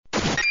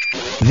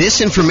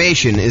This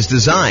information is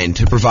designed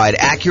to provide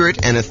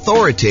accurate and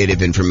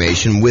authoritative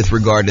information with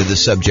regard to the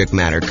subject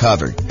matter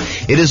covered.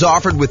 It is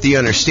offered with the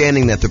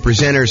understanding that the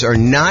presenters are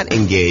not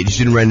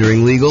engaged in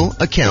rendering legal,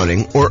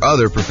 accounting, or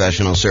other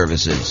professional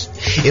services.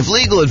 If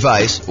legal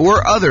advice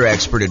or other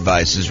expert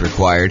advice is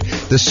required,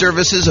 the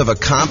services of a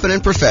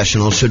competent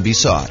professional should be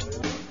sought.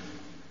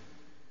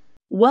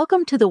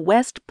 Welcome to the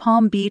West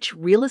Palm Beach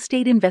Real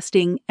Estate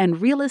Investing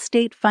and Real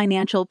Estate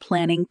Financial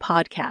Planning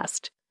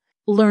Podcast.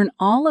 Learn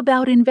all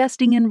about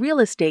investing in real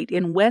estate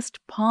in West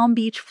Palm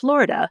Beach,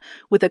 Florida,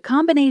 with a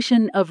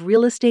combination of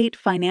real estate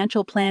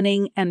financial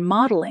planning and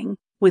modeling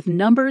with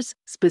numbers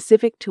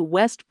specific to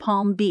West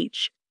Palm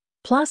Beach,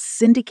 plus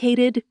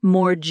syndicated,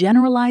 more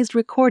generalized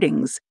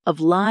recordings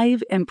of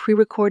live and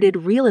pre-recorded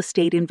real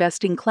estate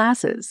investing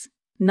classes,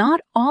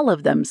 not all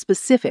of them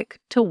specific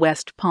to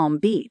West Palm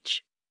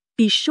Beach.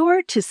 Be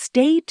sure to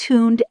stay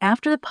tuned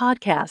after the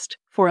podcast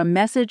for a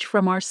message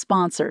from our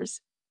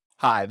sponsors.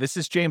 Hi, this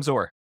is James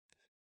Orr.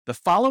 The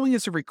following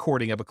is a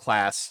recording of a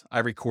class I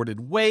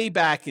recorded way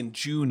back in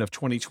June of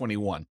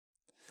 2021.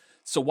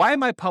 So why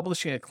am I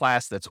publishing a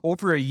class that's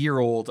over a year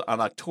old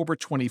on October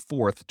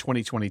 24th,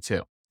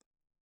 2022?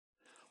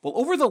 Well,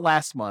 over the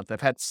last month,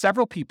 I've had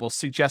several people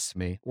suggest to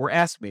me or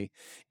ask me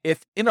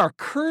if in our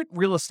current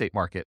real estate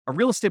market, a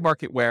real estate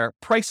market where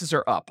prices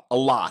are up a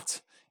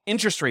lot,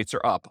 interest rates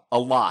are up a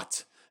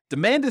lot,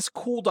 demand has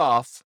cooled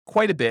off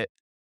quite a bit,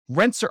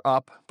 rents are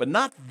up, but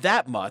not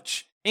that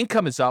much,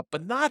 income is up,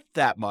 but not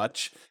that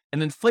much,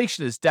 and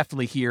inflation is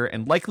definitely here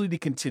and likely to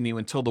continue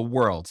until the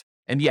world,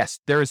 and yes,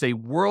 there is a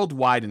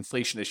worldwide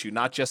inflation issue,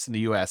 not just in the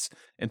US,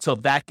 until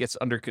that gets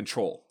under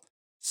control.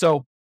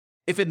 So,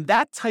 if in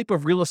that type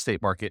of real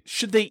estate market,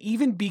 should they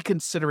even be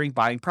considering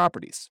buying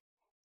properties?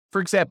 For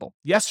example,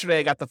 yesterday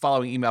I got the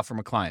following email from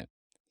a client.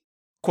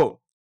 Quote,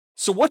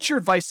 "So what's your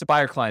advice to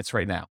buyer clients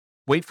right now?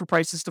 Wait for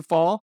prices to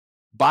fall?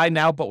 Buy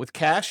now but with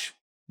cash?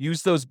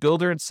 Use those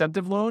builder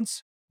incentive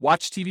loans?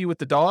 Watch TV with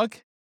the dog?"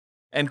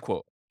 End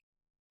quote.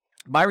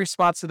 My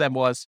response to them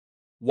was,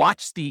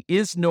 watch the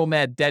Is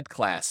Nomad Dead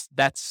class.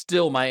 That's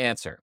still my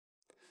answer.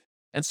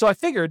 And so I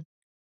figured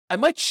I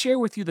might share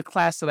with you the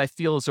class that I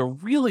feel is a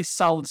really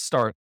solid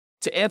start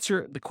to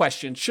answer the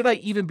question, should I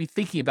even be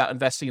thinking about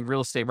investing in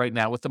real estate right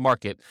now with the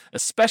market,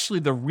 especially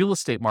the real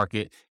estate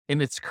market in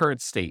its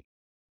current state?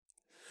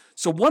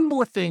 So one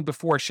more thing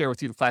before I share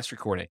with you the class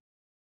recording.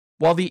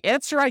 While the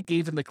answer I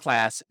gave in the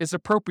class is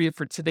appropriate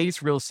for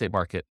today's real estate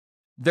market,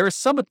 there is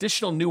some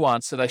additional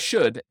nuance that I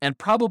should and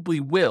probably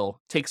will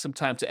take some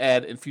time to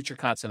add in future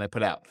content I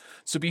put out.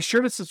 So be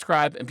sure to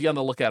subscribe and be on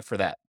the lookout for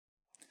that.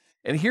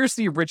 And here's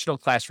the original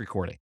class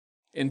recording.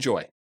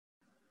 Enjoy.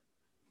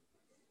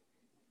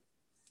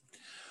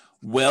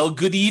 Well,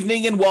 good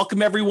evening and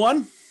welcome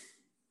everyone.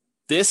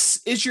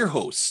 This is your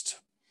host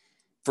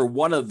for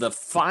one of the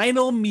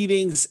final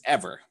meetings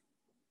ever,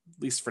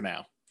 at least for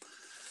now,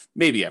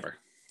 maybe ever.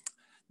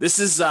 This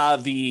is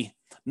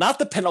not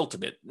the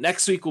penultimate.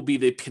 Next week will be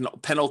the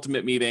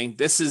penultimate meeting.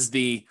 This is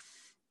the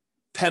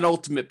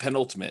penultimate,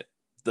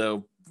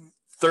 the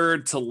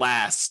third to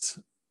last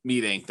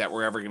meeting that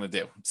we're ever going to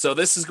do. So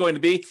this is going to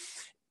be,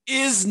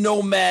 is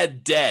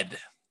Nomad dead?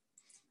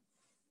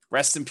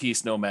 Rest in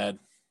peace, Nomad.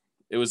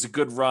 It was a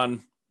good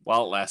run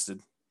while it lasted,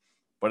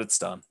 but it's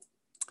done.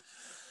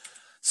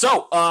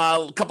 So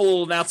a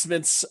couple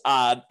announcements.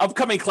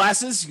 Upcoming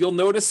classes, you'll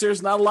notice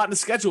there's not a lot in the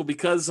schedule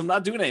because I'm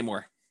not doing it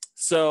anymore.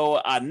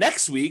 So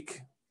next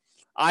week,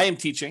 I am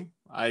teaching.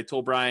 I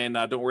told Brian,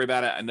 don't worry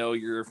about it. I know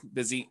you're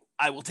busy.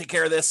 I will take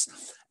care of this.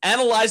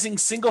 Analyzing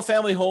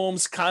single-family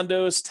homes,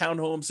 condos,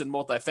 townhomes, and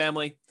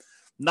multifamily.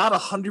 Not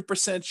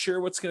 100% sure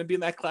what's going to be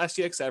in that class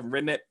yet because I haven't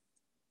written it.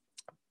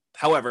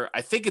 However,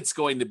 I think it's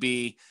going to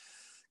be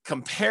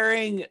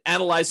comparing,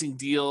 analyzing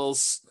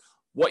deals,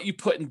 what you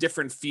put in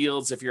different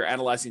fields if you're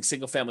analyzing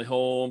single-family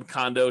home,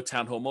 condo,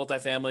 townhome,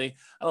 multifamily.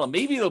 I don't know.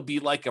 Maybe it'll be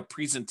like a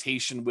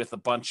presentation with a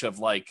bunch of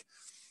like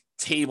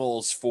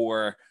tables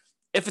for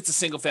if it's a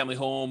single family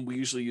home, we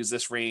usually use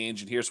this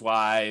range, and here's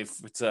why.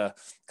 If it's a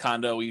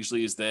condo, we usually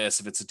use this.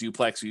 If it's a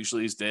duplex, we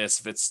usually use this.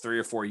 If it's 3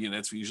 or 4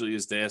 units, we usually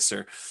use this.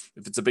 Or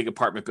if it's a big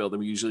apartment building,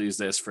 we usually use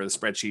this for the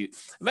spreadsheet. It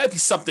might be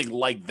something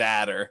like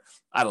that, or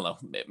I don't know.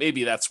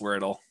 Maybe that's where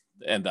it'll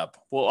end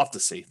up. We'll have to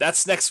see.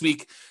 That's next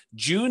week,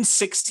 June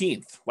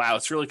 16th. Wow,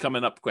 it's really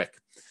coming up quick.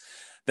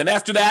 Then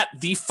after that,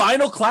 the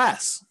final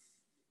class.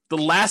 The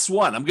last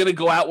one, I'm going to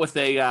go out with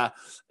a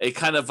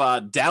kind of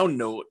a down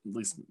note, at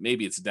least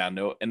maybe it's a down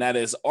note, and that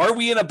is, are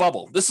we in a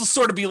bubble? This will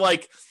sort of be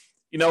like,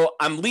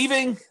 I'm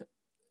leaving.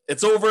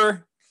 It's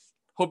over.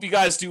 Hope you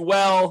guys do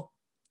well.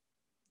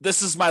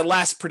 This is my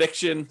last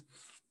prediction.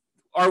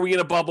 Are we in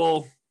a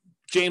bubble?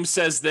 James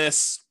says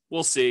this.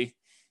 We'll see.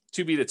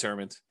 To be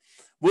determined.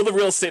 Will the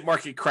real estate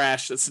market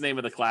crash? That's the name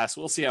of the class.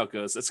 We'll see how it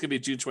goes. That's going to be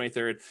June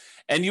 23rd.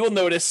 And you will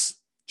notice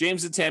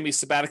James and Tammy's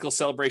sabbatical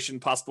celebration,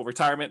 possible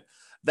retirement.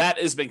 That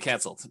has been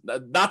canceled.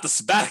 Not the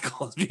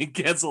sabbatical is being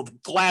canceled. The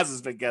class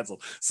has been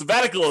canceled.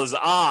 Sabbatical is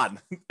on.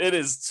 It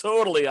is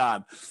totally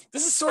on.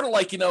 This is sort of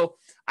like,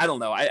 I don't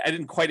know. I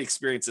didn't quite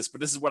experience this,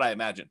 but this is what I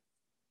imagine.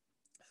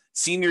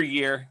 Senior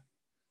year,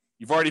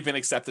 You've already been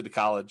accepted to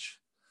college.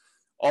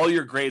 All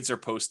your grades are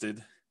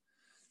posted.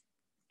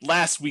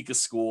 Last week of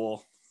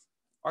school.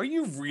 Are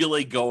you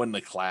really going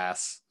to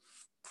class?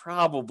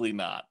 Probably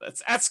not.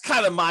 That's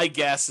kind of my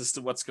guess as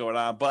to what's going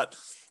on, but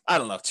I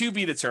don't know. To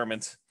be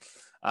determined.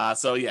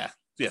 So yeah,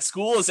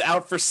 school is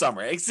out for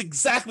summer. It's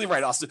exactly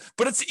right, Austin.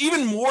 But it's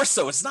even more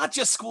so. It's not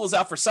just school is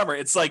out for summer.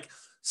 It's like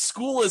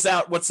school is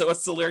out. What's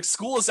the lyric?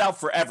 School is out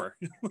forever.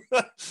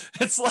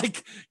 It's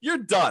like you're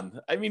done.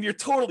 I mean, you're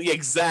totally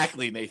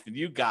exactly, Nathan.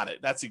 You got it.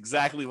 That's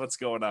exactly what's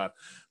going on.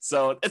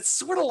 So it's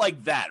sort of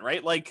like that,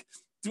 right? Like,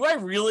 do I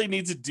really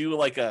need to do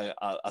like a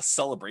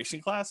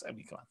celebration class? I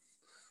mean, come on.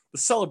 The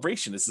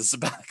celebration is the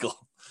sabbatical.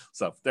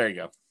 So there you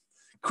go.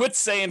 Quit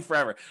saying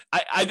forever.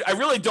 I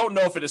really don't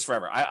know if it is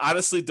forever. I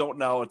honestly don't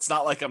know. It's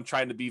not like I'm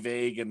trying to be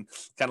vague and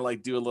kind of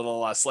like do a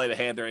little sleight of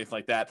hand or anything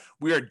like that.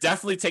 We are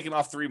definitely taking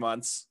off 3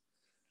 months.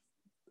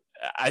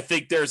 I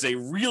think there's a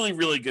really,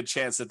 really good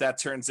chance that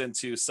turns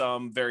into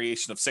some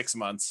variation of 6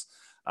 months.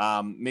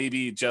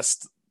 Maybe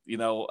just,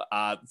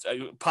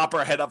 pop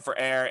our head up for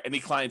air. Any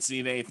clients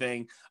need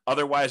anything.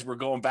 Otherwise, we're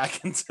going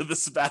back into the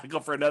sabbatical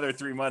for another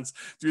 3 months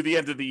through the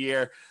end of the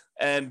year.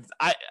 And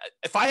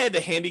if I had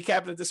to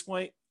handicap it at this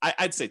point,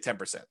 I'd say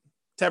 10%.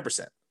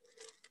 10%.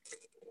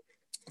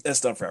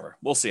 It's done forever.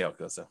 We'll see how it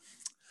goes, though.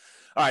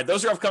 All right,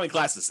 those are upcoming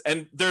classes.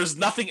 And there's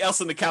nothing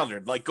else in the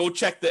calendar. Like, go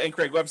check the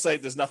NCRAG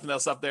website. There's nothing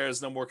else up there.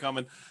 There's no more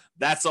coming.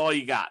 That's all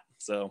you got.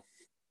 So,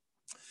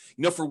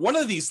 for one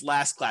of these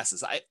last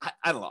classes, I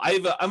don't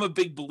know. I'm a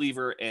big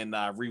believer in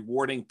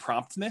rewarding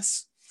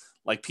promptness,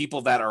 like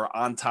people that are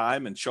on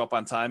time and show up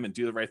on time and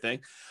do the right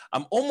thing.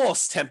 I'm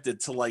almost tempted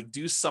to like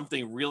do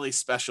something really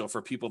special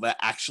for people that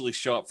actually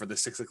show up for the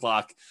 6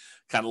 o'clock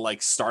kind of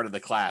like start of the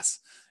class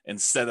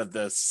instead of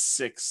the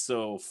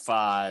 6:05,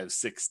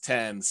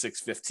 6:10,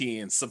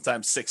 6:15,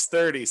 sometimes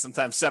 6:30,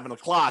 sometimes 7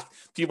 o'clock,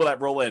 people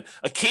that roll in.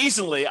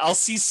 Occasionally I'll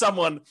see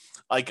someone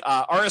like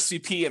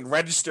RSVP and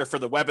register for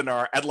the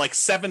webinar at like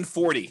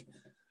 7:40.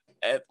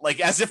 Like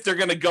as if they're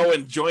going to go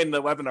and join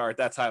the webinar at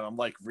that time. I'm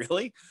like,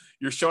 really?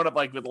 You're showing up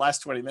like with the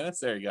last 20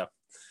 minutes? There you go.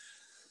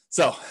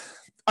 So, all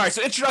right.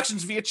 So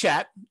introductions via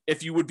chat,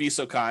 if you would be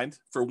so kind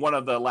for one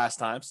of the last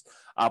times,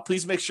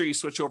 please make sure you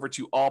switch over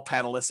to all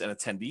panelists and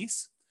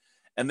attendees.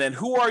 And then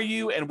who are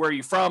you and where are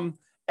you from?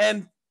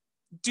 And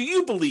do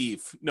you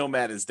believe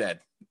Nomad is dead?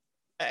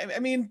 I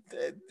mean,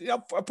 a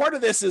part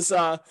of this is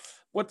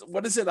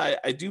what is it?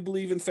 I do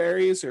believe in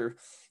fairies, or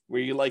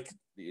where you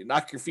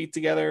knock your feet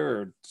together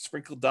or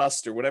sprinkle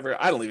dust or whatever.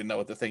 I don't even know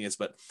what the thing is,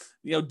 but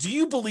do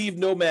you believe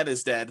Nomad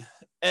is dead?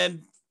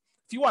 And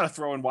if you want to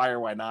throw in why or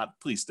why not,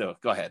 please do.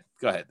 Go ahead.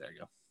 There you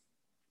go.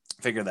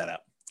 Figure that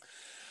out.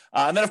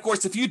 And then, of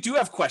course, if you do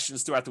have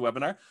questions throughout the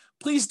webinar,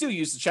 please do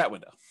use the chat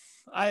window.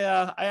 I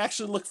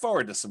actually look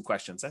forward to some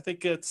questions. I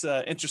think it's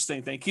an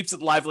interesting thing. Keeps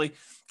it lively,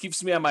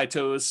 keeps me on my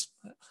toes.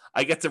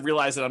 I get to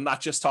realize that I'm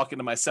not just talking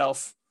to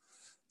myself.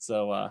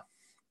 So,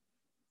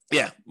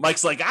 yeah,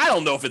 Mike's like, I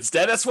don't know if it's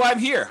dead. That's why I'm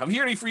here. I'm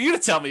here for you to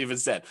tell me if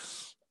it's dead.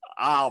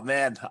 Oh,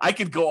 man, I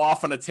could go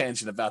off on a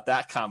tangent about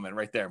that comment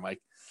right there, Mike.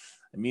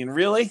 I mean,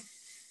 really?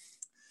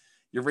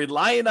 You're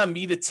relying on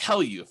me to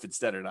tell you if it's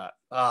dead or not.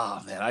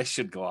 Oh, man, I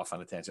should go off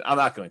on a tangent. I'm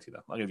not going to, though.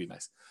 I'm going to be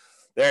nice.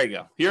 There you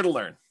go. Here to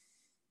learn.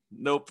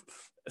 Nope.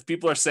 If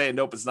people are saying,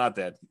 nope, it's not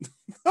dead.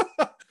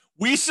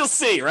 We shall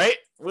see, right?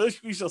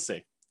 We shall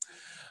see.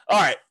 All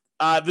right.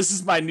 This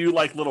is my new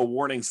little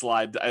warning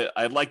slide.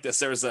 I like this.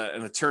 There was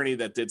an attorney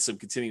that did some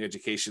continuing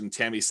education.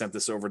 Tammy sent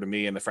this over to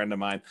me and a friend of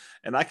mine,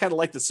 and I kind of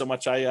liked it so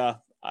much I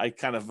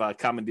kind of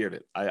commandeered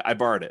it. I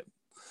borrowed it,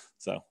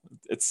 so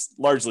it's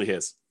largely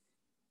his.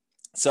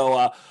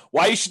 So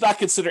why you should not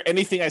consider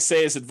anything I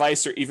say as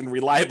advice or even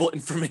reliable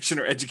information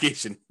or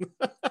education.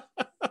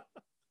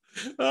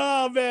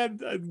 Oh man,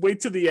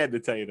 wait to the end to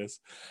tell you this.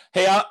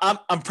 Hey,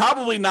 I'm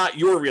probably not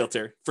your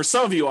realtor. For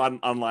some of you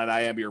online,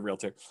 I am your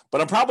realtor,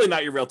 but I'm probably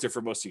not your realtor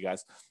for most of you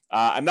guys.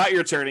 I'm not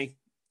your attorney.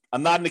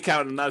 I'm not an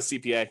accountant. I'm not a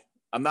CPA.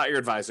 I'm not your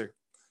advisor.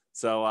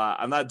 So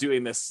I'm not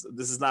doing this.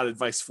 This is not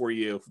advice for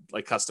you,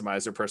 like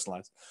customized or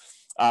personalized.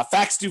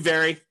 Facts do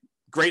vary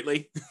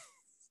greatly.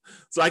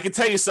 So I can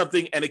tell you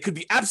something, and it could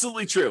be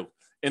absolutely true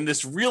in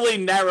this really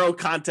narrow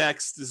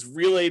context, this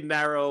really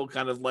narrow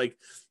kind of like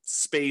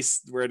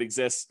space where it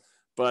exists.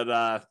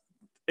 But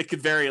it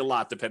could vary a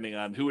lot depending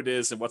on who it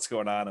is and what's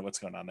going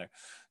on there.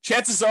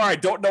 Chances are I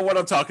don't know what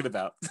I'm talking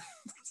about.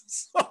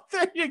 So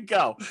there you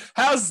go.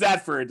 How's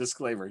that for a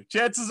disclaimer?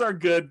 Chances are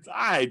good.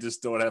 I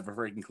just don't have a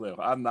freaking clue.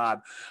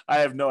 I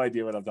have no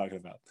idea what I'm talking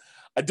about.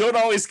 I don't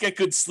always get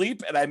good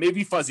sleep, and I may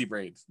be fuzzy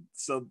brained.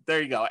 So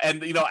there you go.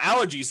 And,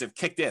 allergies have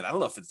kicked in. I don't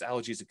know if it's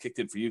allergies have kicked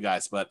in for you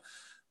guys, but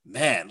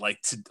man,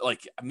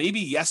 maybe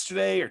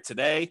yesterday or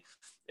today,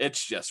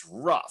 it's just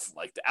rough.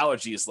 Like the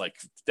allergy is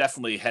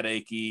definitely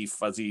headachy,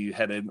 fuzzy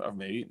headed, or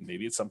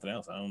maybe it's something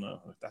else. I don't know.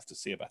 I have to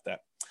see about that.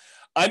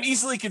 I'm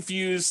easily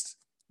confused.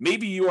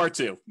 Maybe you are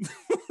too.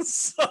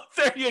 So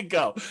there you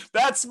go.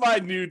 That's my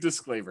new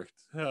disclaimer.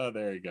 Oh,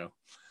 there you go.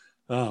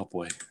 Oh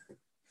boy.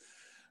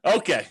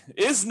 Okay.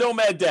 Is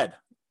Nomad dead?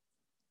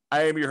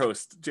 I am your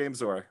host,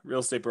 James Orr, real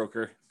estate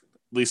broker,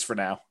 at least for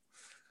now.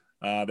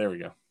 There we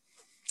go.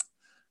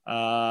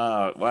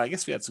 Well, I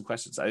guess we had some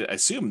questions. I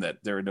assume that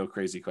there are no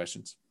crazy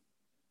questions.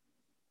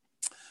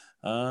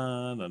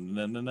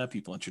 No,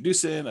 people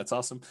introducing. That's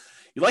awesome.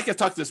 You like I've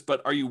talked this,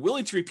 but are you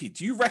willing to repeat?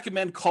 Do you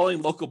recommend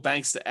calling local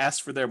banks to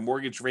ask for their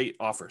mortgage rate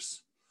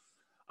offers?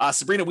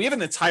 Sabrina, we have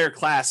an entire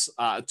class,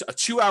 a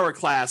 2-hour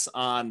class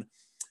on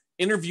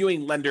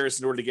interviewing lenders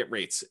in order to get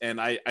rates.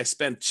 And I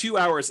spent 2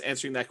 hours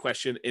answering that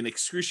question in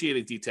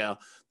excruciating detail.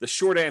 The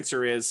short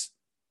answer is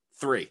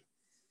 3.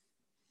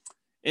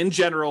 In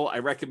general, I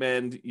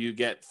recommend you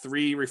get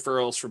 3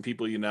 referrals from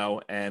people you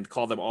know and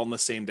call them all on the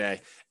same day.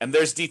 And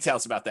there's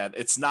details about that.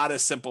 It's not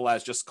as simple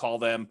as just call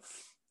them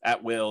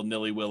at will,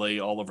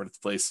 nilly-willy, all over the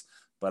place.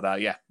 But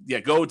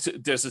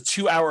there's a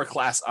 2-hour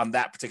class on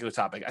that particular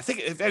topic. I think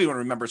if anyone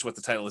remembers what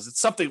the title is,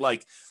 it's something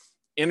like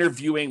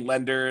interviewing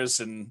lenders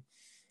and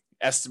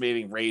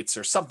estimating rates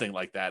or something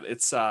like that.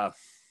 It's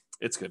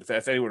good.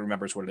 If anyone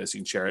remembers what it is, you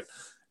can share it,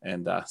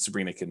 and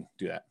Sabrina can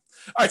do that.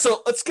 All right,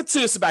 so let's get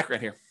to some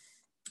background here.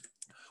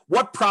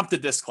 What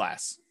prompted this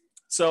class?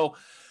 So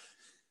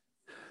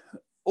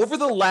over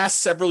the last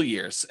several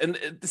years, and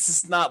this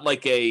is not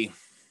like a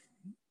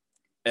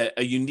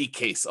unique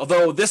case,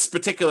 although this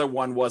particular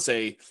one was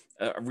a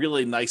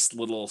really nice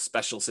little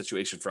special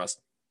situation for us.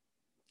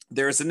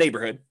 There's a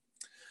neighborhood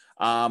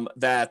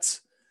that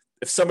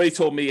if somebody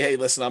told me, hey,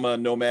 listen, I'm a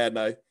nomad and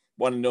I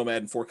want a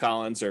nomad in Fort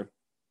Collins or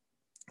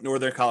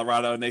Northern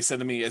Colorado, and they said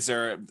to me, is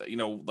there,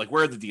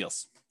 where are the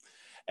deals?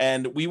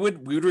 And we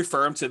would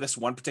refer them to this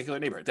one particular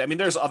neighborhood. I mean,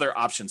 there's other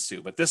options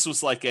too, but this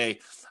was like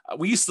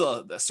we used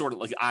to sort of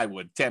like,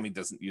 Tammy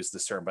doesn't use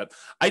this term, but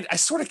I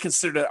sort of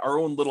considered it our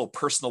own little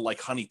personal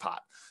like honeypot.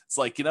 It's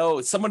like,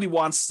 somebody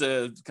wants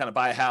to kind of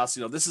buy a house,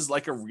 this is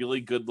like a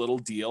really good little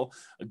deal,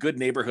 a good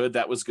neighborhood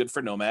that was good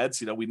for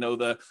nomads. We knew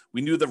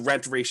the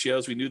rent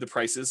ratios, we knew the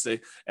prices,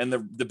 and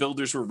the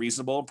builders were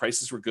reasonable,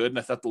 prices were good. And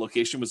I thought the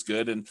location was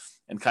good and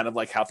kind of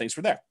like how things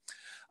were there.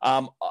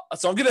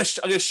 So I'm going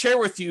to share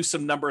with you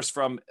some numbers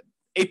from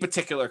a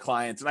particular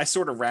client, and I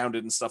sort of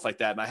rounded and stuff like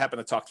that. And I happened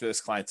to talk to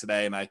this client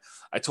today, and I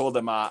told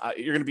them,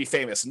 you're going to be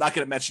famous. I'm not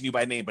going to mention you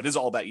by name, but it's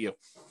all about you.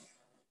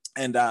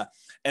 And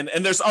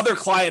there's other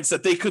clients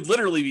that they could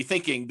literally be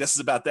thinking this is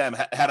about them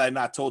had I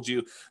not told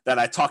you that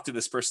I talked to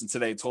this person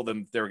today and told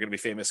them they were going to be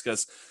famous,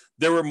 because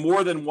there were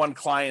more than one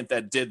client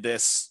that did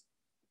this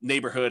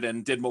neighborhood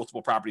and did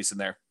multiple properties in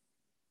there.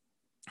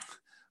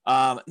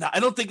 Now, I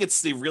don't think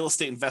it's the real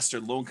estate investor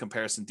loan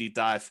comparison deep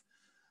dive,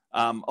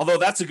 although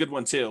that's a good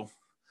one too.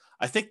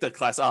 I think the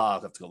class, I'll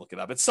have to go look it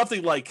up. It's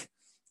something like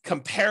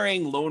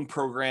comparing loan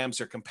programs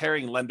or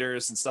comparing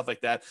lenders and stuff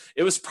like that.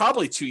 It was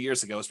probably 2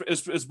 years ago.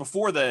 It was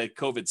before the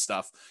COVID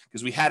stuff,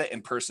 because we had it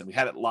in person. We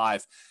had it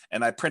live,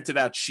 and I printed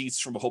out sheets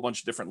from a whole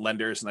bunch of different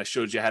lenders, and I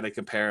showed you how to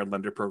compare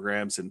lender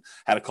programs and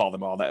how to call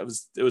them all. It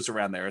was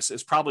around there.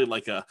 It's probably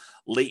like a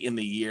late in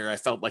the year. I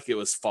felt like it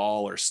was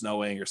fall or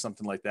snowing or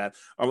something like that.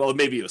 Or well,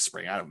 maybe it was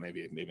spring. I don't know.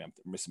 Maybe I'm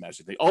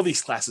misimagining. All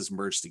these classes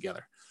merged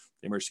together.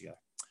 They merged together.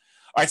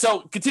 All right.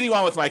 So continue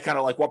on with my kind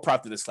of like what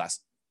prompted this class.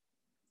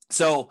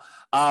 So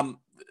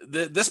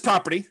this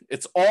property,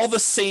 it's all the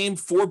same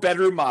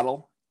 4-bedroom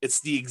model.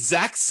 It's the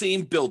exact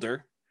same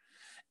builder.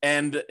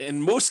 And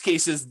in most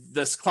cases,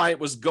 this client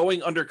was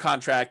going under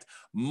contract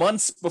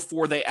months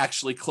before they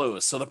actually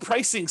close. So the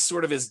pricing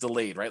sort of is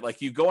delayed, right?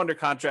 Like you go under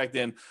contract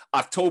in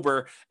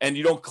October and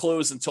you don't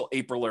close until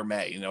April or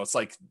May. It's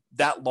like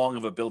that long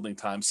of a building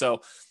time.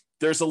 So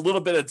there's a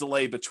little bit of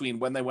delay between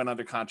when they went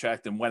under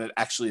contract and when it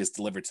actually is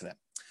delivered to them.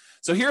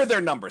 So here are their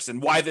numbers and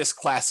why this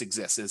class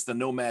exists, is the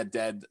Nomad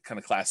Dead kind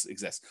of class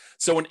exists.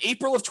 So in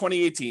April of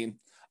 2018,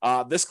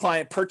 this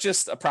client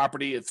purchased a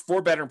property. It's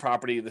 4-bedroom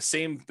property, the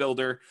same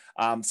builder,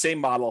 same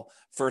model,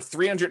 for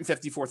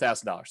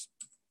 $354,000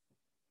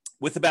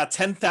 with about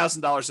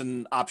 $10,000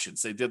 in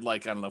options. They did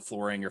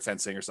flooring or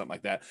fencing or something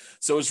like that.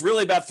 So it was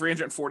really about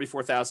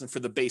 $344,000 for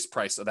the base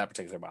price of that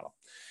particular model.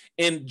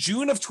 In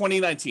June of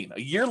 2019,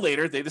 a year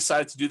later, they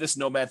decided to do this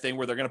nomad thing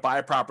where they're going to buy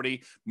a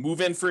property,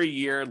 move in for a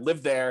year,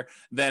 live there.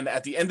 Then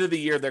at the end of the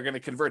year, they're going to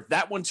convert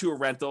that one to a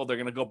rental. They're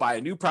going to go buy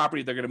a new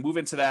property. They're going to move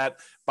into that,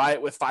 buy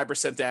it with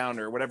 5% down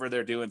or whatever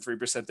they're doing,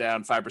 3%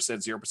 down,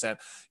 5%,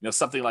 0%,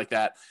 something like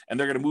that. And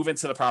they're going to move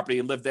into the property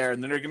and live there.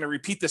 And then they're going to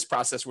repeat this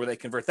process where they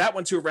convert that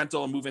one to a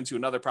rental and move into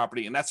another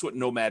property. And that's what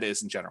Nomad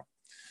is in general.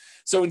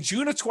 So in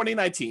June of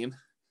 2019,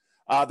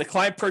 the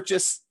client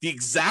purchased the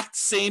exact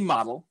same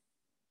model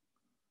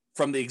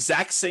from the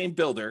exact same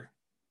builder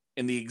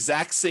in the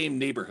exact same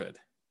neighborhood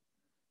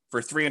for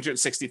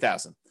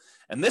 $360,000.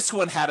 And this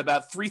one had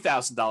about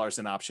 $3,000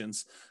 in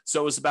options.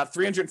 So it was about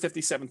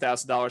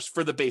 $357,000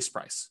 for the base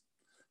price.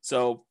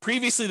 So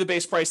previously the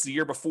base price the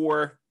year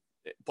before,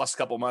 plus a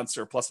couple months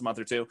or plus a month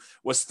or two,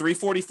 was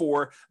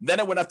 $344. Then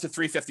it went up to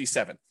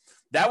 $357.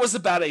 That was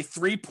about a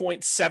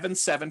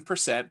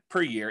 3.77%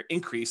 per year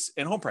increase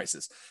in home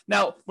prices.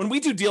 Now, when we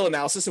do deal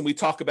analysis and we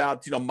talk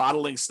about,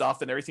 modeling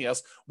stuff and everything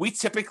else, we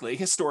typically,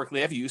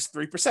 historically, have used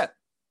 3%.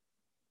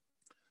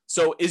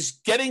 So is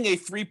getting a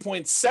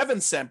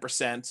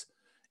 3.77%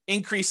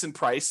 increase in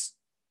price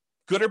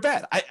good or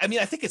bad? I mean,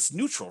 I think it's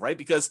neutral, right?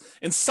 Because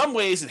in some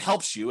ways it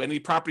helps you. Any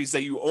properties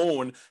that you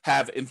own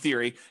have, in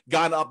theory,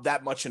 gone up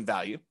that much in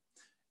value.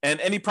 And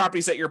any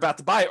properties that you're about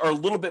to buy are a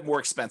little bit more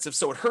expensive.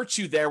 So it hurts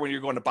you there when you're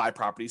going to buy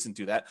properties and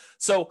do that.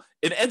 So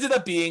it ended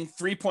up being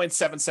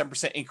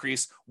 3.77%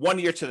 increase 1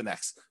 year to the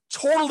next.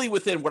 Totally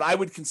within what I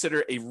would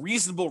consider a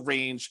reasonable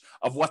range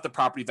of what the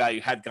property value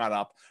had gone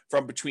up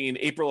from between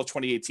April of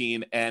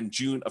 2018 and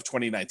June of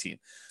 2019.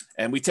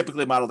 And we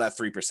typically model that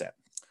 3%.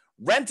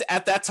 Rent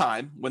at that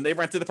time when they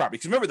rented the property,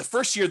 because remember the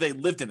first year they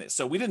lived in it,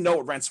 so we didn't know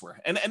what rents were,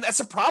 and that's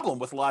a problem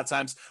with a lot of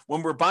times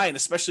when we're buying,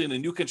 especially in a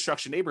new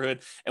construction neighborhood,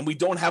 and we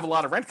don't have a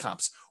lot of rent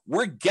comps.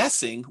 We're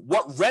guessing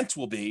what rent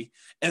will be,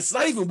 and it's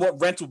not even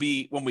what rent will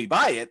be when we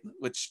buy it,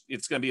 which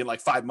it's going to be in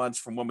like 5 months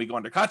from when we go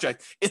under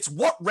contract. It's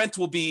what rent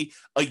will be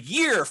a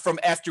year from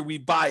after we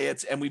buy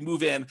it and we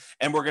move in,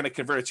 and we're going to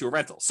convert it to a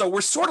rental. So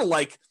we're sort of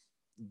like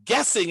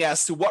guessing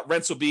as to what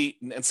rents will be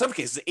in some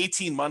cases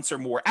 18 months or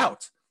more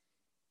out.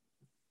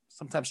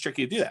 Sometimes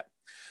tricky to do that.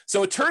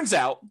 So it turns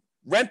out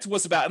rent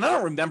was about, and I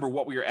don't remember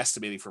what we were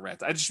estimating for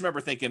rent. I just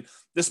remember thinking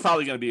this is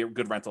probably going to be a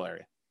good rental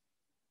area.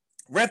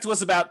 Rent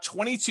was about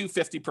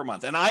 $22.50 per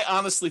month. And I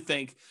honestly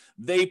think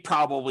they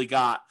probably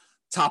got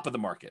top of the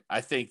market. I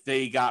think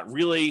they got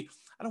really,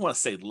 I don't want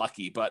to say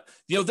lucky, but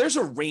there's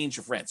a range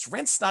of rents.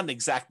 Rent's not an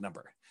exact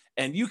number.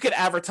 And you could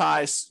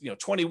advertise,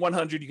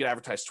 $2,100, you could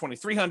advertise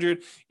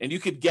 $2,300, and you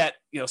could get,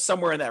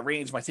 somewhere in that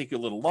range. Might take you a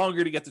little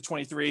longer to get to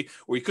 23,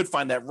 or you could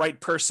find that right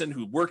person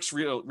who works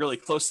really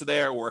close to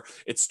there, or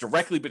it's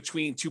directly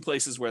between two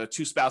places where the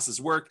two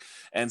spouses work.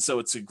 And so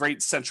it's a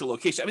great central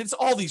location. I mean, it's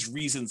all these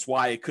reasons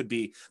why it could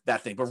be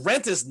that thing, but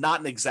rent is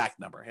not an exact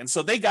number. And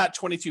so they got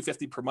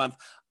 $22.50 per month.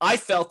 I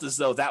felt as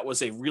though that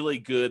was a really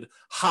good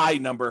high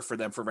number for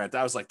them for rent.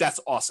 I was like, that's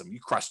awesome. You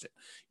crushed it.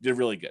 You did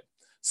really good.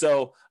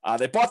 So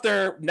they bought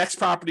their next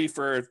property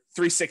for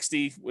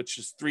 $360, which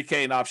is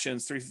 $3K in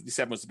options.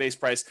 $357 was the base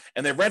price,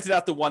 and they rented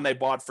out the one they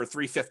bought for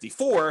 $354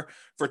 for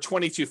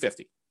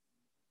 $22.50.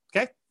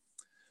 Okay,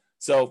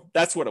 so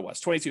that's what it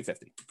was,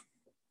 $22.50.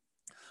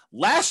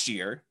 Last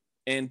year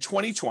in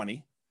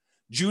 2020,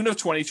 June of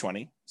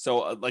 2020,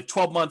 so like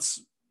 12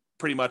 months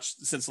pretty much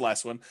since the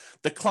last one,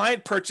 the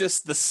client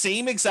purchased the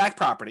same exact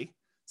property,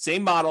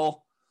 same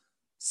model,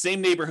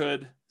 same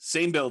neighborhood,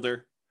 same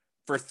builder,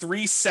 for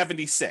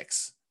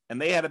 $376,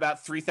 and they had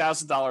about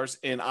 $3,000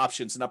 in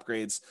options and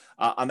upgrades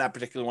on that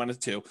particular one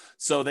too.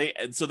 So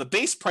the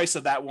base price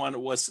of that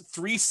one was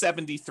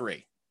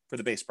 $373 for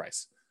the base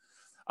price.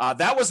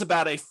 That was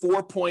about a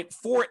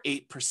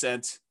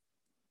 4.48%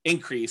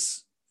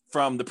 increase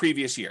from the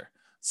previous year.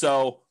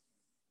 So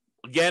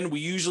again,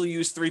 we usually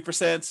use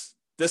 3%.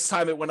 This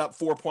time it went up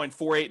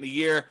 4.48 in a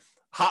year.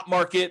 Hot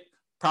market,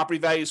 property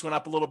values went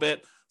up a little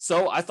bit.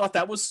 So I thought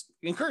that was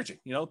encouraging.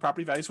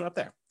 Property values went up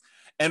there.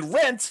 And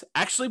rent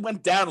actually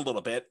went down a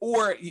little bit,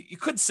 or you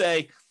could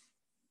say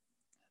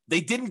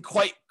they didn't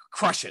quite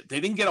crush it.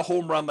 They didn't get a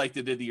home run like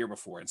they did the year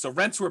before. And so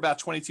rents were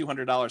about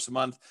 $2,200 a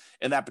month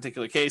in that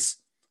particular case.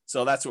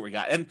 So that's what we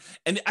got. And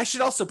I should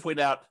also point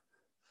out,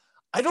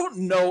 I don't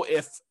know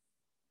if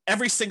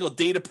every single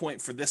data point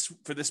for this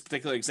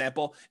particular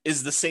example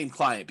is the same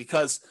client,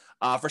 because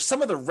for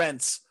some of the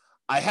rents,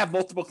 I have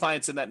multiple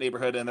clients in that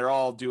neighborhood, and they're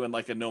all doing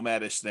like a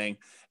nomadish thing.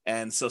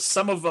 And so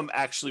some of them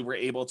actually were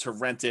able to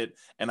rent it,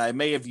 and I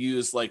may have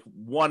used like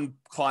one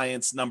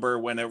client's number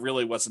when it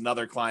really was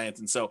another client.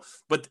 And so,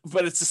 but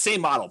it's the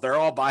same model. They're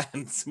all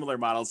buying similar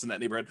models in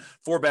that neighborhood,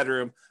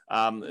 4-bedroom.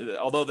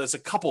 Although there's a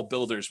couple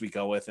builders we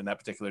go with in that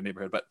particular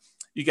neighborhood, but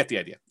you get the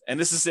idea. And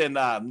this is in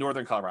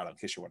northern Colorado, in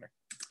case you're wondering.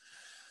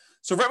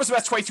 So rent was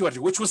about $2,200,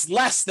 which was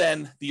less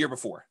than the year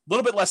before, a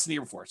little bit less than the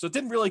year before. So it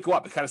didn't really go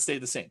up. It kind of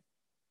stayed the same.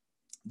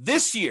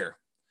 This year,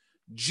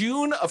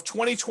 June of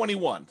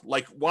 2021,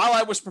 like while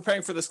I was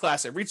preparing for this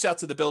class, I reached out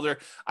to the builder.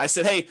 I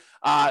said, hey,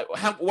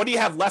 what do you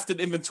have left in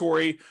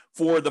inventory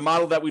for the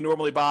model that we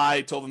normally buy?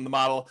 I told them the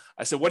model.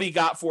 I said, what do you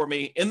got for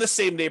me in the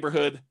same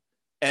neighborhood?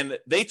 And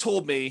they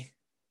told me,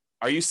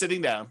 are you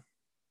sitting down?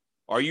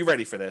 Are you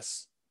ready for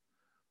this?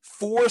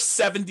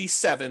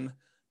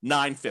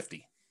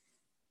 $477,950.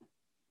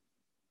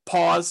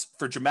 Pause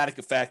for dramatic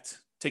effect.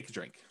 Take a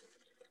drink.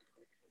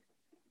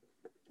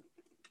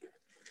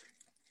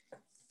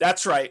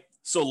 That's right.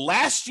 So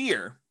last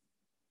year,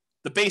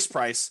 the base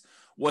price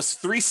was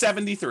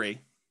 $373.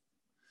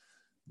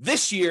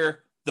 This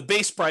year, the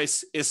base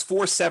price is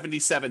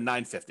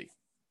 $477,950.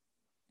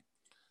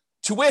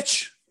 To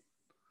which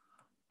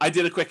I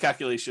did a quick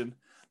calculation.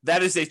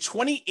 That is a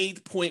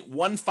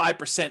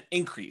 28.15%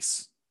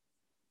 increase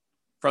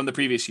from the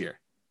previous year.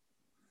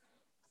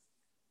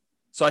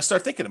 So I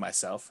start thinking to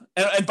myself,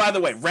 and by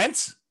the way,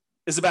 rent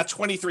is about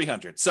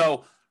 $2,300.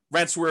 So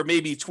rents were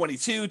maybe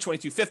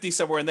 $2,250,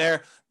 somewhere in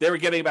there. They were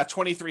getting about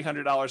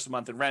 $2,300 a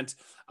month in rent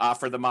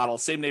for the model,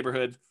 same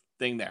neighborhood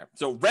thing there.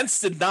 So rents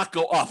did not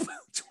go up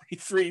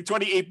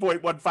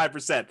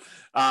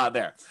 28.15%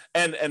 there.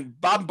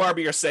 And Bob and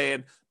Barbie are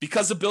saying,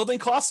 because of building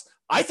costs,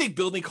 I think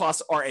building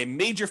costs are a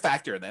major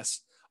factor in this.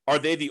 Are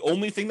they the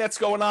only thing that's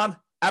going on?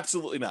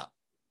 Absolutely not.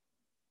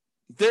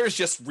 there's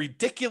just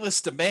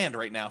ridiculous demand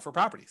right now for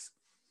properties.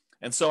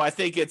 And so I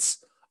think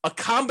it's a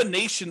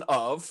combination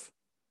of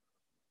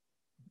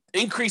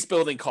increased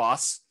building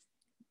costs,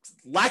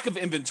 lack of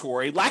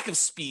inventory, lack of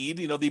speed,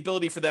 the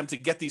ability for them to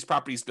get these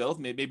properties built.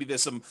 Maybe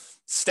there's some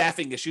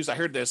staffing issues. I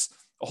heard there's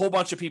a whole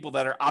bunch of people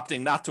that are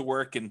opting not to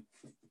work and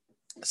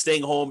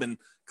staying home and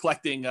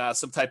collecting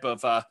some type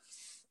of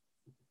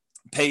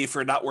pay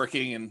for not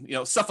working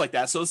and, stuff like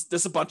that. So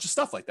there's a bunch of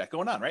stuff like that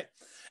going on, right?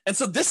 And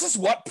so this is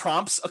what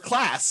prompts a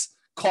class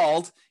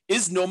called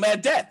Is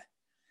Nomad Dead?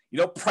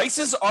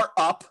 Prices are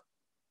up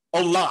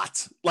a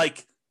lot,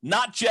 like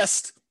not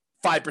just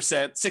 5%,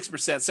 6%,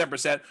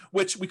 7%,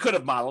 which we could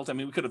have modeled. I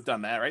mean, we could have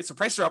done that, right? So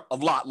prices are up a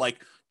lot, like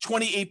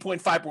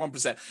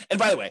 28.51%. And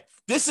by the way,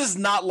 this is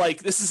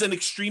an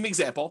extreme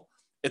example.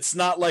 It's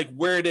not like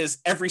where it is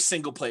every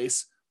single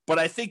place, but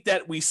I think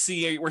that we're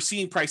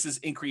seeing prices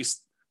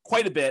increase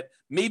quite a bit,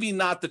 maybe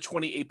not the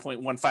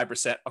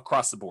 28.15%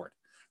 across the board,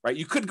 right?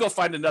 You could go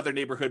find another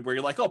neighborhood where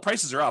you're like, oh,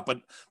 prices are up,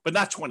 but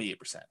not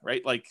 28%,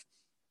 right? Like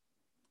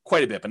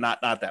quite a bit, but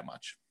not that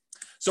much.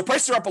 So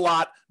prices are up a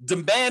lot.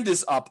 Demand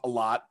is up a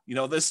lot.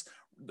 There's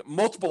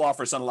multiple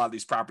offers on a lot of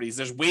these properties.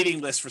 There's waiting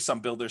lists for some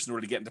builders in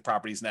order to get into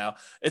properties now.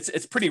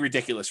 It's pretty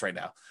ridiculous right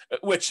now,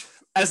 which,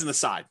 as an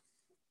aside,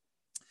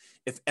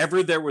 if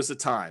ever there was a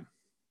time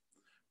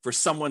for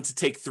someone to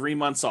take 3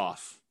 months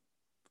off,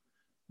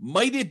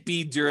 might it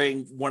be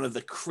during one of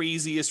the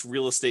craziest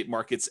real estate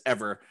markets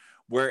ever,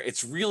 where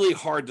it's really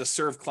hard to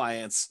serve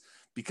clients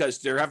because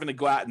they're having to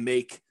go out and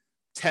make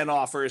 10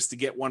 offers to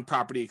get one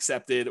property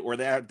accepted, or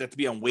they have to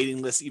be on waiting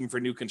lists even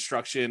for new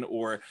construction,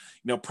 or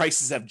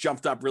prices have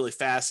jumped up really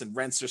fast and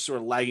rents are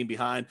sort of lagging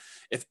behind.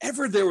 If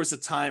ever there was a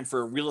time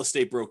for a real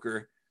estate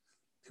broker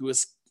who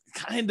was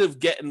kind of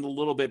getting a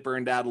little bit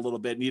burned out, a little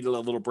bit, needed a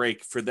little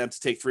break, for them to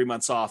take 3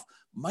 months off,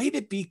 might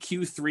it be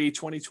Q3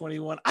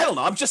 2021? I don't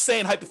know. I'm just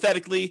saying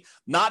hypothetically,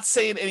 not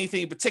saying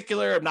anything in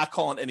particular. I'm not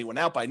calling anyone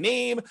out by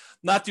name,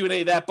 not doing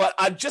any of that, but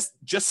I'm just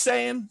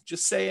saying,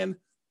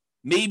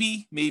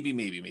 maybe.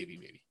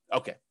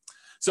 Okay.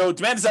 So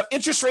demand is up.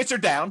 Interest rates are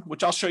down,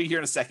 which I'll show you here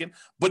in a second,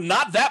 but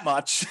not that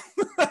much.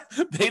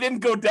 They didn't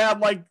go down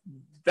like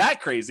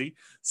that crazy.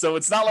 So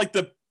it's not like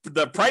the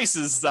price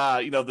is,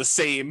 the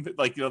same,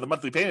 like, the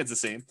monthly payment's the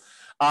same.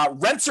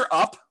 Rents are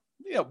up,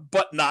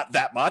 but not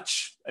that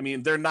much. I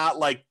mean, they're not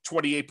like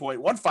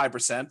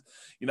 28.15%,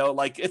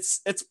 like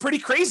it's pretty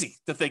crazy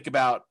to think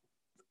about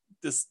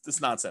this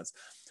nonsense.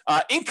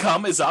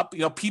 Income is up.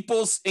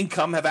 People's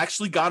income have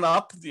actually gone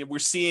up. We're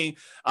seeing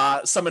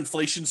some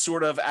inflation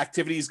sort of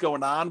activities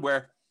going on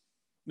where,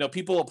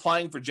 people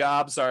applying for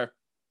jobs are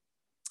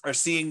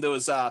seeing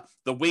those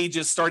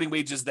the starting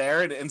wages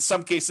there, and in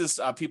some cases,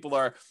 people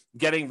are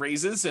getting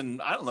raises.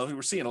 And I don't know,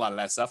 we're seeing a lot of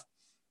that stuff.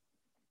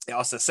 It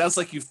also sounds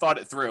like you've thought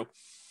it through.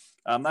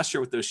 I'm not sure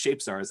what those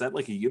shapes are. Is that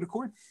like a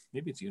unicorn?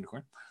 Maybe it's a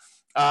unicorn.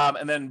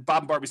 And then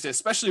Bob and Barbie say,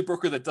 especially a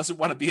broker that doesn't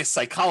want to be a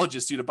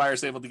psychologist due to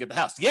buyers able to get the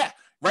house. Yeah,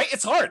 right.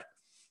 It's hard.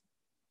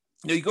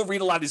 You go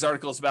read a lot of these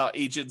articles about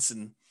agents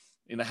and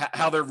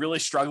how they're really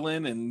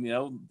struggling,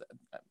 and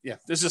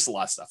there's just a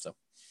lot of stuff.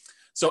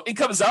 So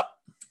income is up.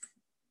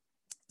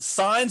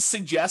 Signs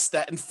suggest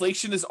that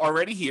inflation is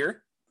already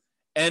here,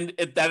 and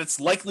that it's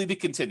likely to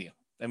continue.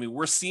 I mean,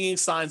 we're seeing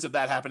signs of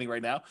that happening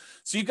right now.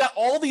 So you've got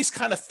all these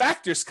kind of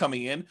factors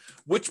coming in,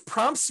 which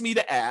prompts me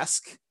to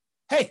ask,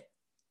 hey,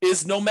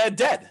 is Nomad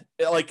dead?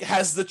 Like,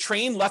 has the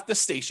train left the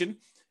station?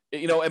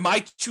 Am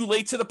I too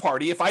late to the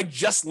party? If I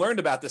just learned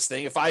about this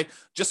thing, if I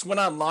just went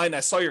online,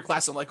 I saw your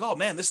class, I'm like, oh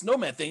man, this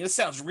Nomad thing, this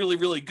sounds really,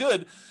 really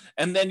good.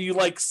 And then you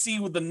like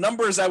see with the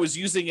numbers I was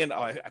using, and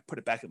I put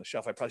it back on the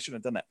shelf. I probably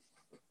shouldn't have done that.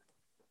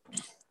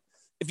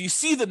 If you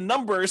see the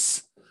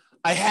numbers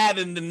I had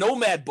in the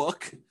Nomad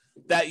book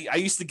that I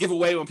used to give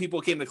away when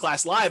people came to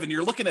class live, and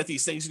you're looking at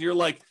these things and you're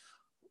like,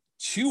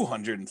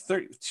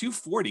 230,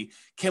 240.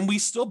 Can we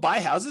still buy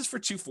houses for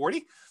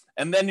 240?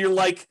 And then you're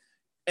like,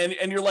 and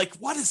you're like,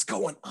 what is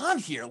going on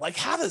here? Like,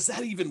 how does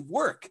that even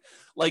work?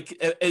 Like,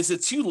 is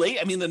it too late?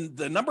 I mean,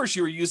 the numbers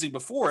you were using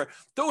before,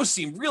 those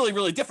seem really,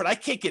 really different. I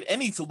can't get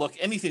any to look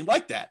anything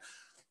like that.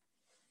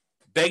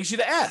 Begs you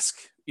to ask,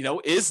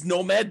 is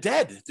Nomad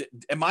dead?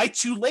 Am I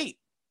too late?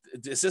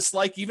 Is this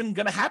like even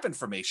going to happen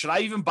for me? Should I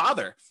even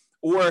bother?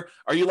 Or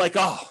are you like,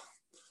 oh,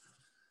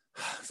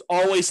 it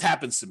always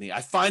happens to me.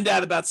 I find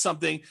out about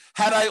something.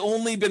 Had I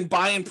only been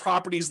buying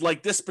properties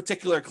like this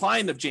particular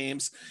client of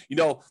James,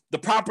 the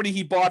property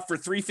he bought for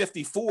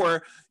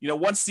 $354,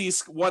 once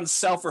these ones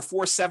sell for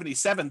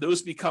 $477,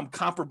 those become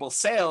comparable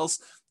sales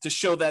to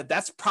show that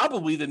that's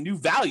probably the new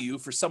value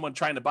for someone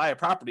trying to buy a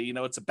property.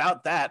 It's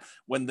about that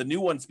when the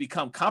new ones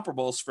become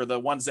comparables for the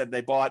ones that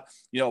they bought,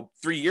 3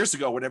 years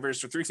ago, whatever it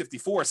is, for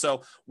 $354.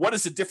 So what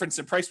is the difference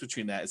in price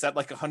between that? Is that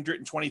like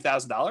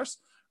 $120,000?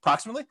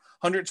 Approximately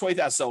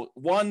 120,000. So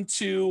 1,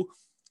 2,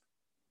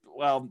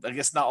 well, I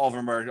guess not all of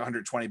them are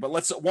 120, but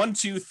let's 1,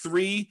 2,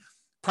 3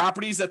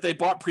 properties that they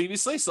bought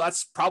previously. So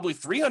that's probably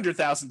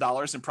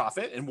 $300,000 in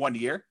profit in 1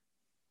 year.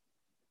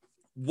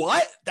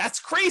 What? That's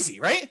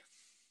crazy, right?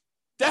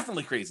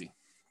 Definitely crazy.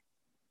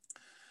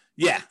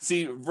 Yeah.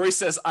 See, Royce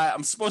says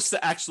I'm supposed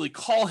to actually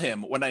call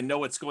him when I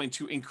know it's going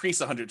to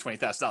increase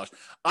 $120,000.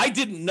 I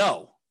didn't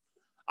know.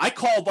 I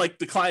called like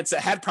the clients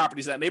that had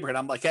properties in that neighborhood.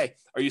 I'm like, hey,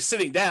 are you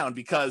sitting down?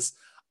 Because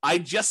I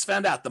just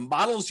found out the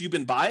models you've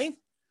been buying,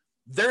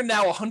 they're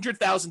now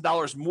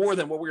 $100,000 more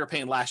than what we were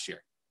paying last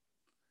year.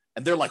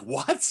 And they're like,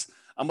 what?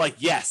 I'm like,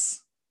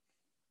 yes.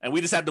 And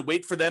we just had to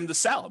wait for them to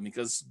sell them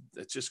because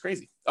it's just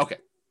crazy. Okay.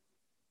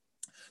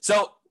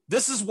 So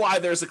this is why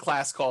there's a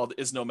class called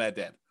Is Nomad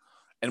Dead?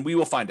 And we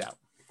will find out.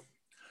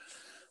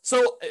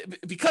 So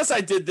because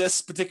I did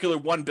this particular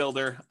one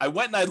builder, I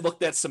went and I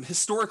looked at some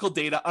historical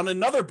data on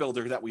another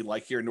builder that we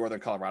like here in Northern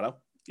Colorado.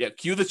 Yeah,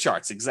 cue the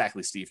charts.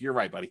 Exactly, Steve. You're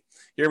right, buddy.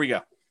 Here we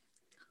go.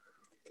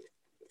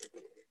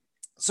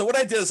 So what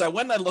I did is I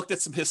went and I looked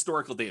at some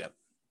historical data.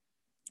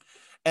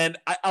 And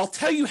I'll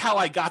tell you how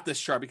I got this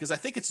chart because I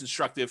think it's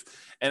instructive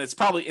and it's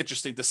probably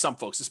interesting to some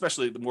folks,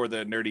 especially the more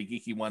the nerdy,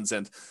 geeky ones.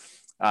 And,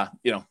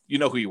 you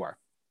know who you are.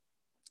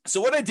 So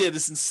what I did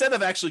is instead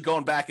of actually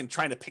going back and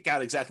trying to pick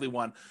out exactly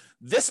one,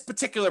 this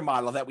particular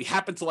model that we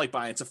happen to like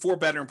buying, it's a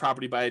 4-bedroom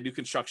property by a new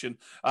construction,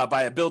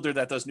 by a builder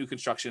that does new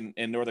construction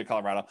in Northern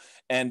Colorado.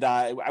 And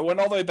I went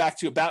all the way back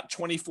to about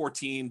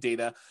 2014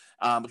 data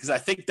because I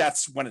think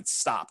that's when it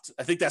stopped.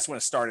 I think that's when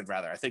it started,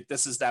 rather. I think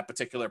this is that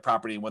particular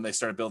property when they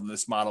started building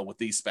this model with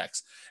these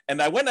specs.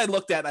 And I went and I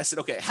looked at it and I said,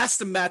 okay, it has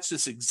to match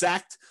this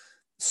exact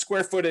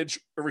square footage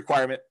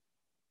requirement.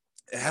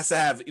 It has to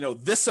have,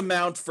 this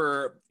amount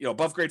for,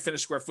 above grade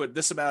finished square foot,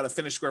 this amount of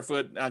finished square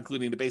foot,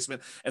 including the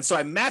basement. And so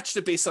I matched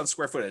it based on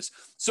square footage.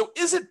 So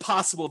is it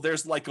possible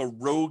there's like a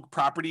rogue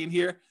property in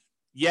here?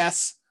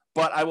 Yes.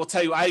 But I will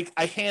tell you,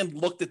 I hand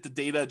looked at the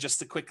data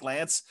just a quick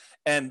glance,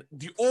 and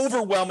the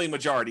overwhelming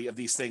majority of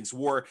these things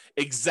were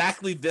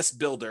exactly this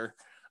builder.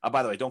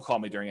 By the way, don't call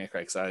me during Anchor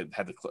because I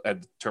had to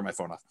turn my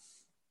phone off.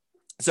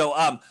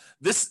 So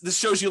this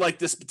shows you like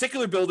this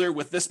particular builder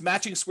with this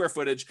matching square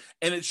footage,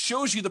 and it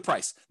shows you the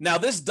price. Now,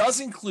 this does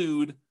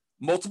include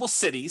multiple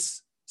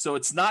cities, so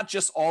it's not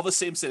just all the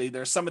same city.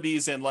 There's some of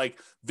these in like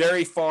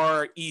very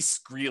far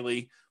east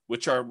Greeley,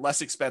 which are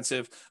less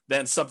expensive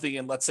than something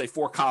in, let's say,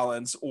 Fort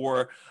Collins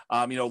or,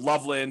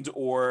 Loveland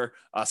or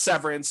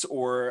Severance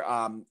or,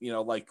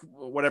 like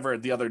whatever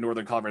the other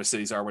Northern Colorado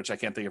cities are, which I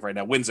can't think of right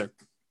now, Windsor,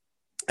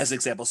 as an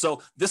example.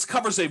 So this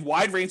covers a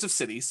wide range of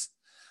cities.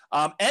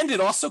 And it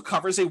also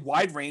covers a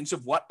wide range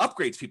of what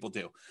upgrades people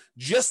do.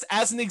 Just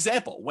as an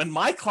example, when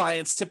my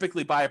clients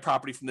typically buy a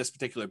property from this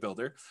particular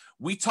builder,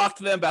 we talk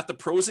to them about the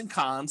pros and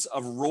cons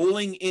of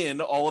rolling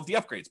in all of the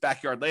upgrades: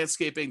 backyard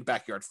landscaping,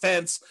 backyard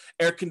fence,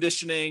 air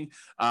conditioning,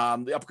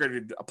 the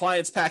upgraded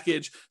appliance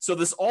package. So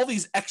there's all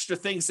these extra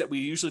things that we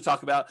usually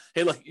talk about.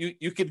 Hey, look,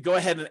 you could go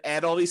ahead and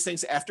add all these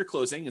things after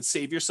closing and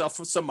save yourself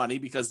some money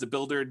because the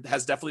builder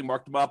has definitely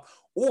marked them up.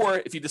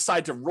 Or if you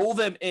decide to roll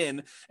them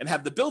in and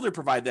have the builder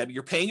provide them,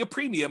 you're paying a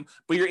premium,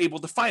 but you're able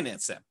to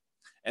finance them.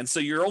 And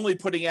so you're only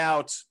putting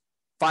out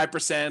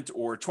 5%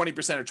 or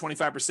 20% or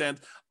 25%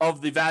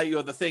 of the value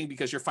of the thing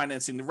because you're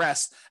financing the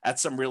rest at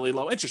some really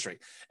low interest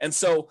rate. And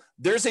so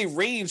there's a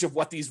range of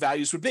what these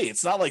values would be.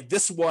 It's not like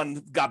this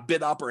one got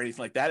bid up or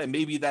anything like that. And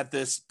maybe that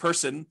this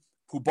person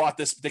who bought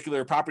this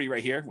particular property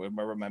right here,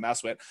 where my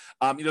mouse went,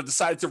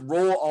 decided to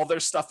roll all their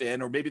stuff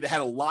in, or maybe they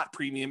had a lot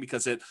premium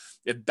because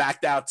it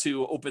backed out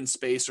to open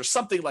space or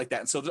something like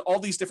that. And so there's all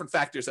these different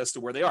factors as to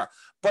where they are.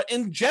 But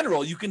in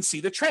general, you can see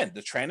the trend.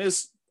 The trend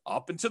is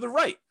up and to the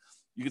right.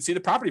 You can see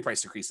the property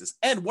price increases.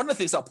 And one of the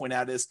things I'll point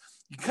out is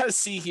you kind of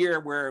see here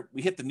where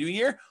we hit the new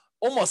year,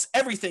 almost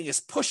everything is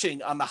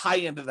pushing on the high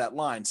end of that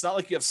line. It's not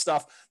like you have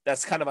stuff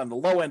that's kind of on the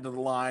low end of the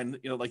line,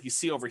 like you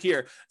see over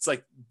here. It's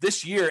like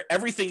this year,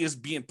 everything is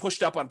being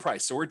pushed up on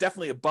price. So we're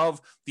definitely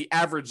above the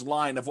average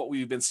line of what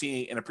we've been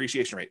seeing in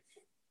appreciation rate.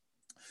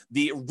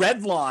 The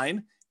red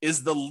line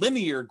is the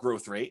linear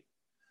growth rate.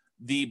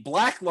 The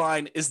black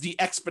line is the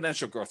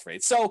exponential growth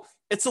rate. So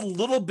it's a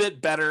little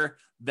bit better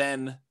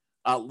than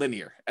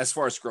linear as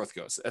far as growth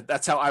goes.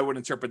 That's how I would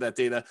interpret that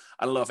data.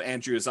 I don't know if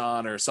Andrew is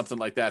on or something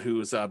like that,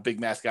 who's a big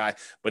math guy,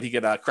 but he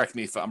could correct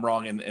me if I'm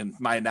wrong in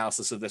my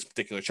analysis of this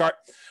particular chart.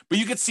 But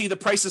you could see the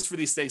prices for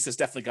these things has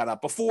definitely gone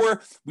up.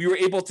 Before, we were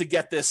able to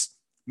get this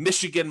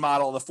Michigan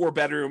model, the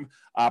 4-bedroom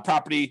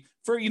property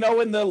for,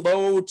 in the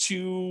low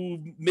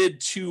to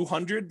mid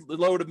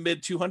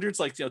 200s,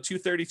 like,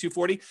 230,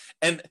 240.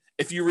 And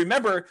if you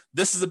remember,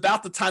 this is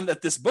about the time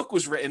that this book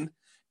was written.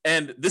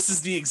 And this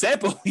is the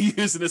example we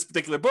use in this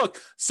particular book.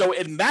 So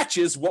it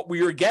matches what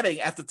we were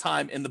getting at the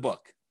time in the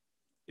book.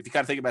 If you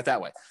kind of think about it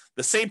that way,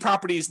 the same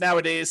properties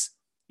nowadays,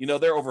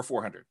 they're over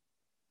 400.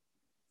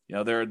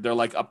 They're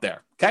like up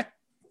there. Okay.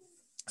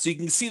 So you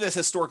can see this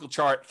historical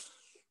chart.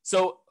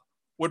 So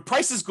when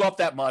prices go up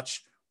that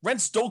much,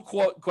 rents don't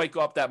quite go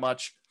up that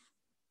much.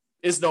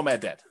 Is Nomad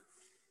dead?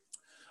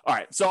 All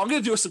right. So I'm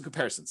going to do some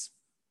comparisons,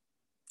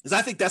 because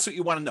I think that's what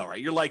you want to know,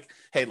 right? You're like,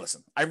 hey,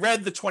 listen, I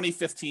read the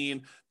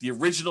 2015, the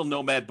original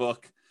Nomad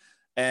book,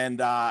 and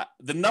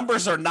the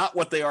numbers are not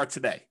what they are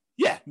today.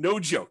 Yeah, no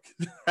joke,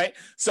 right?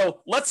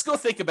 So let's go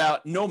think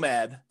about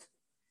Nomad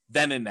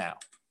then and now.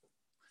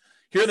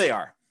 Here they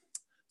are.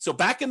 So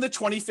back in the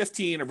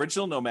 2015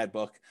 original Nomad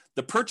book,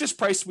 the purchase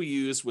price we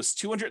used was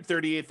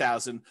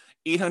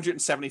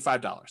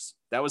 $238,875.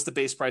 That was the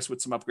base price with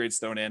some upgrades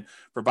thrown in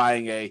for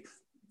buying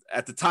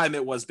at the time,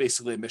 it was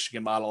basically a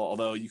Michigan model,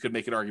 although you could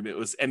make an argument it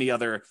was any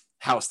other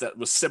house that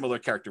was similar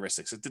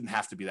characteristics. It didn't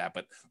have to be that,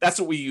 but that's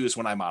what we used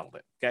when I modeled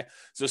it. Okay.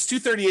 So it's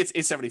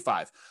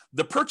 $238,875.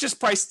 The purchase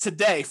price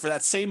today for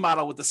that same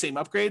model with the same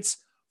upgrades,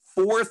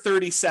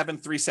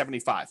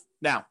 $437,375.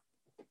 Now,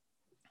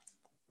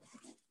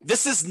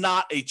 this is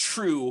not a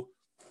true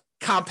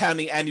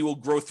compounding annual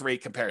growth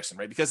rate comparison,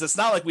 right? Because it's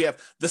not like we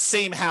have the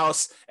same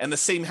house and the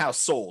same house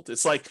sold.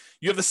 It's like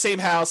you have the same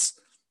house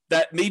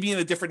that may be in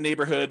a different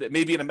neighborhood, it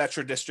may be in a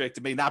metro district,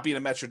 it may not be in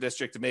a metro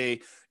district, it may,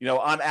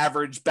 on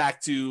average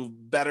back to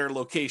better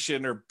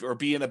location or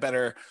be in a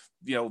better,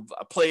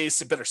 a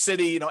place, a better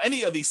city,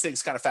 any of these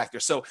things kind of factor.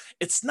 So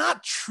it's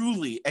not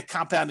truly a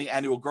compounding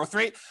annual growth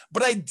rate,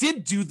 but I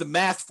did do the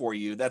math for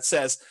you that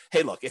says,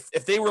 hey, look,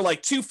 if they were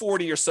like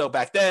 240 or so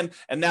back then,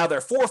 and now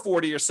they're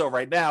 440 or so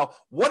right now,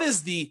 what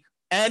is the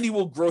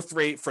annual growth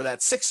rate for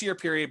that 6-year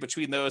period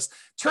between those?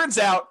 Turns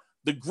out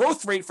the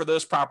growth rate for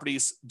those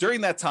properties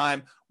during that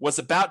time was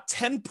about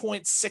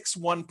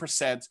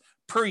 10.61%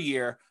 per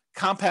year,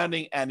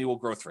 compounding annual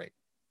growth rate.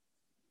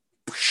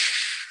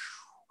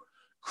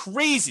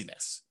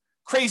 Craziness.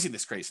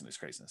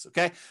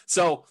 Okay.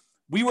 So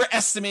we were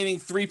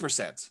estimating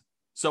 3%.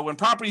 So when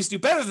properties do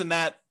better than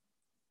that,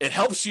 it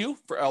helps you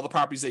for all the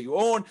properties that you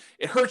own.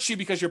 It hurts you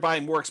because you're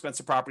buying more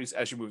expensive properties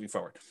as you're moving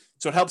forward.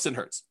 So it helps and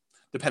hurts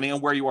depending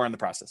on where you are in the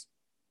process.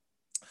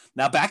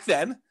 Now, back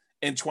then,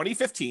 in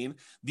 2015,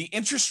 the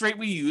interest rate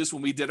we used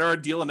when we did our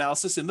deal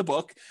analysis in the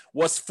book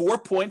was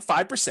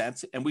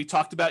 4.5%. And we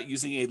talked about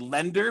using a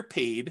lender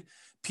paid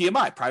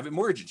PMI, private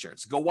mortgage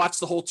insurance. Go watch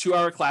the whole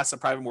 2-hour class on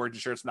private mortgage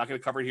insurance. I'm not going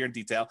to cover it here in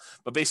detail,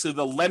 but basically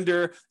the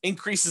lender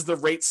increases the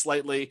rate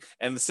slightly.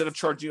 And instead of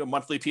charging you a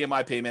monthly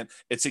PMI payment,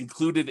 it's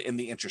included in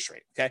the interest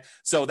rate. Okay.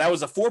 So that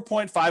was a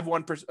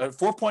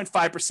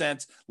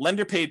 4.5%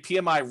 lender paid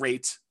PMI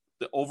rate,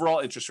 the overall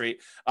interest rate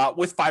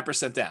with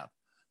 5% down.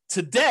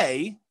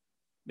 Today,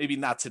 maybe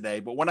not today,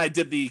 but when I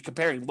did the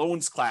comparing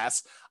loans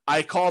class,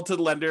 I called to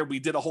the lender. We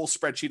did a whole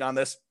spreadsheet on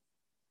this.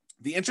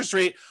 The interest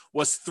rate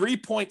was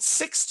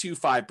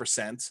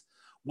 3.625%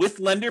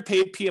 with lender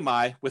paid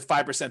PMI with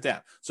 5%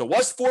 down. So it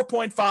was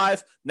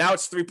 4.5. Now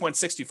it's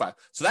 3.625.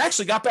 So that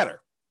actually got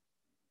better.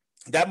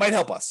 That might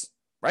help us,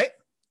 right?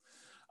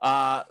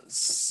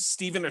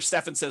 Steven or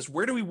Stefan says,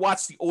 where do we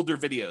watch the older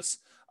videos?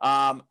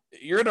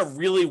 You're in a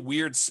really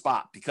weird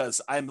spot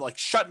because I'm like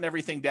shutting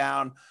everything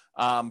down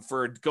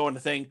for going to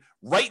thing.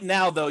 Right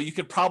now, though, you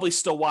could probably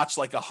still watch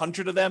like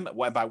 100 of them.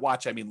 By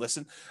watch, I mean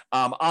listen,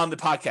 on the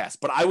podcast.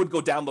 But I would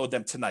go download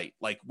them tonight.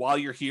 Like while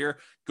you're here,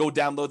 go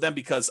download them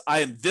because I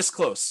am this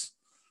close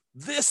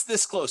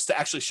to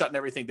actually shutting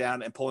everything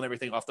down and pulling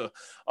everything off the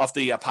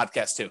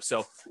podcast too.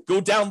 So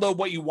go download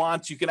what you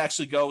want. You can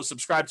actually go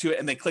subscribe to it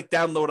and then click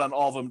download on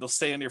all of them. They'll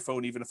stay on your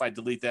phone even if I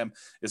delete them,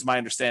 is my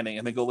understanding.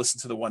 And then go listen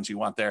to the ones you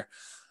want there.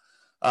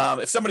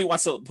 If somebody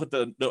wants to put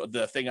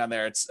the thing on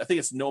there, I think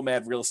it's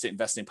Nomad Real Estate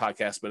Investing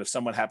Podcast. But if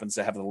someone happens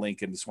to have the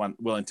link and is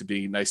willing to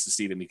be nice to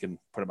Steven, you can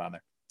put them on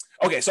there.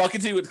 Okay, so I'll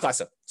continue with the class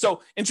up.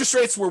 So interest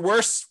rates were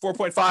worse,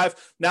 4.5.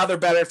 Now they're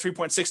better,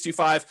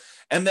 3.625.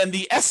 And then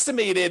the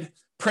estimated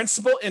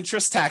principal,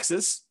 interest,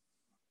 taxes,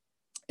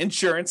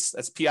 insurance,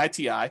 that's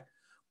PITI,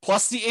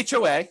 plus the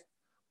HOA,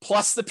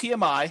 plus the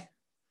PMI.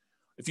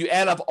 If you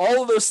add up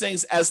all of those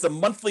things as the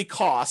monthly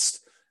cost,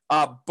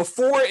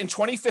 before in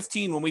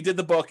 2015, when we did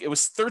the book, it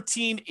was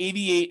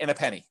 $13.88 and a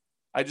penny.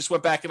 I just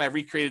went back and I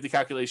recreated the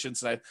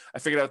calculations and I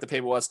figured out what the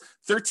payment was.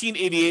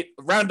 $13.88,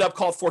 round up,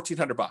 call it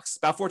 $1,400,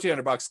 about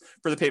 $1,400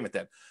 for the payment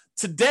then.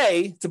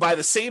 Today, to buy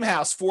the same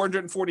house,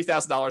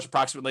 $440,000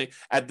 approximately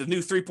at the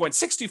new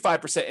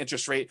 3.625%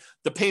 interest rate,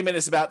 the payment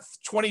is about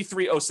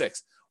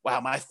 $2,306.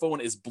 Wow, my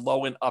phone is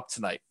blowing up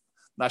tonight.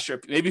 Not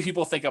sure. Maybe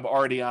people think I'm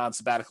already on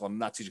sabbatical. I'm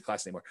not teaching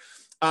class anymore.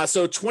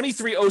 So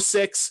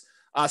 $2,306,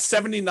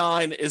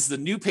 79 is the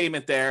new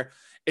payment there.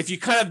 If you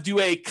kind of do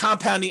a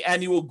compounding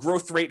annual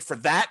growth rate for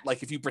that,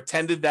 like if you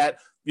pretended that,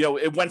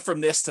 it went from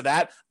this to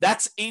that,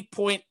 that's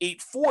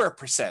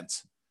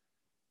 8.84%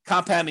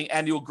 compounding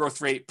annual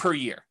growth rate per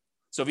year.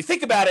 So if you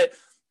think about it,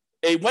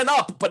 it went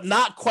up, but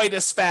not quite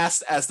as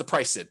fast as the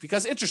price did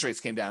because interest rates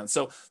came down.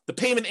 So the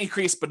payment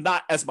increased, but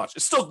not as much.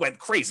 It still went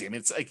crazy. I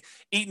mean, it's like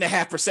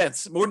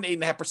 8.5%, more than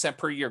 8.5%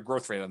 per year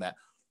growth rate on that.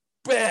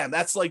 Bam,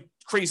 that's like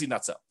crazy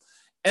nuts up.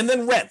 And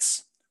then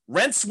rents.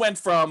 Rents went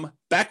from,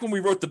 back when we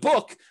wrote the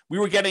book, we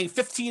were getting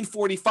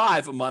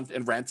 $1,545 a month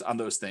in rent on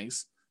those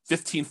things.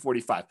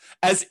 $1,545,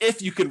 as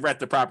if you can rent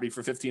the property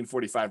for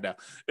 $1,545 now.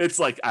 It's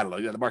like, I don't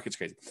know, the market's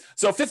crazy.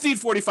 So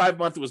 $1,545 a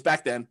month was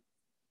back then.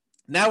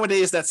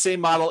 Nowadays, that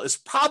same model is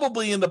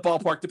probably in the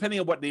ballpark, depending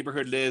on what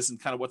neighborhood it is and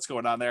kind of what's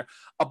going on there,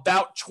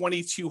 about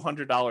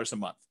 $2,200 a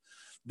month.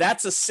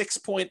 That's a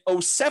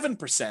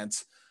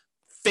 6.07%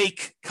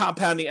 fake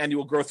compounding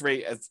annual growth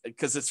rate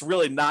because it's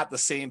really not the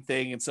same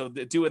thing. And so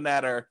doing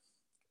that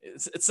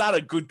It's not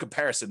a good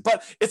comparison,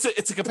 but it's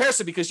a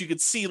comparison because you can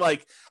see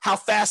like how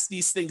fast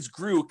these things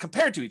grew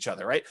compared to each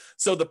other, right?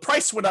 So the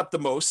price went up the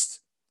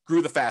most,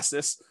 grew the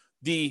fastest.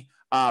 The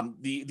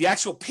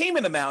actual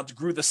payment amount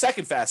grew the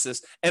second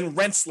fastest, and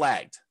rents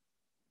lagged.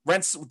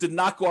 Rents did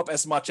not go up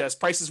as much as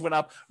prices went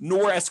up,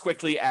 nor as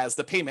quickly as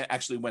the payment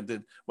actually went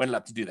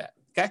up to do that.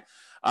 Okay,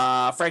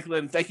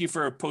 Franklin, thank you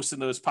for posting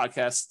those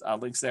podcast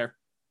links there.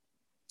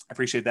 I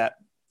appreciate that.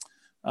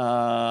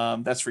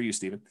 That's for you,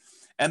 Stephen.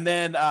 And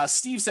then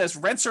Steve says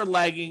rents are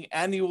lagging.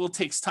 Annual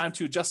takes time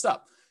to adjust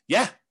up.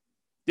 Yeah,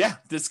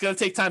 it's going to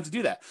take time to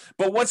do that.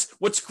 But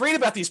what's great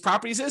about these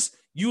properties is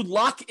you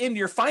lock in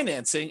your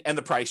financing and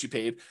the price you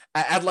paid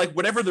at like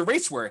whatever the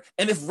rates were.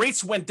 And if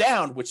rates went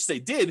down, which they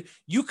did,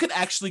 you could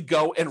actually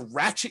go and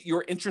ratchet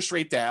your interest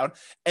rate down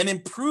and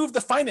improve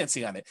the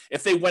financing on it.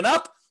 If they went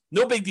up,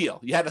 no big deal.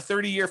 You had a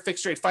 30-year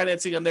fixed rate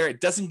financing on there. It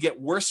doesn't get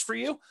worse for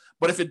you.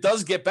 But if it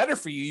does get better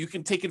for you, you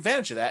can take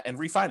advantage of that and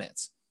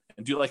refinance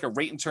and do like a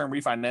rate and term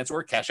refinance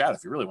or cash out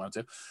if you really want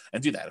to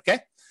and do that. Okay.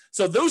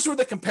 So those were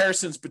the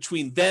comparisons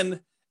between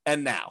then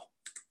and now.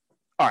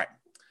 All right.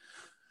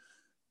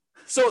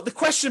 So the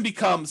question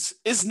becomes,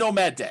 is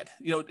Nomad dead?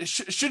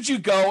 Should you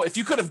go, if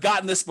you could have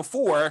gotten this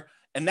before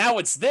and now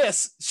it's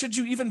this, should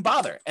you even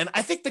bother? And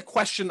I think the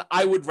question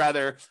I would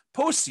rather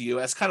pose to you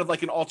as kind of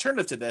like an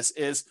alternative to this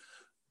is,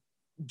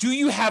 do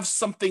you have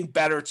something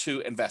better to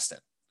invest in?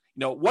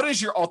 What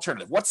is your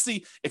alternative?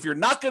 If you're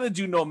not going to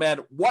do Nomad,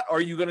 what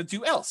are you going to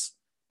do else?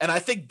 And I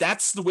think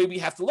that's the way we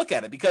have to look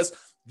at it because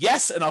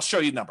yes, and I'll show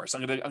you numbers.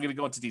 I'm going to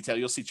go into detail.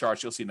 You'll see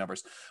charts, you'll see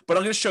numbers, but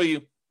I'm going to show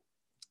you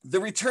the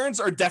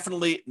returns are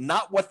definitely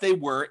not what they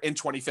were in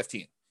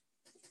 2015.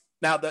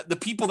 Now, the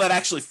people that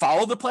actually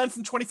follow the plan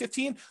from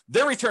 2015,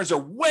 their returns are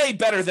way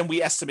better than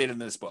we estimated in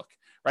this book,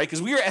 right?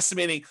 Because we were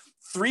estimating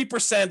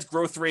 3%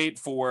 growth rate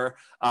for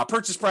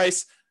purchase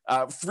price,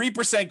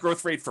 3%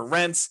 growth rate for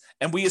rents,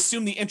 and we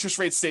assume the interest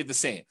rate stayed the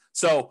same.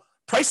 So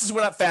prices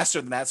went up faster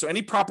than that. So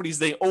any properties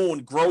they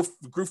own grew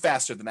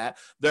faster than that.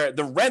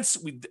 The rents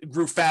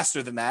grew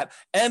faster than that.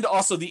 And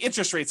also the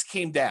interest rates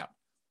came down.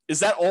 Is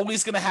that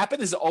always going to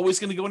happen? Is it always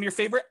going to go in your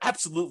favor?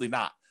 Absolutely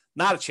not.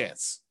 Not a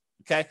chance.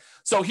 Okay.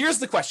 So here's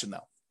the question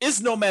though. Is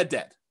Nomad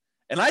dead?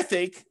 And I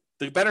think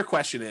the better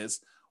question is,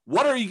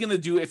 what are you going to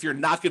do if you're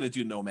not going to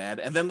do Nomad?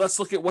 And then let's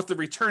look at what the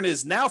return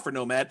is now for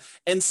Nomad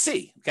and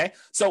see. Okay.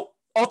 So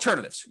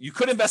alternatives. You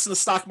could invest in the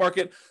stock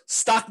market.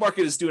 Stock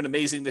market is doing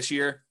amazing this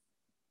year.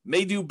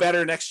 May do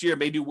better next year,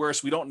 may do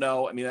worse. We don't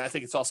know. I mean, I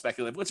think it's all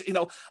speculative, which,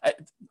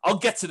 I'll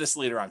get to this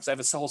later on because I have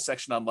a whole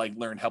section on like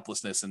learned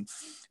helplessness and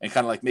kind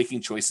of like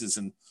making choices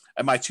and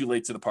am I too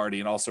late to the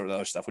party and all sort of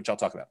other stuff, which I'll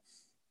talk about.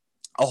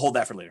 I'll hold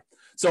that for later.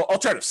 So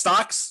alternative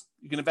stocks,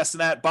 you can invest in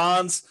that.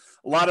 Bonds.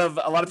 A lot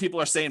of people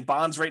are saying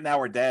bonds right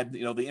now are dead.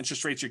 The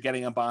interest rates you're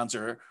getting on bonds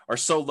are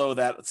so low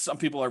that some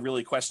people are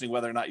really questioning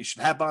whether or not you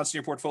should have bonds in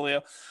your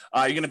portfolio.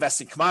 You're going to invest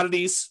in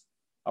commodities.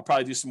 I'll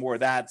probably do some more of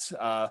that.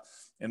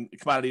 And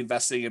commodity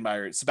investing in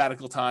my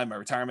sabbatical time, my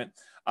retirement.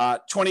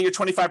 20 or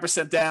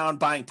 25% down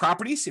buying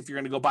properties. If you're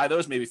going to go buy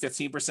those, maybe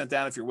 15%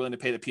 down if you're willing to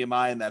pay the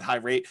PMI and that high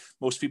rate.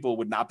 Most people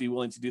would not be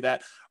willing to do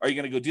that. Are you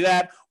going to go do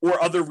that?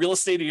 Or other real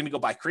estate? Are you going to go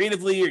buy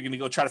creatively? Are you going to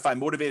go try to find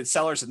motivated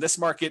sellers in this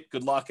market?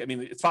 Good luck. I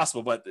mean, it's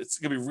possible, but it's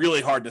going to be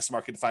really hard in this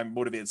market to find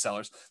motivated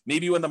sellers.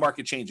 Maybe when the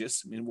market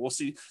changes. I mean, we'll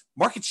see.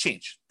 Markets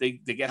change. They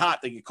get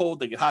hot, they get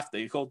cold, they get hot,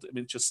 they get cold. I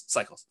mean, it's just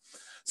cycles.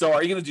 So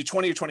are you going to do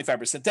 20 or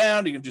 25%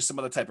 down? Are you going to do some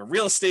other type of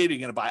real estate? Are you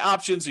going to buy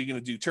options? Are you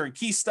going to do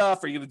turnkey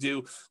stuff? Are you going to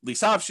do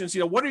lease options?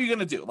 What are you going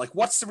to do? Like,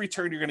 what's the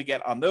return you're going to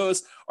get on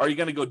those? Are you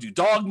going to go do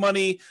dog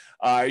money?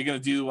 Are you going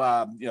to do,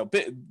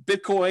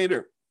 Bitcoin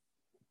or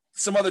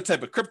some other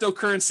type of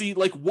cryptocurrency?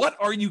 Like, what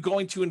are you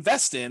going to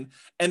invest in?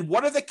 And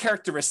what are the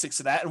characteristics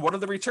of that? And what are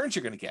the returns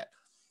you're going to get?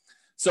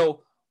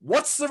 So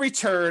what's the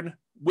return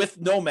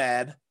with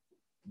Nomad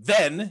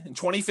then in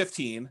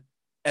 2015?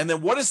 And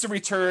then what is the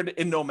return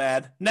in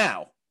Nomad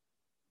now?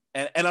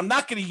 And I'm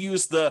not going to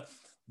use the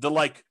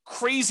like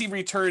crazy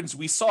returns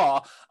we saw.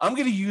 I'm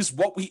going to use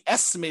what we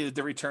estimated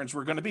the returns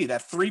were going to be,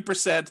 that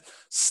 3%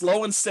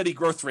 slow and steady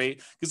growth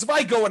rate. Because if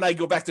I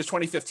go back to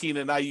 2015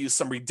 and I use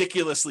some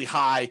ridiculously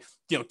high,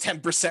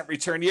 10%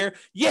 return year,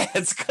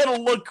 it's going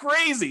to look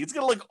crazy. It's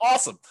going to look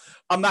awesome.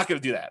 I'm not going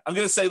to do that. I'm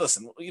going to say,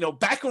 listen,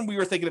 back when we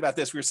were thinking about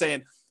this, we were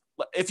saying,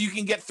 if you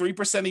can get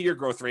 3% of your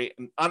growth rate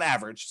on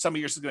average, some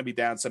years is going to be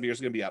down, some years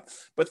is going to be up,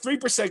 but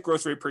 3%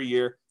 growth rate per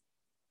year,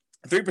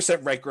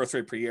 3% rate growth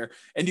rate per year.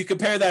 And you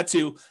compare that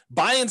to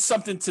buying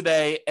something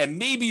today and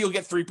maybe you'll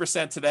get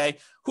 3% today.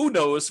 Who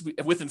knows?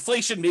 With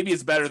inflation, maybe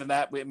it's better than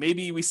that.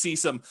 Maybe we see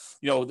some,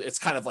 it's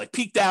kind of like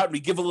peaked out and we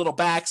give a little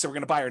back. So we're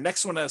going to buy our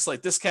next one at a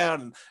slight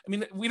discount. And I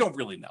mean, we don't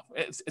really know.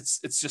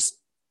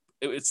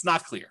 It's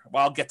not clear.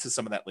 Well, I'll get to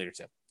some of that later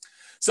too.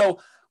 So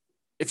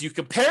if you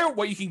compare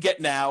what you can get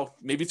now,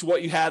 maybe to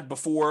what you had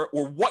before,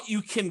 or what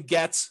you can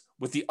get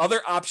with the other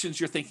options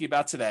you're thinking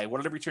about today, what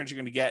are the returns you're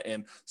going to get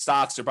in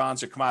stocks or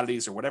bonds or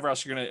commodities or whatever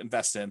else you're going to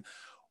invest in?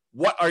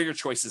 What are your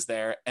choices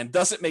there? And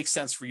does it make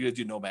sense for you to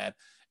do Nomad?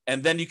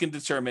 And then you can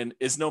determine,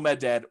 is Nomad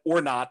dead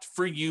or not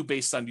for you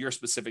based on your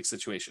specific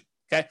situation.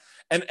 Okay.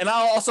 And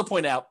I'll also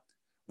point out,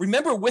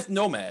 remember with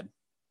Nomad,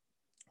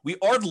 we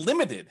are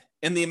limited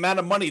in the amount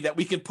of money that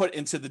we can put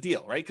into the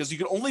deal, right? Because you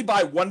can only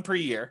buy one per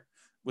year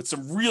with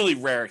some really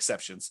rare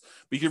exceptions.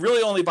 But you can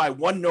really only buy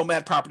one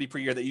Nomad property per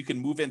year that you can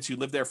move into,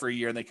 live there for a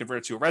year, and they convert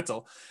it to a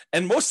rental.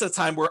 And most of the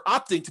time, we're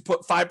opting to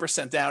put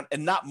 5% down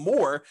and not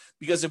more,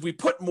 because if we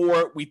put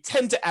more, we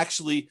tend to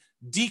actually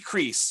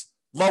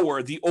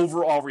lower the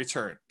overall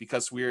return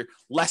because we're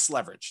less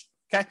leveraged.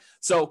 Okay.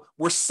 So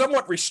we're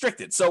somewhat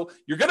restricted. So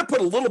you're going to put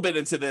a little bit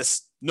into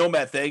this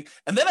Nomad thing.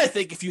 And then I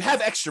think if you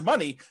have extra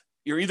money,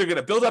 you're either going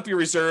to build up your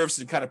reserves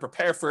and kind of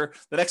prepare for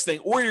the next thing,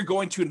 or you're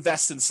going to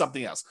invest in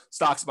something else,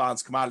 stocks,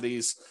 bonds,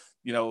 commodities,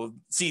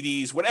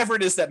 CDs, whatever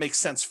it is that makes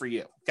sense for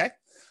you. Okay.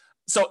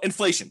 So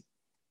inflation,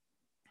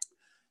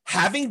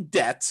 having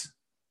debt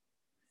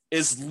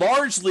is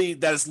largely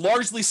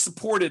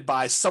supported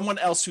by someone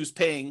else who's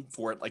paying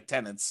for it, like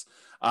tenants,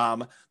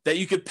 that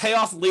you could pay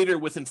off later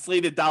with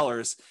inflated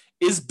dollars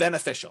is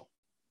beneficial.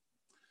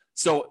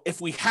 So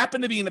if we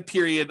happen to be in a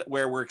period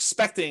where we're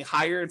expecting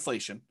higher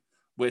inflation,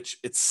 which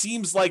it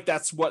seems like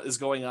that's what is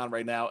going on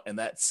right now, and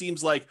that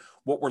seems like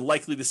what we're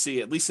likely to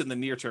see, at least in the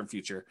near-term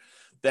future,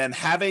 then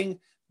having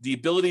the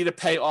ability to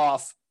pay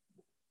off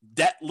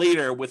debt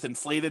later with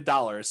inflated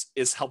dollars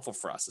is helpful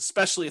for us,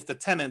 especially if the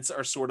tenants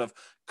are sort of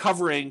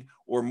covering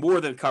or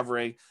more than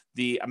covering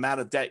the amount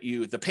of debt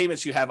the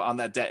payments you have on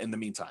that debt in the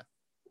meantime.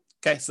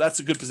 Okay, so that's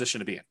a good position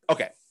to be in.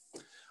 Okay,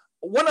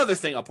 one other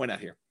thing I'll point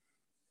out here.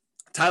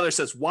 Tyler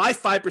says, why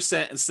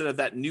 5% instead of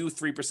that new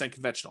 3%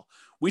 conventional?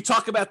 We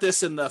talk about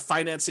this in the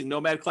financing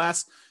Nomad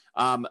class.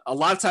 A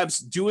lot of times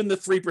doing the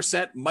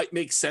 3% might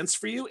make sense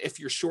for you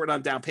if you're short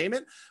on down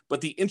payment,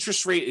 but the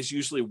interest rate is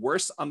usually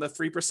worse on the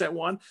 3%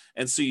 one.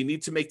 And so you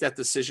need to make that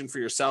decision for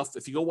yourself.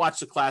 If you go watch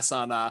the class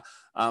on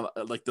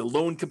like the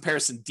loan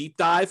comparison deep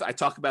dive, I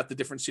talk about the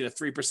difference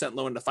between a 3%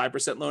 loan and a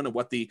 5% loan and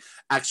what the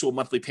actual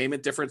monthly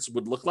payment difference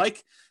would look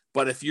like.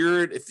 But if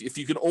you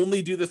can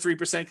only do the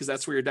 3% because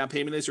that's where your down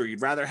payment is, or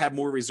you'd rather have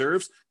more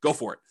reserves, go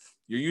for it.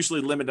 You're usually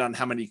limited on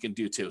how many you can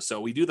do too.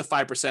 So we do the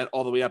 5%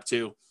 all the way up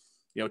to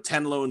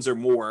 10 loans or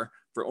more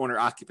for owner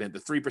occupant. The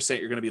 3%,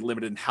 you're going to be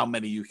limited in how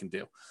many you can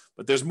do.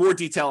 But there's more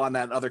detail on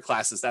that in other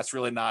classes. That's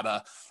really not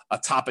a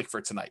topic for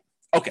tonight.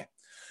 Okay.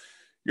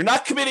 You're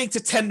not committing to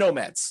 10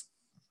 nomads.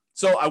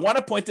 So I want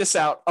to point this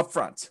out up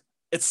front.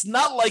 It's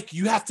not like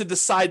you have to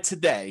decide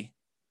today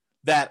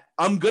that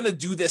I'm going to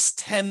do this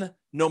 10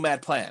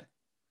 nomad plan.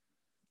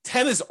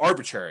 10 is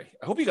arbitrary.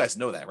 I hope you guys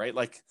know that, right?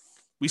 Like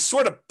we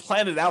sort of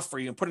plan it out for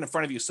you and put it in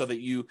front of you so that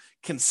you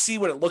can see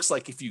what it looks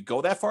like if you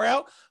go that far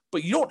out.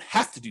 But you don't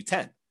have to do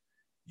 10.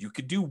 You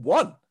could do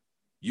 1.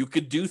 You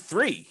could do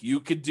 3. You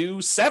could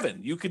do 7.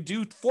 You could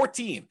do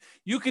 14.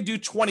 You could do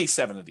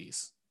 27 of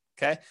these.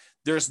 Okay.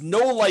 There's no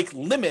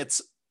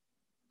limits,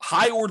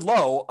 high or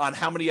low, on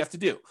how many you have to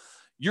do.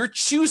 You're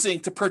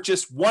choosing to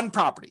purchase one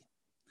property.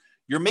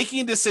 You're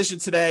making a decision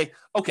today.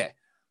 Okay.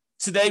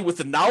 Today, with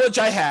the knowledge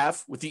I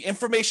have, with the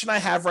information I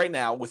have right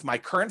now, with my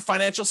current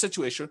financial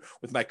situation,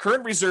 with my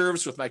current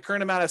reserves, with my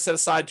current amount I've set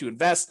aside to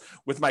invest,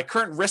 with my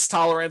current risk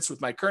tolerance,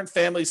 with my current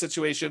family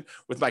situation,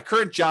 with my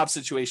current job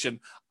situation,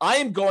 I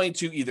am going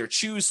to either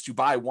choose to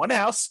buy one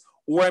house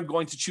or I'm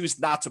going to choose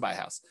not to buy a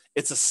house.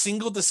 It's a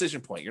single decision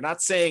point. You're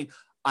not saying,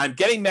 I'm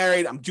getting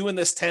married, I'm doing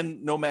this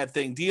 10 nomad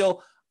thing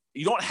deal.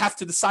 You don't have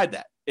to decide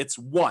that. It's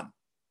one.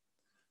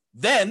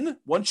 Then,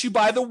 once you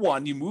buy the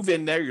one, you move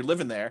in there, you're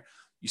living there,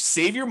 you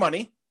save your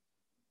money.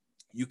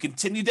 You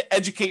continue to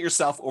educate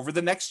yourself over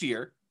the next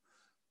year.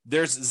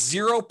 There's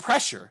zero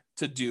pressure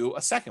to do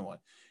a second one.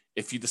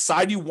 If you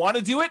decide you want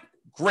to do it,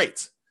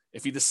 great.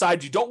 If you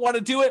decide you don't want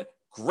to do it,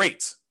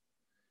 great.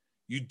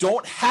 You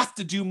don't have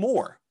to do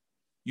more.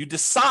 You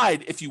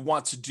decide if you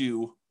want to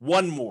do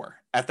one more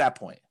at that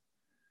point.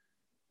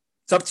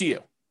 It's up to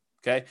you.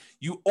 Okay.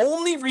 You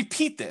only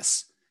repeat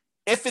this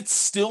if it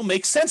still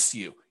makes sense to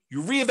you.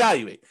 You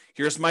reevaluate.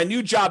 Here's my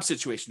new job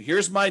situation.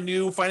 Here's my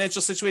new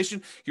financial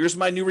situation. Here's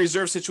my new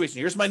reserve situation.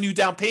 Here's my new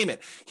down payment.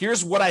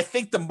 Here's what I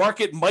think the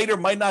market might or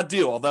might not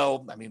do.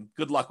 Although,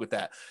 good luck with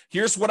that.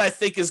 Here's what I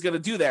think is going to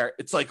do there.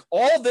 It's like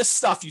all this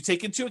stuff you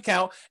take into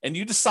account and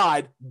you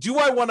decide, do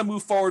I want to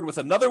move forward with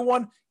another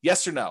one?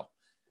 Yes or no?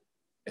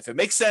 If it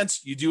makes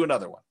sense, you do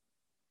another one.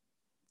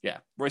 Yeah.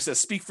 Roy says,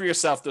 speak for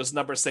yourself. Those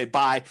numbers say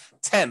buy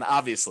 10,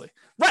 obviously.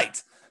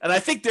 Right. And I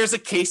think there's a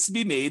case to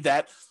be made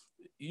that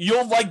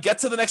you'll get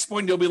to the next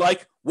point and you'll be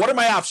like, what are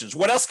my options?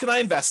 What else can I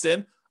invest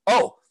in?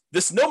 Oh,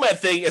 this Nomad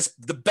thing is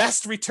the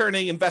best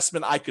returning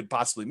investment I could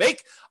possibly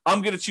make.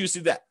 I'm going to choose to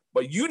do that.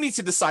 But you need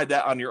to decide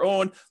that on your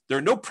own. There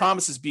are no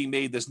promises being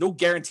made. There's no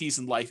guarantees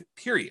in life,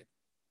 period.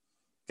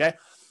 Okay.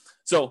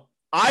 So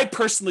I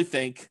personally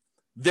think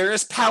there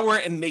is power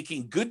in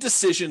making good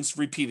decisions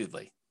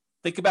repeatedly.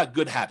 Think about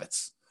good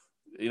habits.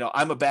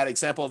 I'm a bad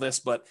example of this,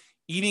 but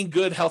eating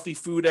good, healthy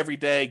food every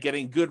day,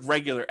 getting good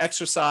regular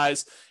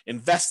exercise,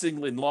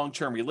 investing in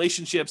long-term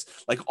relationships,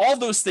 all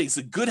those things,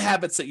 the good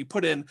habits that you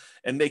put in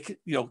and make,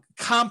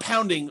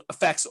 compounding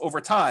effects over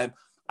time,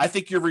 I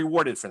think you're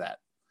rewarded for that.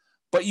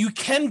 but you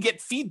can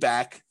get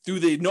feedback through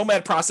the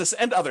Nomad process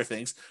and other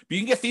things. But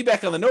you can get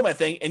feedback on the Nomad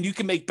thing, and you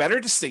can make better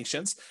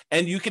distinctions,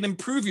 and you can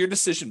improve your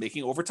decision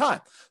making over time.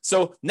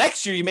 So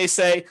next year, you may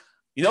say,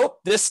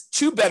 this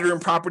 2-bedroom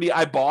property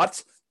I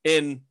bought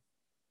in,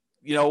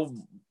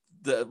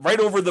 the right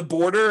over the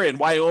border in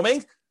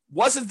Wyoming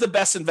wasn't the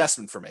best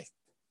investment for me.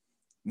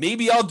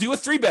 Maybe I'll do a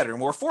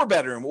 3-bedroom or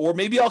 4-bedroom, or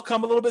maybe I'll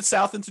come a little bit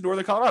south into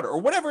northern Colorado or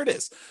whatever it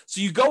is.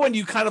 So you go and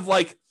you kind of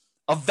like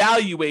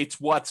evaluate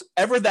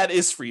whatever that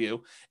is for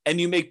you, and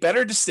you make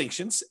better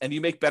distinctions and you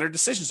make better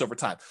decisions over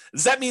time.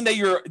 Does that mean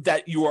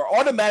that you are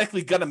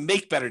automatically going to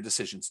make better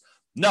decisions?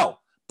 No,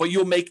 but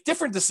you'll make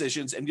different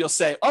decisions and you'll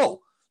say, oh,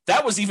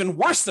 that was even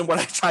worse than what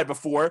I tried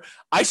before.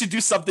 I should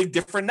do something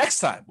different next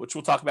time, which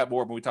we'll talk about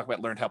more when we talk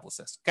about learned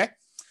helplessness. Okay.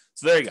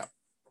 So there you go.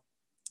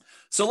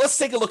 So let's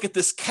take a look at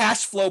this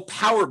cash flow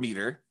power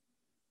meter,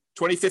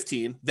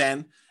 2015,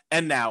 then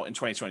and now in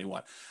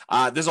 2021.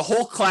 There's a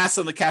whole class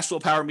on the cash flow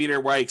power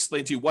meter where I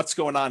explain to you what's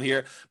going on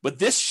here, but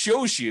this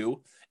shows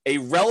you a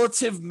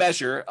relative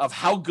measure of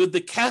how good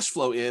the cash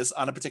flow is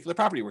on a particular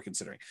property we're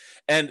considering.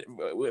 And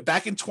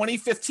back in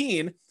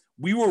 2015,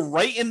 we were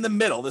right in the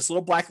middle. This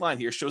little black line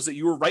here shows that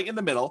you were right in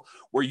the middle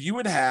where you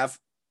would have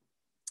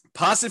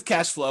positive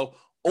cash flow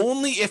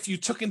only if you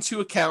took into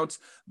account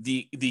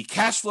the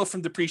cash flow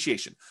from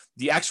depreciation,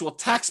 the actual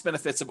tax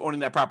benefits of owning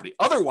that property.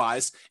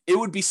 Otherwise, it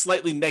would be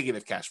slightly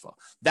negative cash flow.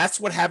 That's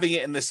what having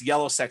it in this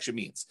yellow section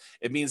means.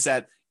 It means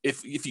that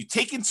if you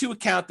take into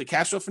account the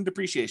cash flow from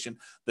depreciation,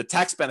 the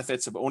tax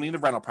benefits of owning the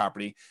rental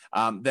property,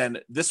 then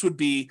this would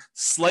be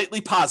slightly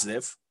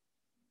positive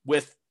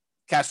with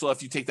cash flow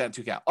if you take that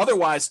into account.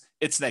 Otherwise,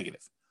 it's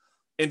negative.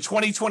 In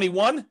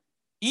 2021,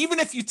 even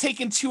if you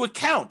take into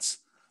account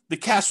the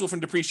cash flow from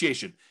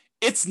depreciation,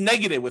 it's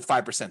negative with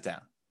 5%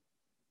 down.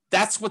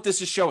 That's what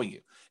this is showing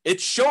you.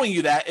 It's showing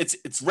you that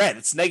it's red,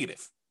 it's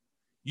negative.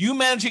 You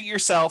manage it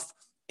yourself,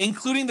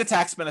 including the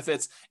tax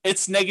benefits,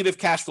 it's negative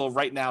cash flow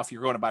right now if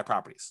you're going to buy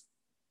properties.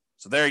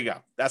 So there you go.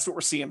 That's what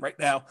we're seeing right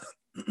now.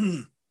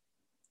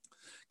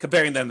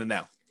 Comparing them to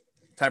now.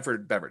 Time for a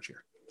beverage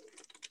here.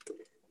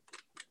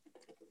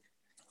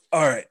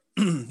 All right,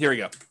 here we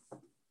go.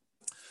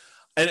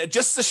 And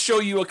just to show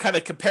you a kind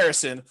of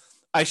comparison,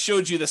 I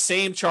showed you the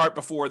same chart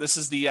before. This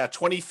is the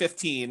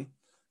 2015,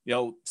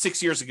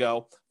 6 years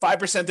ago,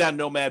 5% down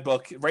Nomad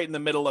book, right in the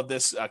middle of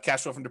this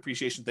cash flow from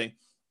depreciation thing.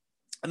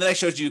 And then I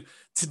showed you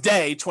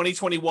today,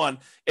 2021,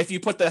 if you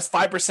put this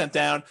 5%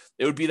 down,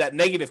 it would be that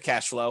negative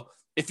cash flow.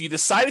 If you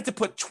decided to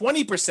put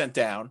 20%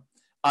 down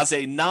as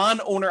a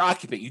non-owner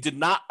occupant, you did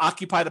not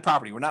occupy the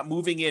property, we're not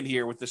moving in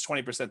here with this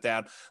 20%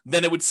 down,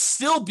 then it would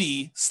still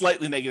be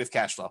slightly negative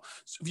cash flow.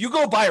 So if you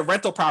go buy a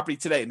rental property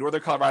today in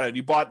northern Colorado and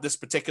you bought this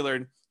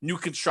particular new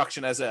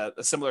construction as a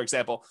similar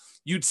example,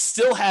 you'd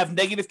still have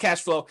negative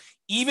cash flow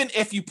even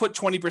if you put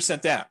 20%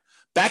 down.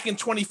 Back in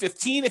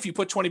 2015, if you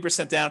put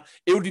 20% down,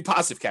 it would be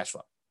positive cash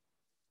flow.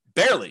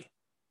 Barely,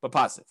 but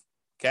positive.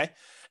 Okay.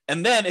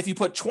 And then if you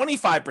put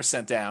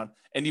 25% down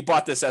and you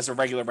bought this as a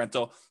regular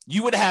rental,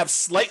 you would have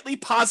slightly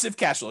positive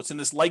cash flow. It's in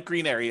this light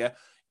green area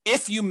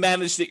if you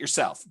managed it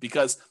yourself,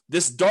 because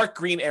this dark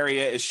green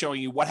area is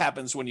showing you what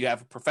happens when you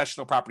have a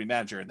professional property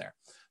manager in there.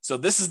 So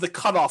this is the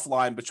cutoff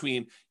line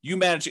between you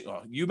managing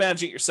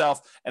it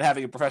yourself and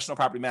having a professional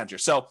property manager.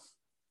 So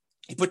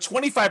you put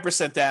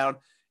 25% down.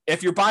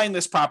 If you're buying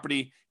this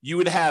property, you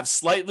would have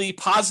slightly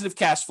positive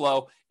cash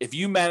flow if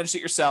you managed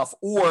it yourself,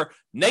 or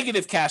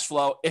negative cash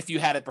flow if you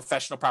had a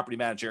professional property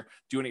manager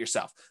doing it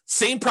yourself.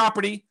 Same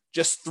property,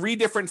 just 3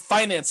 different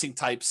financing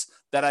types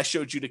that I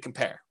showed you to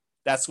compare.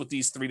 That's what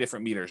these 3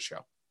 different meters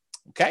show.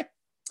 Okay.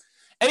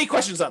 Any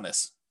questions on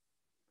this?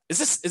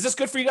 Is this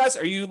good for you guys?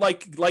 Are you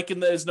liking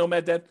this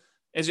Nomad Dead?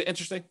 Is it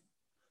interesting?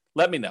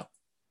 Let me know.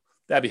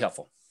 That'd be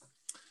helpful.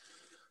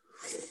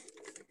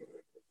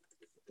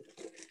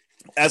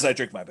 As I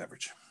drink my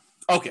beverage.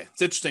 Okay,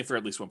 it's interesting for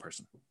at least one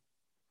person.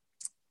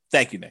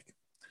 Thank you, Nick.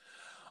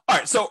 All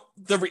right, so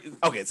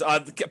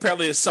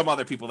apparently there's some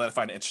other people that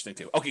find it interesting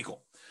too. Okay,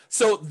 cool.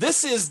 So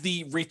this is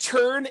the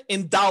return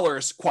in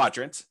dollars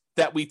quadrant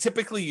that we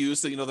typically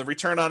use. The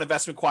return on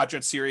investment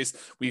quadrant series.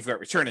 We've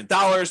got return in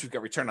dollars. We've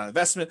got return on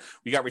investment.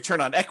 We got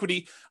return on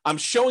equity. I'm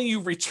showing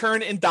you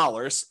return in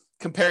dollars,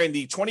 comparing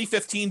the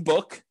 2015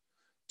 book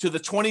to the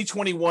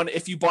 2021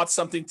 if you bought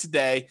something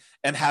today,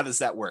 and how does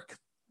that work?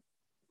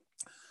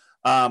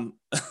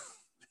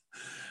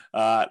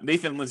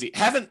 Nathan and Lindsay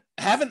haven't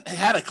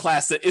had a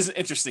class that isn't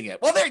interesting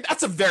yet. Well,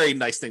 that's a very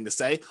nice thing to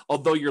say,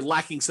 although you're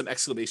lacking some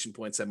exclamation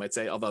points, I might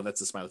say, although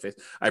that's a smiley face.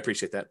 I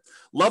appreciate that.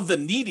 Love the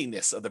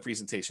neediness of the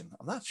presentation.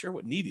 I'm not sure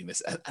what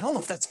neediness. I don't know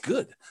if that's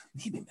good.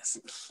 Neediness.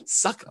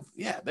 Suck up.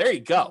 Yeah, there you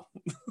go.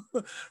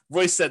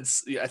 Roy said,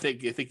 I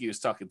think he was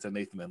talking to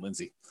Nathan and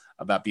Lindsay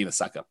about being a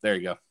suck up. There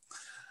you go.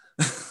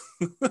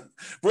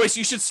 Royce,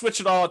 you should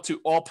switch it all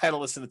to all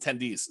panelists and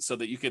attendees so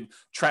that you can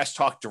trash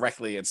talk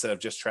directly instead of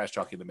just trash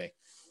talking to me.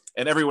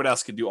 And everyone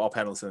else can do all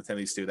panelists and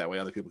attendees too. That way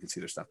other people can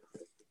see their stuff.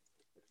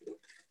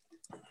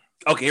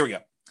 Okay, here we go.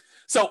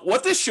 So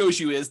what this shows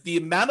you is the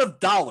amount of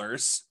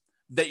dollars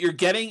that you're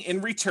getting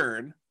in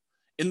return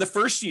in the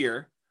first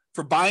year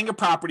for buying a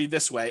property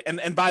this way,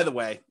 and by the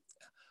way,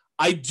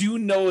 I do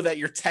know that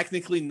you're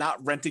technically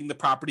not renting the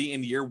property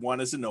in year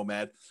one as a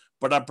nomad,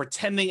 but I'm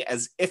pretending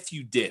as if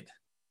you did.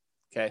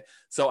 Okay.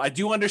 So I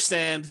do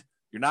understand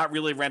you're not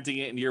really renting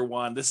it in year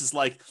one. This is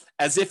like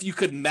as if you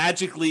could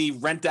magically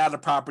rent out a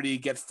property,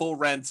 get full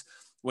rent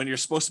when you're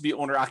supposed to be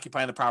owner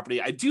occupying the property.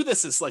 I do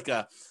this as like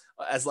an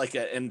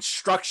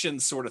instruction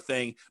sort of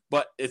thing,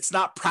 but it's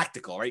not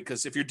practical, right?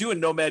 Because if you're doing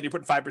nomad, you're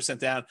putting 5%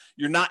 down,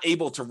 you're not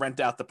able to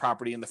rent out the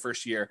property in the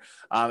first year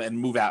and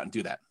move out and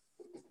do that.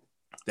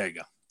 There you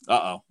go.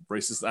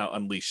 Brace is now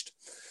unleashed.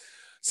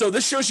 So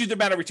this shows you the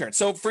amount of return.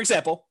 So for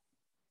example,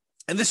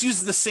 and this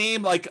uses the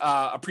same like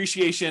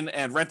appreciation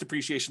and rent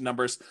appreciation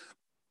numbers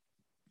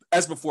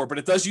as before, but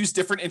it does use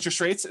different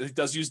interest rates. It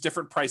does use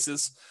different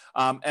prices.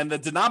 And the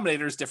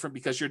denominator is different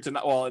because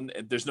and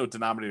there's no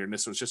denominator in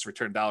this, so it's just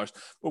return dollars.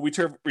 But we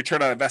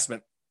return on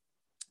investment,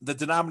 the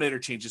denominator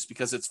changes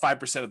because it's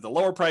 5% of the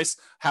lower price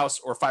house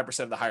or 5%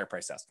 of the higher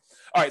price house.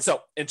 All right,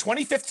 so in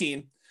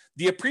 2015,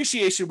 the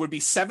appreciation would be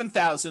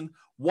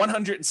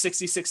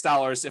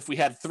 $7,166 if we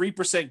had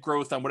 3%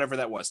 growth on whatever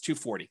that was,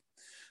 240.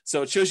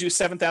 So it shows you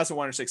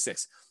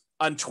 7,166.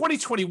 On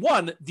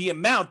 2021,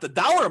 the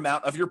dollar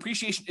amount of your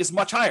appreciation is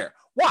much higher.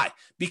 Why?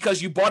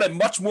 Because you bought a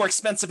much more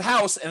expensive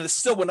house and it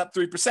still went up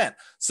 3%.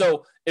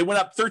 So it went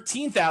up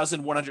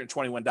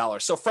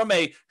 $13,121. So from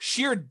a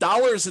sheer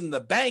dollars in the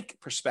bank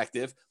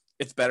perspective,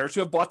 it's better to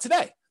have bought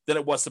today than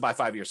it was to buy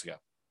 5 years ago.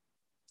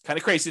 Kind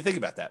of crazy to think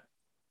about that.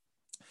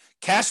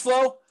 Cash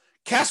flow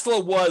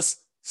was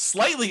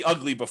slightly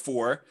ugly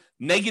before,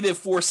 negative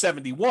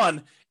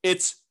 471.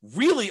 It's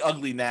really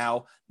ugly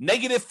now,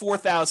 negative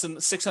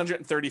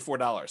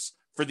 $4,634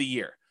 for the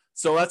year.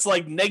 So that's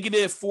like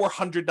negative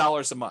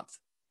 $400 a month.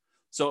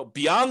 So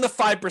beyond the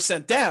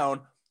 5%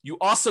 down, you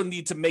also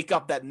need to make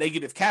up that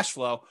negative cash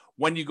flow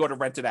when you go to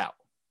rent it out.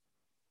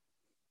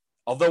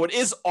 Although it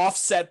is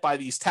offset by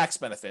these tax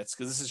benefits,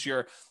 because this is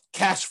your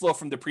cash flow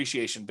from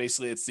depreciation.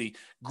 Basically, it's the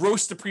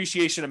gross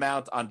depreciation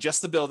amount on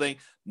just the building,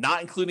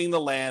 not including the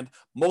land,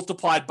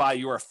 multiplied by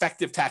your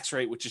effective tax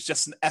rate, which is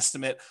just an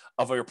estimate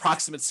of your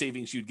approximate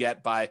savings you'd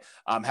get by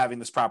having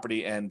this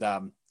property and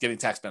getting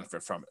tax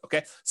benefit from it.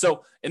 Okay.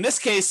 So in this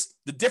case,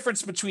 the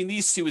difference between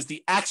these two is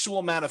the actual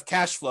amount of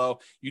cash flow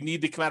you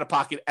need to come out of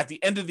pocket at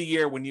the end of the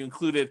year when you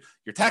included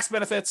your tax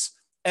benefits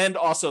and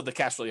also the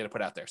cash flow you had to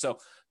put out there. So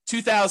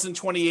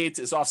 2028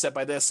 is offset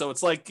by this. So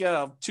it's like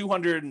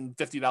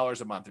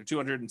 $250 a month or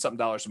 $200 and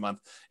something a month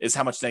is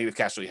how much negative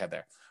cash flow you had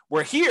there.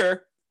 Where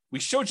here, we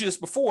showed you this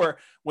before,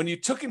 when you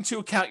took into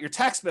account your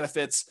tax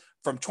benefits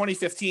from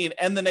 2015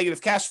 and the negative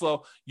cash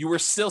flow, you were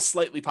still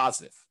slightly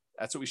positive.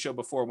 That's what we showed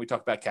before when we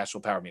talked about cash flow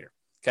power meter.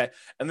 Okay.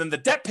 And then the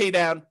debt pay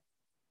down,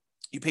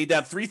 you paid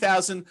down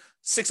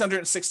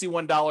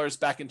 $3,661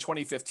 back in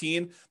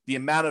 2015. The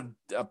amount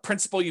of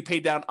principal you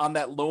paid down on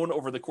that loan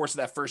over the course of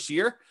that first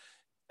year.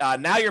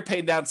 Now you're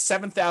paying down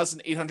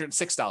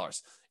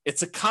 $7,806.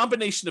 It's a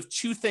combination of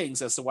two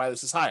things as to why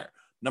this is higher.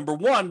 Number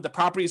one, the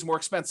property is more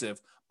expensive,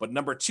 but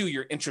number two,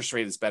 your interest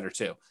rate is better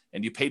too.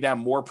 And you pay down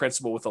more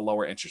principal with a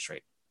lower interest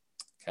rate.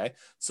 Okay.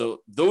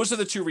 So those are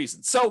the two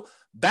reasons. So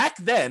back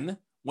then,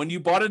 when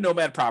you bought a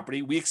Nomad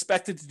property, we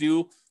expected to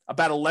do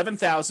about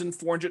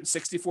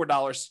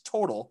 $11,464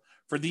 total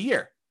for the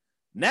year.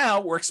 Now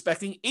we're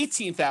expecting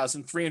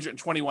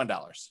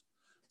 $18,321.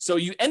 So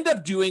you end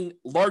up doing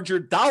larger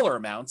dollar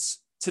amounts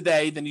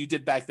today than you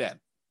did back then.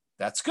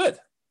 That's good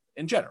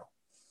in general.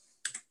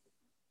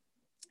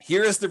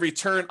 Here is the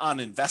return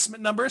on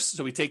investment numbers.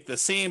 So we take the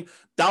same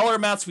dollar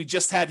amounts we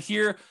just had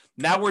here.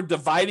 Now we're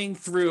dividing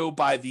through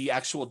by the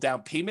actual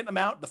down payment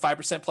amount, the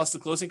 5% plus the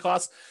closing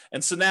costs.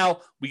 And so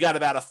now we got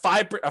about a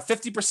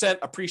 50%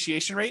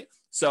 appreciation rate.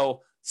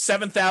 So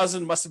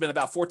 $7,000 must have been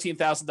about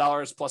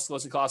 $14,000 plus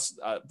closing costs,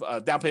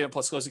 down payment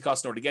plus closing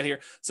costs in order to get here.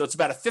 So it's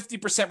about a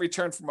 50%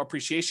 return from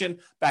appreciation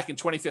back in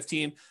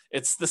 2015.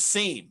 It's the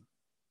same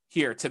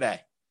here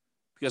today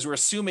because we're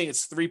assuming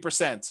it's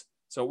 3%.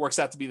 So it works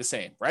out to be the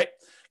same, right?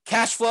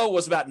 Cash flow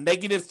was about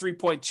negative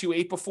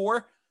 3.28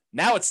 before.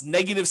 Now it's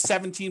negative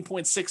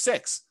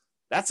 17.66.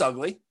 That's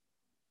ugly.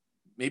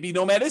 Maybe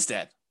Nomad is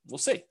dead. We'll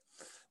see.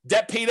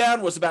 Debt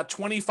paydown was about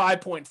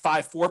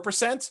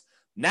 25.54%.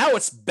 Now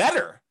it's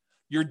better.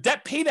 Your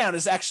debt paydown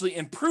is actually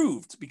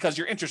improved because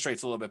your interest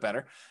rate's a little bit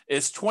better.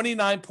 Is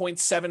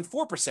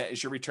 29.74%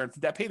 is your return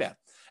from debt paydown.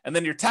 And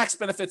then your tax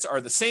benefits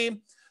are the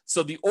same.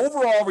 So the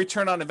overall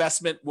return on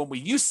investment when we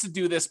used to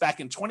do this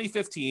back in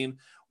 2015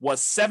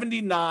 was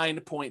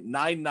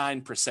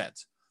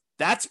 79.99%.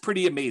 That's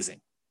pretty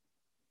amazing.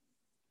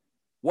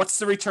 What's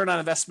the return on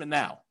investment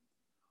now?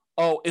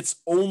 Oh, it's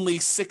only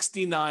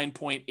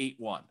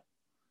 69.81.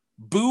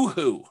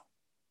 Boo-hoo,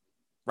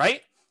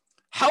 right?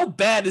 How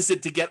bad is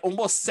it to get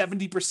almost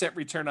 70%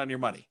 return on your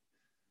money?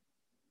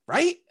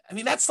 Right? I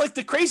mean, that's like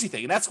the crazy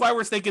thing. And that's why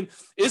we're thinking,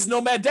 is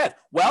Nomad dead?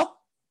 Well,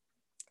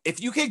 if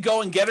you could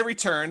go and get a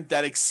return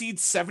that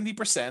exceeds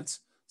 70%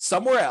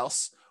 somewhere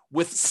else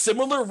with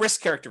similar risk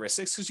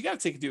characteristics, because you got to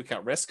take into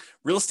account risk.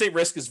 Real estate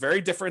risk is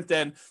very different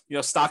than,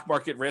 stock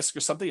market risk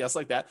or something else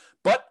like that.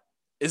 But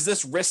is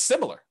this risk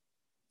similar?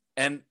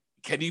 And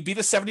can you beat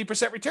a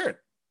 70% return?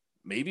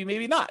 Maybe,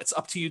 maybe not. It's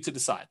up to you to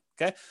decide.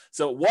 Okay.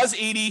 So it was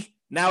 80.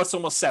 Now it's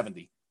almost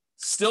 70.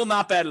 Still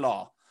not bad at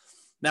all.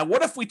 Now,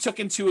 what if we took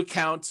into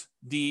account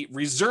the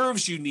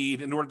reserves you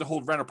need in order to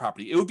hold rental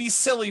property? It would be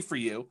silly for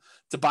you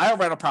to buy a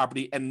rental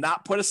property and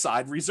not put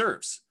aside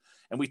reserves.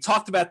 And we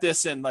talked about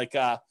this in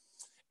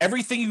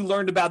everything you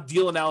learned about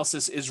deal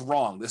analysis is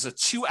wrong. There's a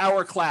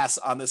 2-hour class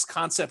on this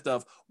concept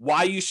of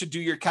why you should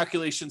do your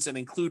calculations and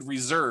include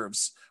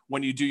reserves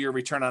when you do your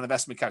return on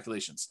investment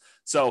calculations.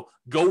 So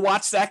go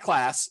watch that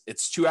class.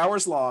 It's 2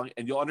 hours long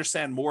and you'll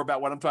understand more about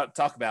what I'm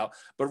talking about.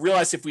 But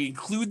realize if we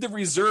include the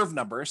reserve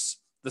numbers,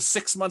 the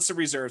 6 months of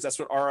reserves, that's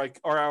what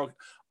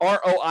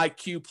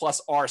ROIQ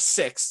plus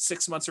R6,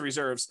 6 months of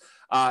reserves,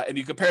 and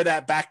you compare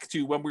that back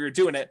to when we were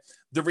doing it,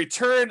 the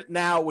return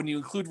now when you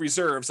include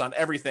reserves on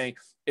everything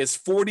is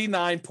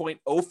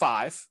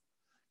 49.05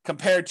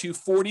 compared to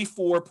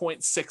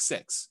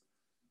 44.66.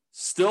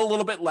 Still a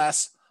little bit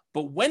less,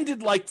 but when did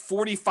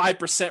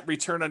 45%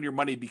 return on your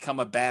money become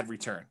a bad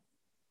return?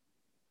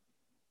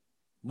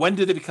 When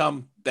did it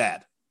become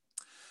bad?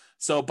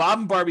 So Bob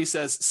and Barbie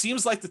says,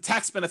 seems like the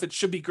tax benefit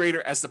should be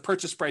greater as the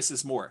purchase price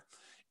is more.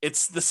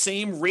 It's the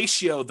same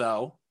ratio,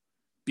 though,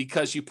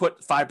 because you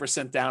put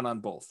 5% down on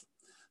both.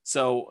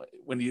 So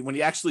when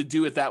you actually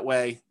do it that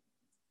way,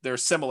 they're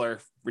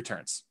similar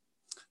returns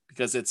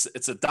because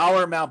it's a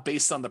dollar amount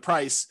based on the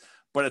price,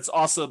 but it's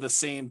also the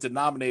same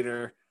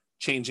denominator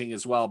changing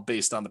as well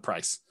based on the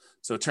price.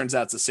 So it turns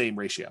out it's the same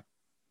ratio.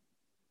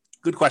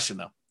 Good question,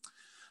 though.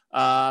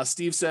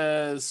 Steve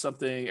says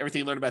something, everything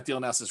you learned about deal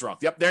analysis is wrong.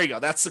 Yep, there you go.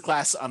 That's the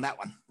class on that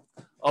one.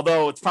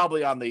 Although it's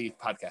probably on the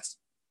podcast.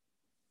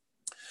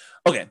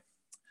 Okay,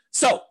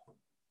 so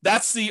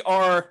that's the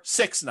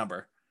R6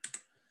 number.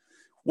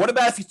 What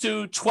about if you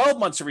do 12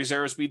 months of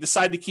reserves, but you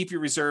decide to keep your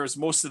reserves,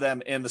 most of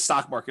them in the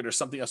stock market or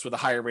something else with a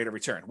higher rate of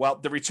return? Well,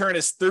 the return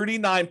is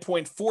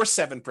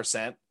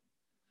 39.47%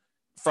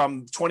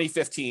 from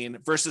 2015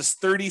 versus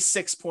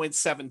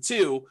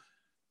 36.72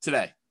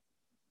 today.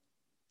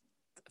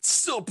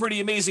 Still a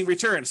pretty amazing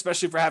return,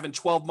 especially for having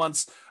 12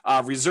 months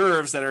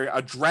reserves that are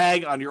a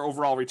drag on your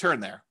overall return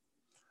there.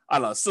 I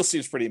don't know. It still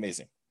seems pretty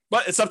amazing.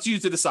 But it's up to you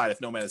to decide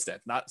if Nomad is dead.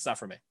 It's not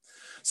for me.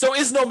 So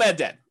is Nomad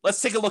dead?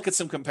 Let's take a look at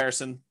some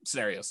comparison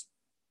scenarios.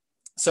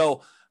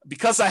 So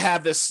because I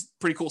have this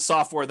pretty cool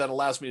software that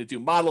allows me to do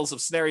models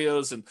of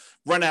scenarios and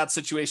run out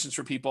situations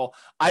for people,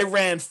 I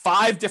ran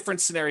 5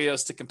 different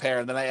scenarios to compare,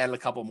 and then I added a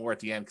couple more at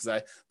the end because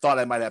I thought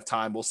I might have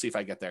time. We'll see if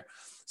I get there.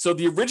 So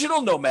the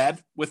original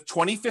Nomad with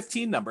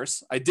 2015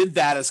 numbers, I did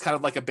that as kind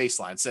of like a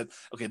baseline. Said,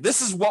 okay,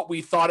 this is what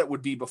we thought it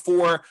would be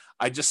before.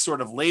 I just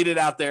sort of laid it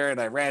out there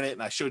and I ran it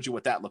and I showed you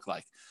what that looked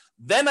like.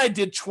 Then I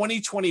did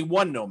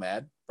 2021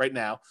 Nomad right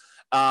now.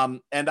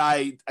 And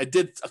I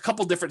did a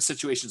couple different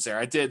situations there.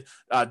 I did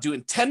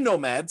doing 10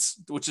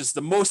 Nomads, which is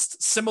the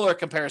most similar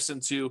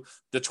comparison to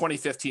the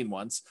 2015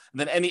 ones.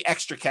 And then any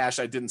extra cash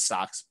I did in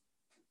stocks,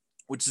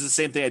 which is the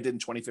same thing I did in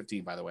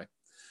 2015, by the way.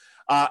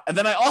 And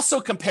then I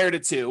also compared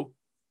it to,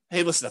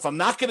 hey, listen, if I'm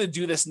not going to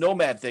do this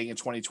Nomad thing in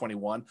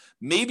 2021,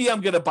 maybe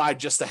I'm going to buy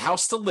just a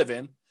house to live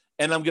in,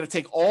 and I'm going to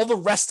take all the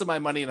rest of my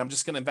money and I'm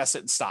just going to invest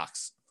it in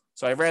stocks.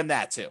 So I ran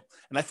that too.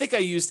 And I think I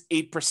used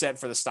 8%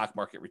 for the stock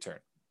market return.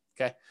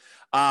 Okay.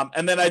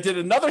 And then I did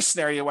another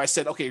scenario where I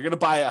said, okay, you're going to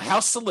buy a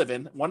house to live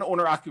in, one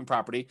owner occupant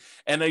property,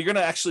 and you're going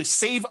to actually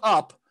save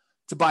up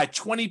to buy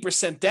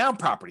 20% down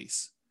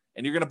properties.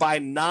 And you're going to buy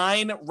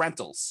 9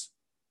 rentals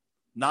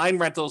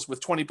with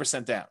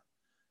 20% down.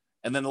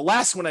 And then the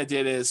last one I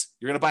did is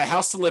you're going to buy a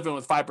house to live in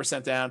with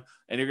 5% down,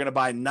 and you're going to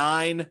buy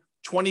 9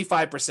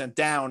 25%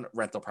 down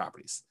rental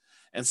properties.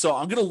 And so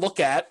I'm going to look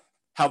at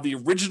how the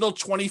original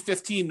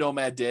 2015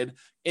 Nomad did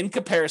in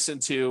comparison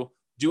to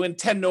doing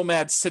 10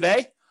 Nomads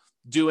today,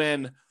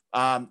 doing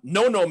no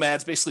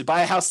Nomads, basically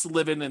buy a house to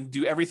live in and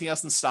do everything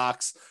else in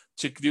stocks,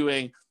 to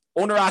doing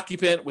owner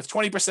occupant with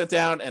 20%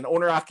 down and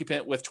owner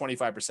occupant with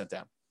 25%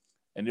 down.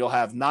 And you'll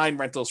have 9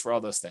 rentals for all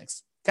those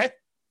things. Okay.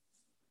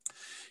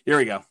 Here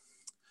we go.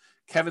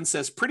 Kevin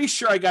says, pretty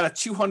sure I got a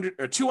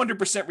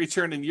 200%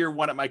 return in year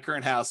 1 at my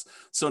current house.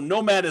 So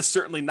Nomad is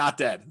certainly not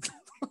dead.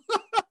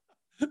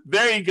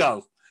 There you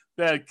go.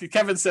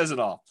 Kevin says it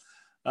all.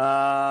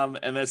 And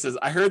then it says,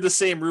 I heard the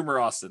same rumor,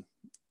 Austin.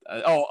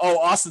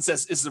 Austin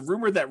says, is the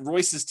rumor that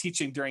Royce is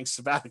teaching during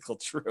sabbatical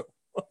true?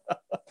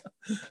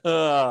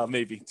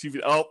 Maybe.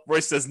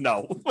 Royce says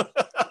no.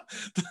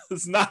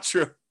 It's not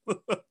true.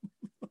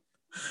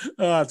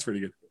 That's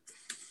pretty good.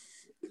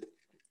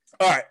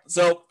 All right,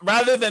 so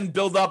rather than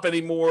build up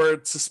any more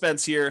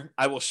suspense here,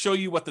 I will show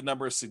you what the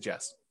numbers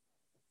suggest.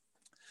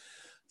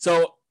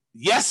 So,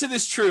 yes, it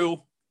is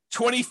true.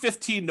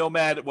 2015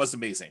 Nomad was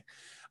amazing.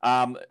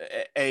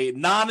 A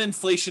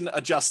non-inflation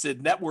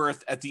adjusted net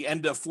worth at the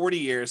end of 40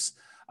 years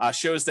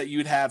shows that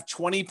you'd have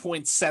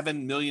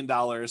 $20.7 million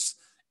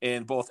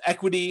in both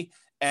equity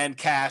and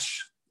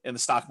cash in the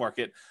stock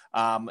market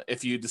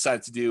if you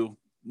decided to do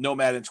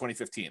Nomad in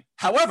 2015.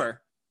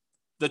 However,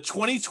 the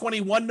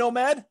 2021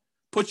 Nomad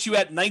puts you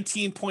at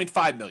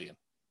 19.5 million.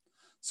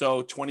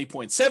 So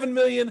 20.7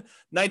 million,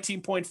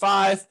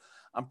 19.5.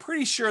 I'm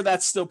pretty sure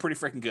that's still pretty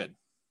freaking good.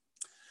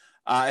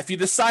 If you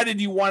decided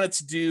you wanted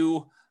to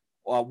do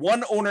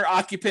one owner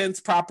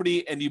occupant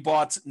property and you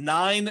bought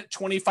 9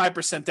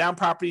 25% down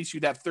properties,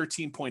 you'd have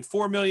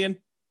 13.4 million.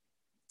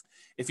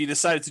 If you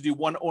decided to do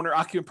one owner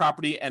occupant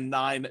property and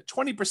 9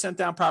 20%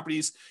 down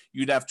properties,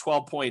 you'd have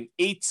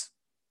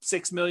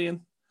 12.86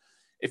 million.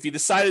 If you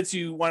decided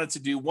you wanted to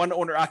do one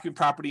owner occupant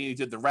property and you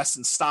did the rest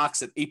in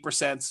stocks at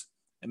 8%,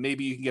 and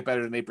maybe you can get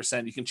better than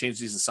 8%, you can change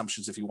these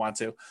assumptions if you want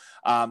to,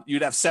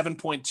 you'd have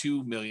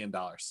 $7.2 million.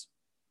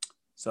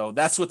 So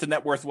that's what the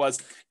net worth was.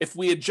 If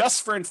we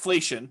adjust for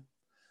inflation,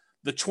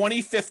 the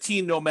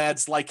 2015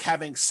 nomads like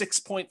having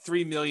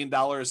 $6.3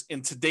 million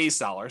in today's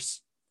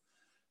dollars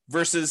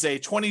versus a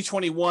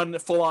 2021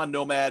 full-on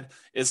nomad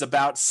is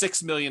about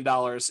 $6 million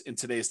in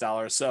today's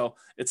dollars. So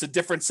it's a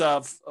difference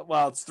of,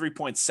 well, it's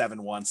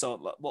 3.71.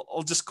 So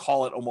I'll just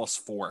call it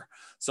almost 4.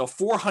 So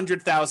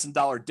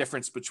 $400,000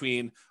 difference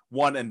between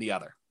one and the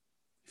other,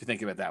 if you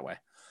think of it that way.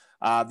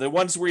 The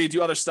ones where you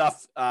do other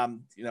stuff,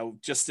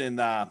 just in,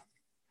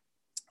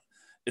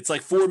 it's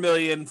like 4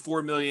 million, and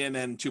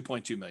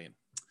 2.2 million.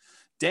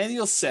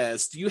 Daniel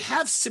says, do you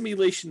have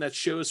simulation that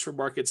shows for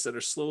markets that are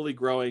slowly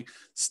growing,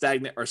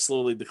 stagnant, or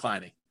slowly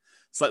declining?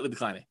 Slightly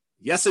declining.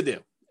 Yes, I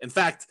do. In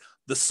fact,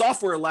 the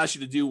software allows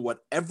you to do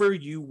whatever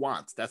you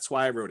want. That's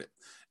why I wrote it.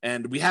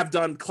 And we have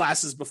done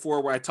classes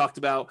before where I talked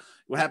about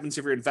what happens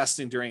if you're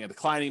investing during a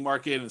declining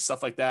market and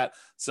stuff like that.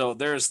 So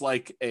there's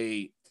like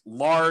a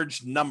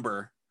large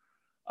number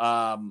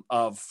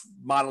of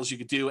models you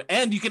could do,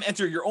 and you can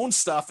enter your own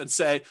stuff and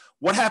say,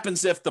 what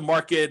happens if the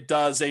market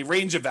does a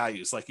range of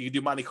values? Like you can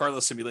do Monte Carlo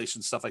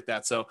simulations, stuff like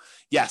that. So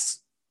yes,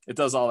 it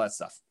does all that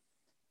stuff.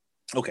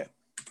 Okay.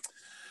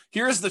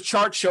 Here's the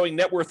chart showing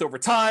net worth over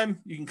time.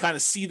 You can kind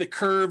of see the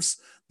curves.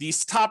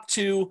 These top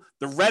two,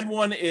 the red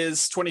one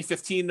is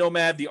 2015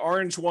 Nomad. The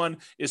orange one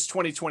is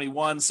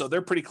 2021. So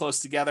they're pretty close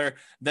together.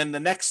 Then the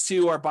next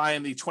two are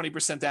buying the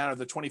 20% down or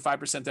the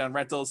 25% down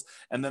rentals.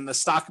 And then the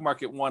stock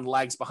market one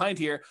lags behind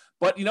here.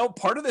 But,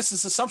 part of this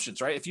is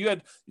assumptions, right? If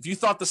you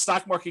thought the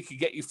stock market could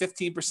get you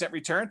 15%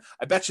 return,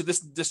 I bet you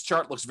this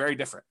chart looks very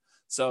different.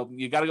 So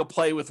you got to go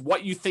play with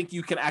what you think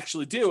you can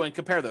actually do and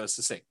compare those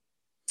to see.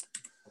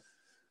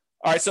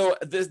 All right, so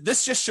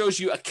this just shows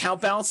you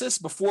account balances.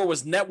 Before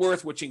was net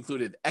worth, which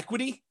included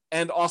equity,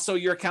 and also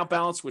your account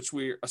balance, which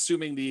we're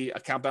assuming the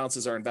account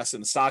balances are invested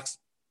in stocks.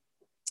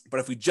 But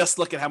if we just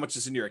look at how much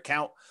is in your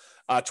account,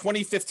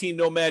 2015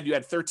 Nomad, you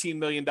had $13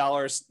 million,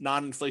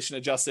 non-inflation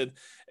adjusted.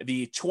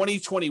 The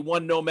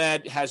 2021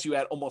 Nomad has you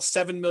at almost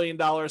 $7 million,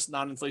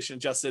 non-inflation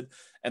adjusted.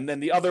 And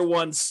then the other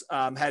ones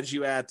had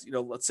you at,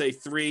 let's say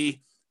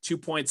 3,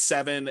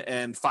 2.7,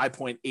 and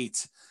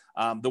 5.8.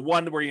 The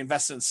one where you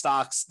invest in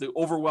stocks, the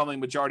overwhelming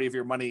majority of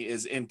your money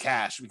is in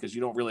cash because you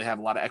don't really have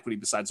a lot of equity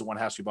besides the one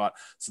house you bought.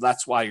 So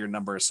that's why your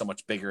number is so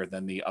much bigger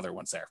than the other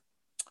ones there.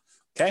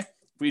 Okay.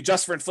 If we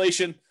adjust for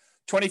inflation,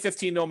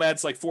 2015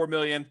 Nomads like 4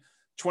 million,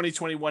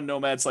 2021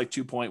 Nomads like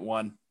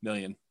 2.1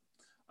 million.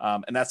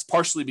 And that's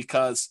partially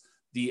because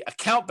the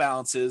account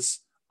balances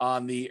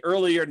on the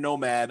earlier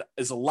Nomad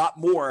is a lot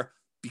more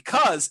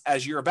because,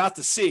 as you're about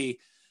to see,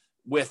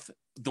 with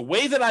the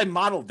way that I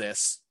modeled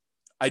this,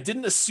 I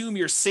didn't assume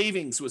your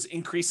savings was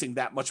increasing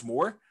that much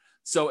more.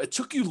 So it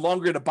took you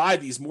longer to buy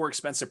these more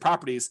expensive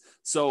properties.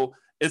 So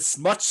it's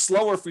much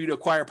slower for you to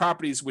acquire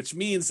properties, which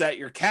means that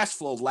your cash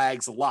flow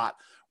lags a lot.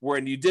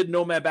 When you did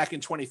Nomad back in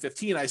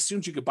 2015, I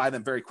assumed you could buy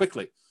them very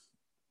quickly.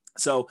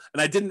 So,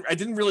 and I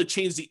didn't really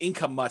change the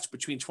income much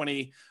between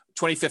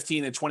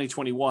 2015 and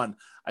 2021.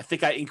 I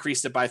think I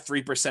increased it by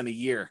 3% a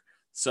year.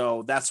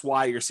 So that's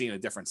why you're seeing a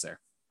difference there.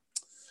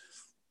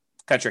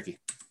 Kind of tricky.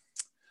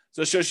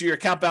 So it shows you your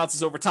account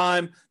balances over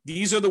time.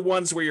 These are the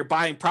ones where you're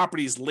buying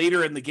properties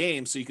later in the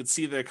game. So you can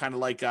see they're kind of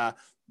like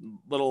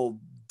little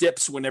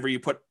dips whenever you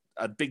put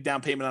a big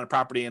down payment on a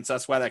property. And so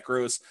that's why that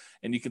grows.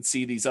 And you can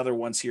see these other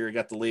ones here, you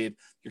got the lead.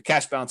 Your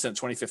cash balance in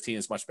 2015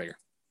 is much bigger.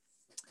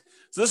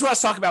 So this is what I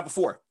was talking about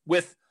before.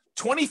 With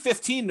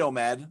 2015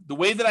 Nomad, the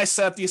way that I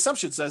set up the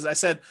assumptions is I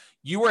said,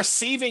 you are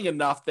saving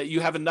enough that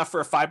you have enough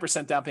for a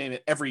 5% down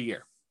payment every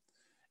year.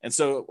 And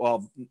so,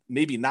 well,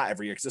 maybe not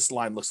every year because this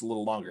line looks a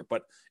little longer,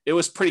 but it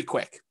was pretty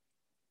quick.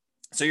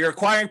 So you're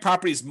acquiring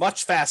properties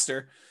much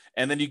faster,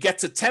 and then you get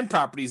to 10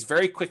 properties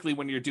very quickly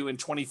when you're doing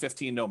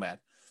 2015 Nomad.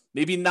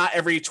 Maybe not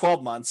every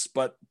 12 months,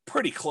 but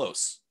pretty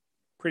close.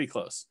 Pretty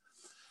close.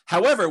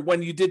 However,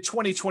 when you did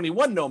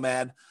 2021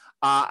 Nomad,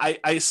 I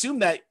assume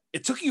that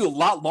it took you a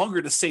lot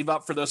longer to save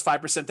up for those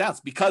 5%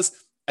 downs because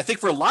I think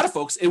for a lot of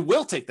folks, it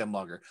will take them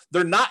longer.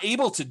 They're not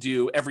able to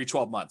do every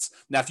 12 months.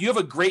 Now, if you have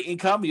a great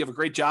income, you have a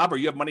great job, or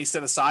you have money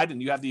set aside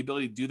and you have the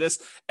ability to do this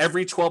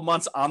every 12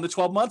 months on the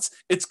 12 months,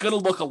 it's going to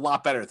look a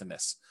lot better than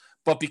this.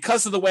 But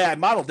because of the way I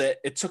modeled it,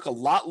 it took a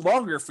lot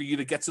longer for you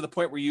to get to the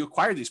point where you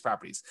acquire these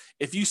properties.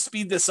 If you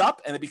speed this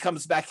up and it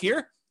becomes back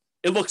here,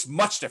 it looks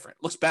much different.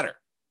 It looks better.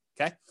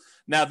 Okay.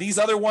 Now, these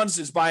other ones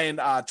is buying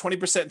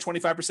 20% and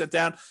 25%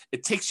 down.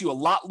 It takes you a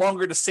lot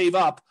longer to save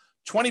up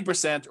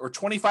 20% or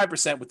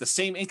 25% with the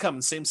same income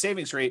and same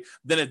savings rate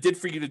than it did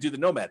for you to do the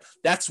Nomad.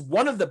 That's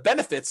one of the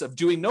benefits of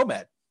doing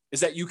Nomad. is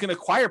that you can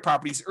acquire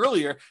properties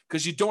earlier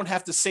because you don't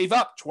have to save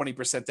up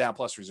 20% down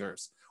plus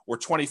reserves or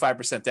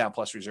 25% down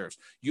plus reserves.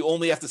 You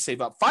only have to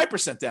save up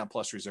 5% down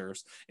plus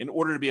reserves in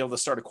order to be able to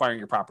start acquiring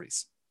your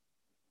properties.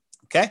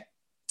 Okay?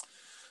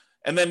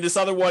 And then this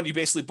other one, you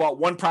basically bought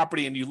one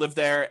property and you lived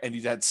there and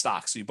you had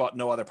stocks. So you bought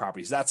no other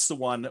properties. That's the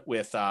one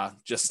with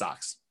just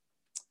stocks.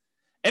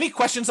 Any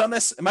questions on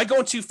this? Am I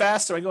going too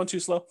fast? Am I going too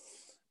slow?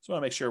 Just want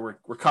to make sure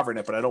we're covering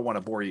it, but I don't want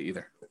to bore you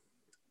either.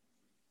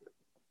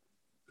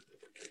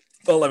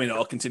 Well, let me know.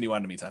 I'll continue on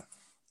in the meantime.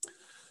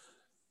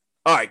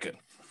 All right, good.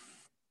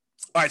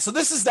 All right, so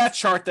this is that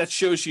chart that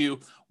shows you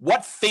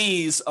what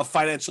phase of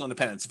financial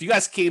independence. If you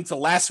guys came to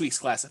last week's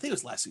class, I think it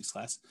was last week's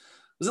class.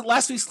 Was it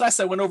last week's class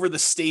that I went over the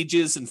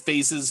stages and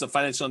phases of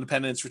financial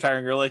independence,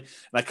 retiring early, and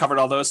I covered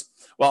all those?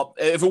 Well,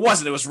 if it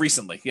wasn't, it was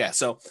recently. Yeah.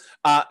 So,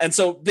 and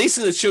so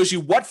basically it shows you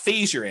what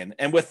phase you're in.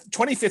 And with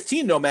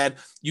 2015 Nomad,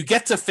 you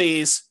get to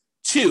phase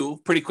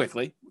 2 pretty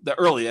quickly, the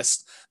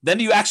earliest. Then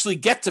you actually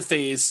get to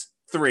phase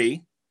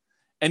 3,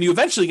 and you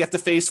eventually get to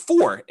phase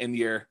 4 in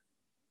your,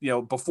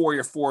 before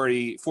your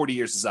 40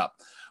 years is up.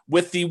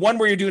 With the one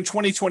where you're doing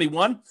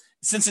 2021,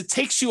 since it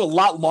takes you a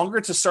lot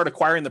longer to start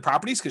acquiring the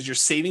properties because your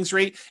savings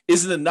rate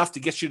isn't enough to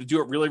get you to do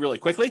it really, really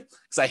quickly,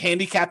 because I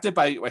handicapped it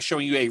by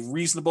showing you a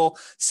reasonable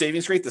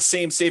savings rate, the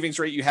same savings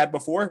rate you had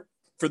before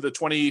for the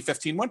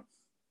 2015 one.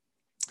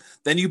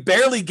 Then you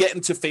barely get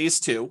into phase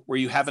 2 where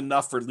you have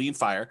enough for lean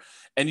fire.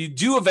 And you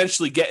do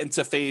eventually get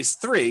into phase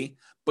 3,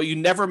 but you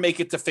never make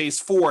it to phase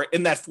 4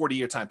 in that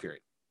 40-year time period.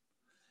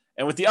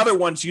 And with the other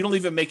ones, you don't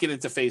even make it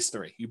into phase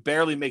 3. You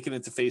barely make it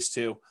into phase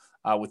 2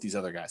 with these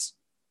other guys.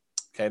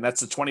 Okay, and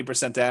that's the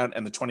 20% down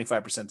and the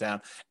 25%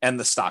 down and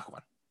the stock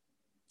one.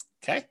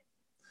 Okay,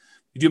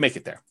 you do make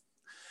it there.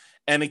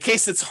 And in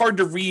case it's hard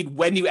to read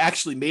when you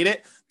actually made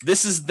it,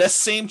 this is the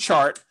same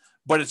chart,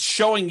 but it's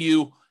showing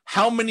you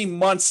how many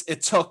months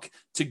it took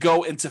to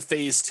go into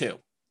phase 2.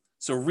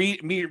 So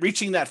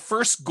reaching that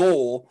first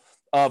goal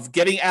of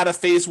getting out of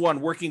phase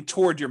 1, working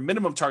toward your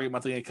minimum target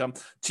monthly income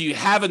till you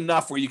have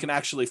enough where you can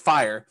actually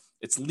fire.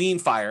 It's lean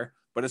fire,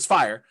 but it's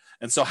fire.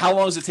 And so how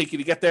long does it take you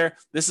to get there?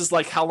 This is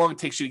like how long it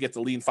takes you to get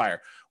to lean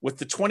fire. With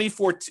the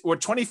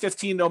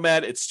 2015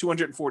 Nomad, it's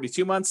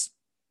 242 months.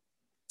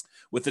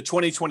 With the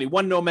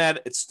 2021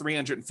 Nomad, it's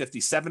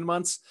 357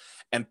 months.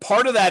 And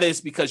part of that is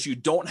because you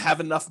don't have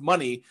enough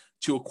money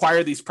to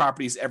acquire these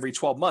properties every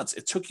 12 months.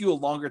 It took you a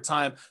longer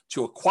time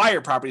to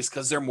acquire properties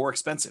because they're more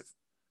expensive.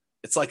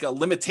 It's like a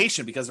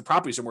limitation because the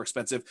properties are more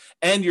expensive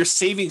and your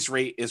savings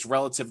rate is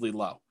relatively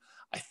low.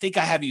 I think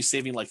I have you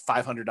saving like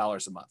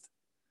 $500 a month.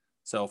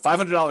 So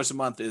 $500 a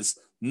month is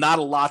not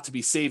a lot to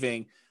be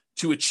saving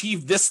to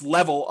achieve this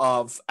level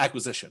of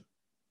acquisition.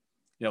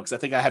 Because I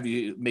think I have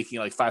you making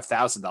like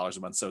 $5,000 a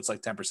month. So it's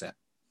like 10%.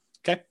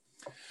 Okay.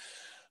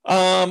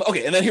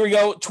 Okay. And then here we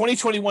go.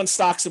 2021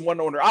 stocks and one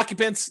owner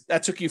occupants.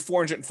 That took you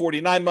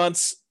 449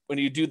 months. When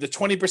you do the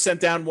 20%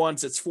 down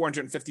ones, it's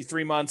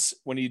 453 months.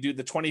 When you do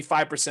the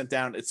 25%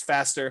 down, it's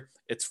faster.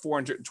 It's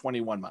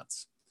 421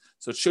 months.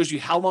 So it shows you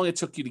how long it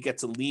took you to get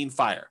to lean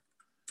fire.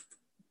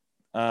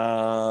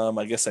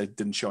 I guess I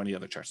didn't show any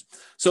other charts.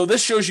 So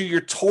this shows you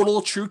your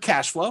total true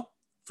cash flow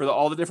for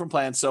all the different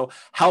plans. So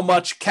how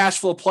much cash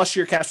flow plus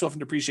your cash flow from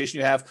depreciation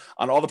you have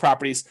on all the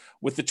properties.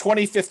 With the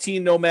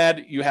 2015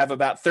 Nomad, you have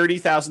about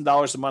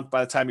 $30,000 a month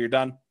by the time you're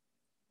done.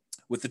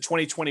 With the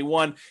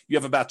 2021, you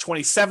have about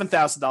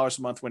 $27,000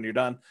 a month when you're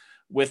done.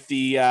 With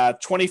the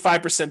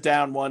 25%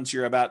 down ones,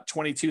 you're about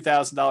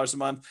 $22,000 a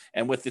month.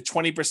 And with the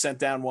 20%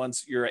 down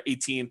ones, you're at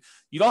 18.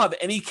 You don't have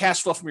any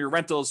cash flow from your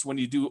rentals when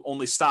you do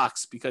only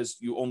stocks because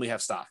you only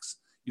have stocks.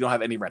 You don't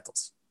have any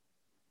rentals.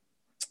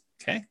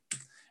 Okay.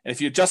 And if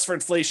you adjust for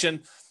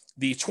inflation,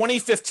 the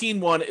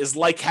 2015 one is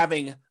like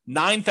having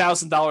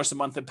 $9,000 a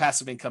month in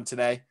passive income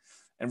today.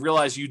 And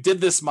realize you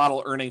did this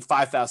model earning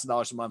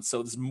 $5,000 a month. So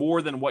it's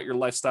more than what your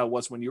lifestyle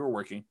was when you were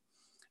working.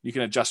 You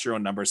can adjust your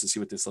own numbers to see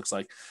what this looks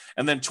like.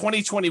 And then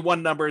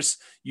 2021 numbers,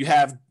 you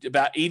have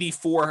about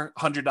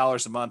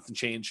 $8,400 a month and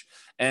change.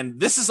 And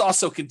this is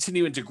also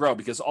continuing to grow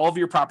because all of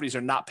your properties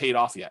are not paid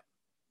off yet.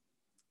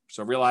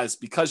 So realize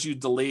because you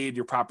delayed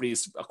your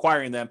properties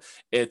acquiring them,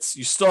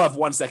 you still have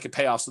ones that could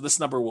pay off. So this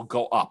number will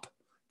go up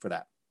for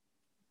that.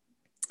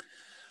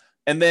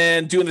 And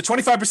then doing the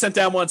 25%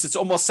 down ones, it's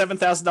almost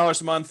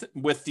 $7,000 a month.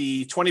 With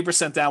the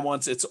 20% down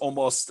ones, it's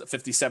almost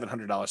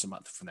 $5,700 a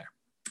month from there.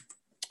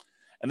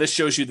 And this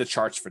shows you the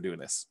charts for doing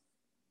this.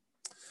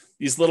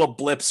 These little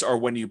blips are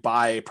when you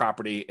buy a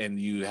property and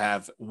you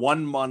have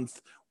 1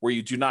 month where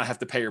you do not have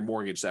to pay your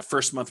mortgage. That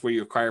first month where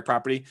you acquire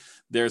property,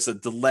 there's a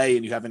delay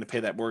and you having to pay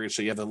that mortgage.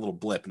 So you have a little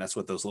blip, and that's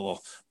what those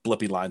little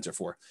blippy lines are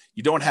for.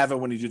 You don't have it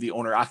when you do the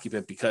owner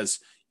occupant because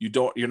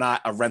you're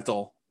not a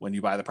rental when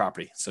you buy the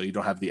property. So you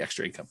don't have the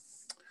extra income.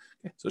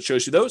 Okay, so it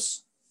shows you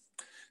those.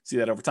 See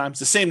that over time. It's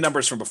the same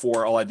numbers from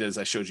before. All I did is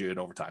I showed you it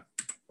over time.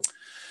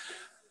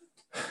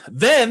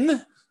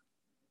 Then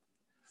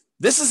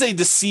this is a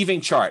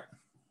deceiving chart.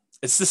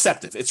 It's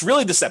deceptive. It's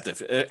really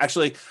deceptive.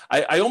 Actually,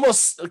 I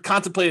almost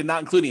contemplated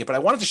not including it, but I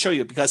wanted to show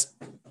you because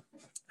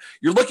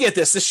you're looking at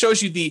this. This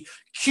shows you the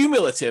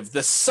cumulative,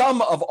 the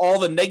sum of all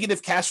the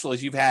negative cash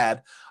flows you've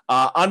had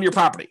on your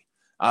property.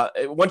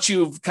 Once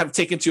you've kind of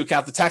taken into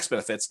account the tax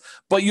benefits,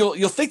 but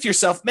you'll think to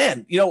yourself,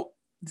 man,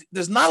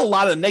 there's not a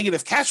lot of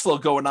negative cash flow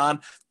going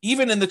on,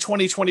 even in the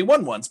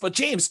 2021 ones. But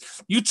James,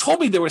 you told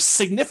me there was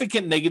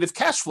significant negative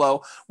cash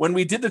flow when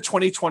we did the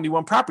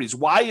 2021 properties.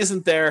 Why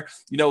isn't there,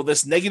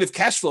 this negative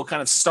cash flow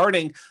kind of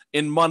starting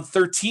in month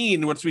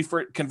 13 once we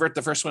convert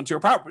the first one to a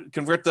property,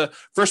 convert the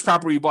first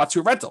property we bought to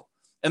a rental?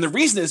 And the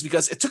reason is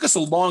because it took us a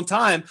long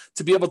time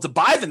to be able to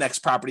buy the next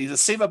property, to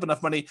save up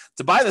enough money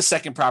to buy the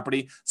second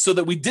property so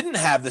that we didn't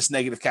have this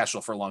negative cash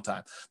flow for a long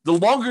time. The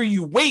longer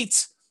you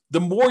wait, the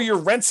more your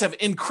rents have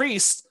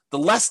increased, the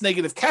less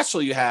negative cash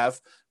flow you have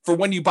for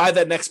when you buy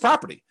that next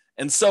property.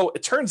 And so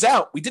it turns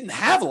out we didn't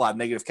have a lot of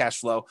negative cash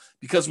flow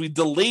because we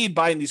delayed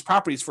buying these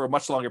properties for a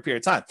much longer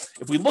period of time.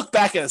 If we look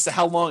back at as to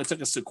how long it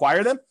took us to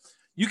acquire them,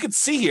 you can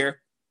see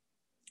here,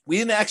 we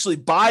didn't actually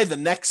buy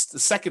the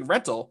second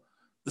rental,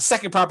 the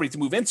second property to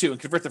move into and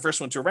convert the first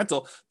one to a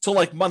rental till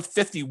like month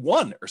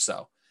 51 or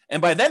so.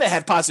 And by then it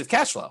had positive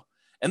cash flow.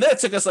 And then it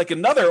took us like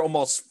another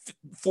almost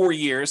 4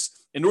 years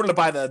in order to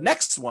buy the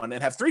next one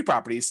and have 3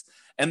 properties.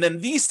 And then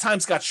these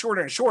times got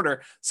shorter and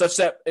shorter, such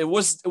that it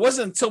wasn't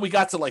until we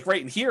got to like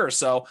right in here or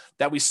so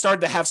that we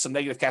started to have some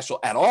negative cash flow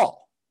at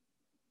all.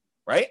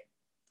 Right?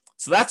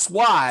 So that's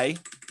why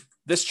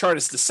this chart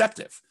is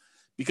deceptive.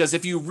 Because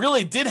if you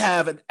really did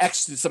have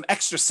some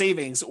extra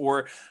savings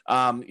or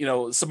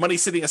some money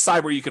sitting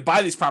aside where you could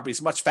buy these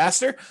properties much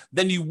faster,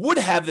 then you would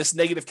have this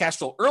negative cash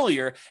flow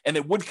earlier and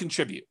it would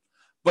contribute.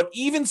 But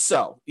even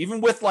so, even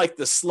with like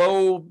the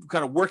slow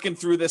kind of working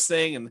through this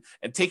thing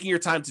and taking your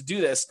time to do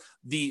this,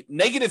 the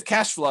negative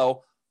cash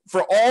flow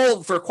for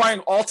acquiring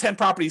all 10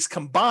 properties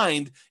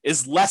combined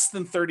is less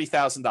than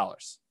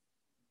 $30,000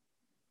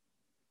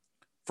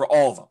 for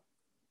all of them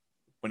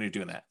when you're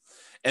doing that.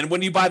 And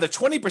when you buy the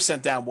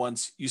 20% down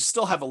ones, you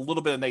still have a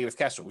little bit of negative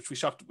cash flow, which we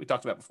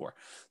talked about before.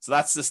 So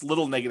that's this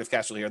little negative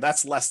cash flow here.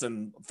 That's less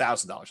than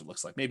 $1,000. It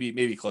looks like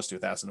maybe close to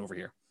 1,000 over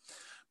here.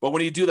 But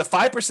when you do the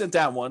 5%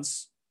 down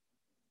ones,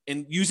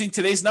 in using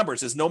today's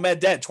numbers as Nomad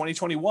Dead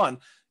 2021,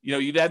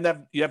 you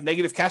have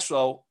negative cash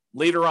flow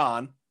later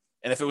on,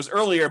 and if it was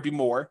earlier, it'd be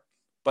more.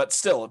 But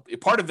still,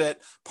 part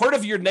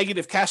of your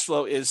negative cash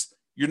flow is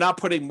you're not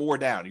putting more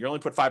down. You only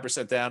put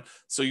 5% down,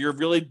 so you're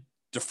really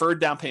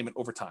deferred down payment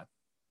over time.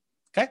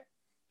 Okay.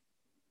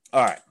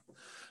 All right.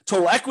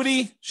 Total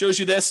equity shows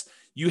you this.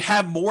 You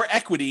have more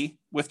equity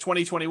with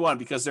 2021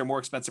 because they're more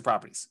expensive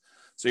properties.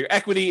 So your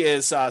equity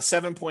is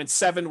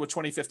 7.7 with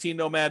 2015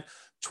 Nomad,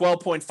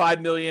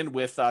 12.5 million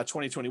with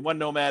 2021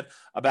 Nomad,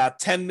 about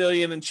 10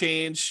 million and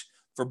change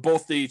for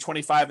both the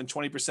 25 and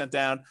 20%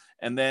 down.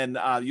 And then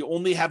you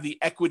only have the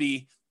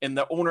equity in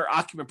the owner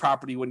occupant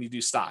property when you do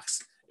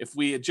stocks. If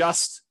we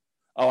adjust,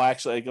 I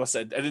guess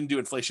I didn't do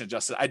inflation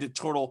adjusted. I did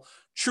total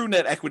true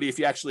net equity if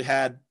you actually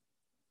had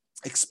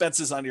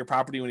expenses on your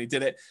property when you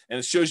did it. And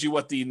it shows you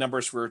what the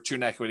numbers for true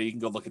net equity. You can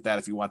go look at that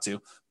if you want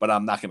to, but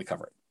I'm not going to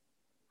cover it.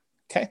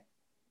 Okay.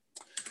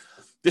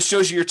 This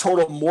shows you your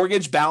total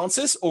mortgage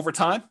balances over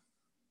time.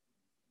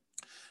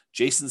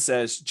 Jason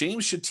says,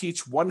 James should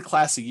teach one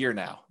class a year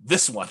now.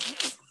 This one.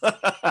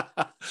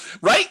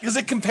 Right? Because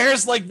it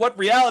compares like what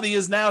reality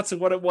is now to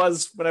what it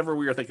was whenever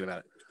we were thinking about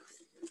it.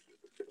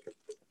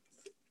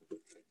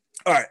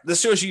 All right.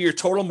 This shows you your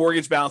total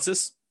mortgage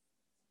balances.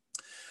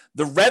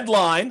 The red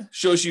line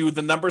shows you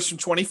the numbers from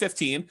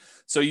 2015.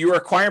 So you were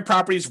acquiring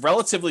properties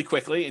relatively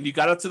quickly, and you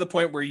got up to the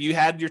point where you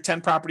had your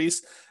 10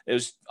 properties. It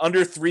was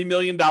under $3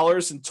 million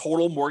in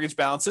total mortgage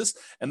balances.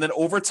 And then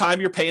over time,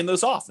 you're paying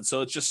those off. And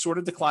so it's just sort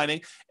of declining,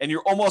 and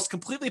you're almost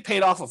completely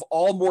paid off of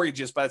all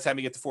mortgages by the time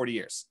you get to 40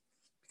 years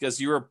because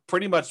you were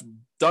pretty much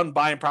done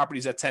buying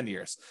properties at 10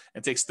 years.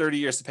 It takes 30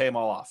 years to pay them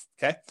all off.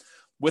 Okay.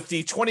 With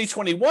the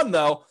 2021,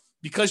 though,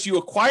 because you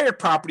acquired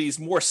properties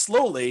more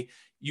slowly,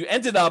 you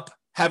ended up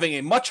having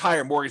a much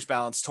higher mortgage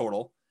balance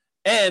total,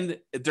 and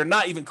they're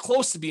not even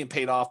close to being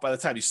paid off by the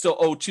time you still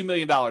owe $2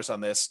 million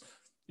on this,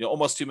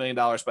 almost $2 million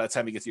by the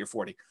time you get to your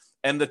 40.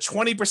 And the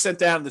 20%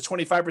 down, the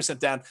 25%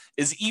 down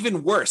is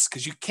even worse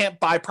because you can't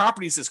buy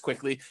properties as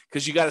quickly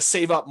because you got to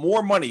save up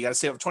more money. You got to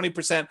save up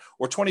 20%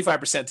 or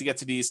 25% to get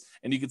to these.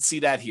 And you can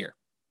see that here.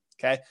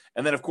 Okay.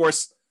 And then of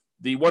course,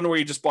 the one where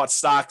you just bought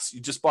stocks, you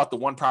just bought the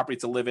one property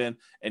to live in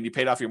and you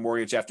paid off your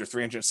mortgage after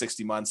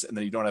 360 months and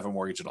then you don't have a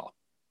mortgage at all.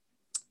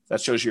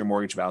 That shows you your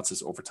mortgage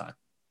balances over time.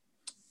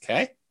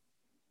 Okay.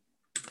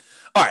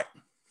 All right.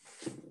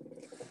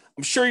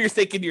 I'm sure you're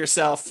thinking to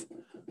yourself,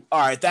 all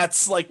right,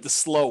 that's like the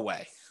slow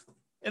way.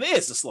 It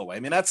is the slow way. I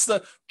mean, that's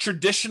the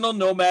traditional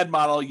nomad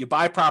model. You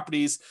buy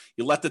properties,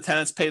 you let the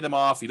tenants pay them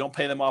off. You don't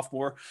pay them off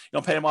more. You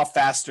don't pay them off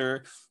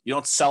faster. You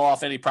don't sell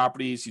off any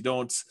properties. You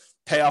don't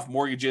pay off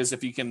mortgages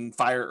if you can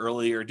fire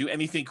early or do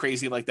anything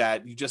crazy like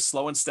that. You just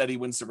slow and steady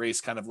wins the race,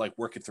 kind of like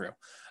work it through.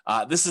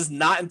 This is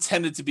not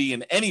intended to be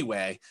in any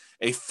way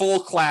a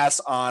full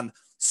class on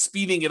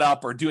speeding it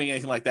up or doing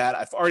anything like that.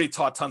 I've already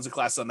taught tons of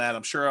classes on that.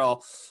 I'm sure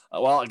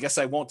I guess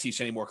I won't teach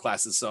any more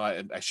classes, so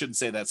I shouldn't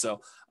say that. So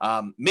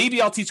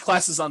maybe I'll teach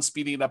classes on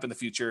speeding it up in the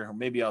future, or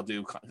maybe I'll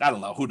do, I don't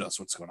know, who knows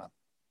what's going on.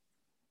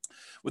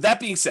 With that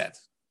being said,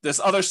 there's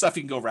other stuff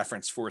you can go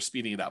reference for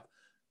speeding it up.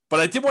 But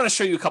I did want to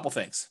show you a couple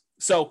things.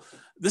 So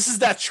this is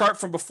that chart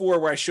from before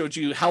where I showed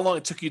you how long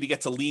it took you to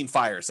get to lean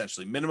fire,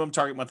 essentially, minimum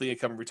target monthly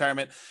income in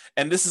retirement.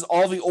 And this is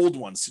all the old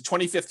ones. So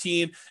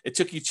 2015, it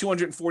took you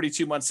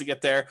 242 months to get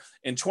there.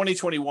 In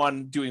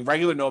 2021, doing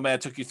regular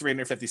Nomad took you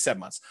 357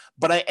 months.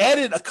 But I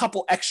added a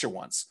couple extra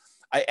ones.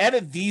 I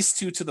added these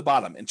two to the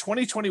bottom. In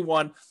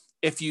 2021,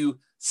 if you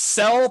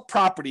sell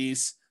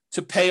properties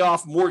to pay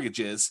off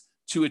mortgages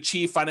to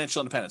achieve financial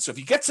independence. So if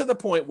you get to the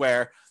point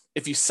where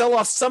if you sell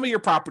off some of your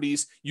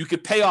properties, you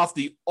could pay off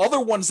the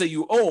other ones that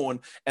you own,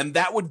 and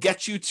that would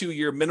get you to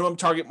your minimum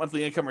target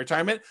monthly income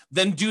retirement,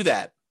 then do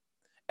that.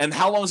 And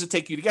how long does it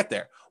take you to get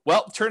there?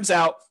 Well, it turns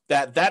out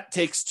that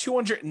takes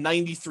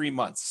 293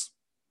 months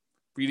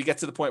for you to get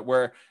to the point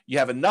where you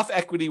have enough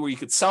equity where you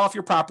could sell off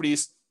your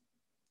properties,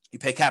 you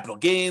pay capital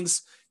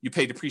gains, you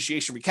pay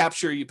depreciation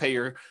recapture, you pay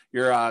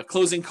your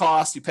closing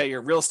costs, you pay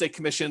your real estate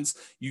commissions,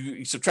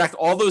 you subtract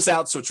all those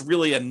out, so it's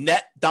really a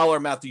net dollar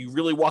amount that you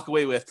really walk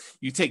away with.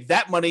 You take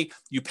that money,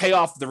 you pay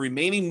off the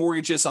remaining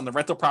mortgages on the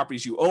rental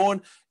properties you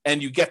own,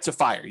 and you get to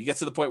fire. You get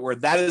to the point where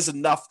that is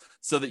enough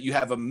so that you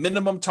have a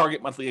minimum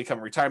target monthly income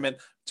in retirement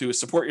to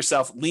support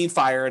yourself, lean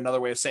fire,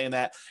 another way of saying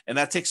that, and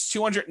that takes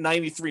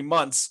 293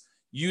 months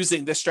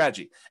using this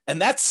strategy.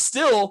 And that's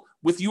still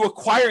with you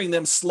acquiring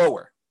them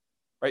slower,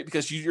 right?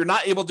 Because you're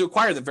not able to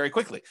acquire them very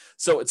quickly.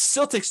 So it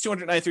still takes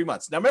 293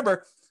 months. Now,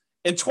 remember,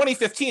 in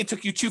 2015, it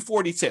took you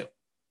 242.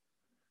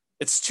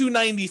 It's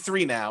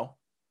 293 now,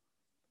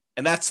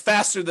 and that's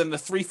faster than the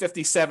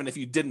 357 if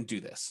you didn't do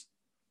this.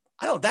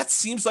 I don't know. That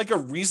seems like a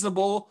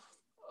reasonable,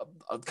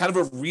 kind of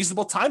a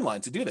reasonable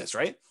timeline to do this,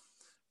 right?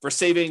 For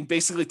saving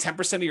basically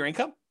 10% of your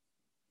income.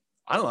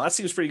 I don't know. That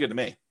seems pretty good to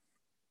me.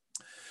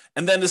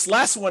 And then this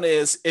last one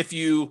is if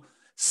you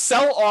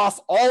sell off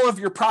all of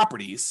your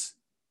properties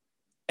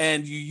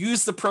and you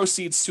use the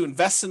proceeds to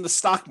invest in the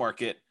stock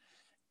market,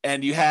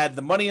 and you had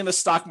the money in the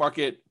stock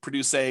market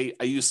produce I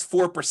used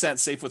 4%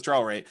 safe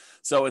withdrawal rate.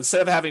 So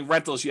instead of having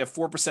rentals, you have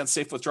 4%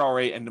 safe withdrawal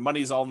rate, and the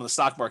money is all in the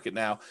stock market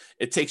now.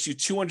 It takes you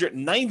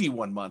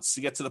 291 months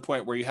to get to the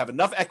point where you have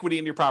enough equity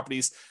in your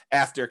properties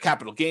after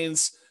capital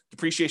gains,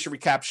 depreciation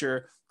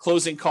recapture,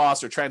 closing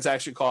costs or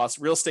transaction costs,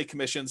 real estate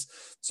commissions.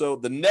 So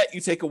the net you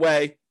take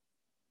away,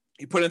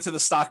 you put into the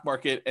stock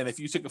market, and if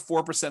you took a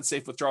 4%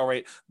 safe withdrawal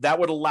rate, that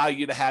would allow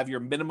you to have your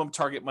minimum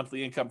target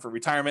monthly income for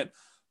retirement.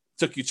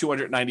 It took you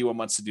 291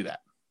 months to do that,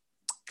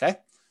 okay?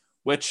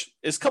 Which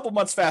is a couple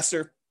months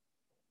faster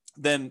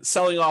than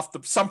selling off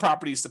some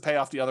properties to pay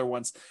off the other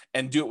ones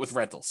and do it with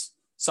rentals.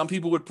 Some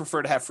people would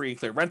prefer to have free and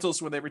clear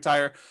rentals when they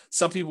retire.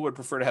 Some people would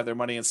prefer to have their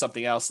money in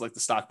something else like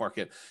the stock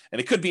market, and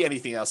it could be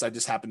anything else. I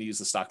just happen to use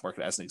the stock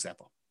market as an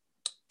example,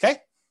 okay?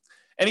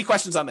 Any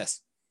questions on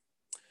this?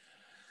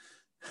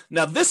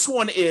 Now, this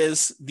one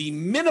is the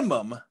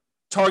minimum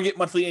target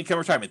monthly income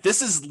retirement.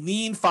 This is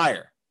lean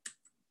fire.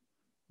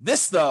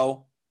 This,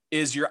 though,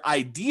 is your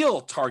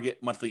ideal target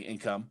monthly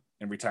income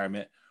in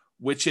retirement,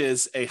 which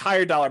is a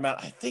higher dollar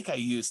amount. I think I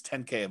use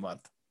 $10K a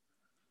month.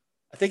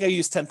 I think I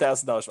use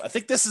 $10,000. I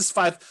think this is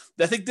I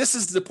think this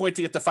is the point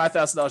to get to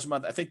 $5,000 a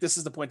month. I think this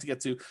is the point to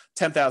get to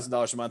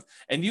 $10,000 a month.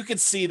 And you can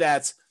see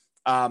that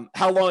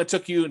how long it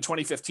took you in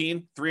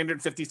 2015,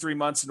 353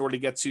 months in order to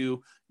get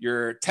to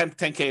your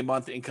 10K a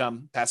month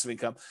income, passive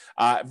income,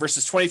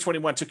 versus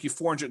 2021 took you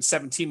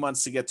 417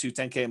 months to get to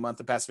 10K a month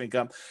of passive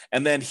income.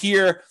 And then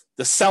here,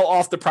 the sell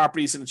off the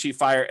properties and achieve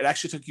fire, it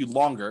actually took you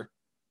longer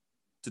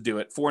to do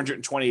it,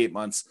 428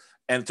 months,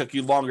 and it took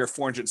you longer,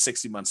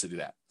 460 months to do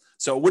that.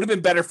 So it would have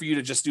been better for you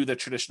to just do the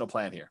traditional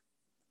plan here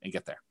and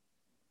get there.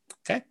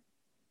 Okay.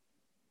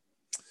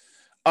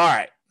 All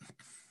right.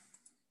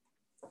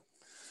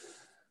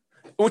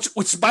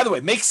 Which, by the way,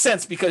 makes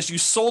sense because you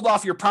sold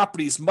off your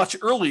properties much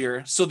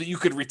earlier so that you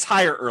could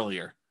retire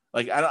earlier.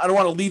 Like, I don't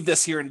want to leave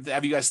this here and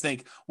have you guys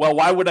think, well,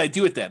 why would I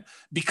do it then?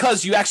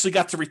 Because you actually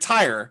got to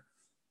retire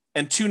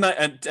at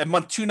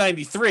month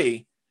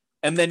 293,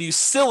 and then you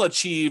still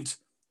achieved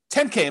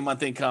 10K a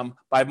month income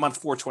by month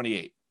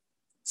 428.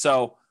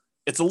 So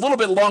it's a little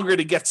bit longer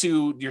to get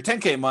to your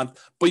 10K a month,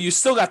 but you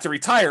still got to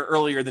retire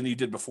earlier than you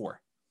did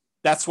before.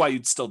 That's why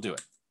you'd still do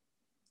it.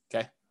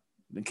 Okay.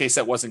 In case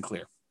that wasn't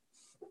clear.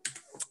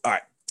 All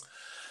right.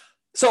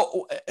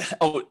 So,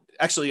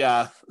 actually,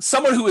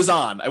 someone who is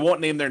on, I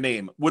won't name their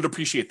name, would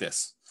appreciate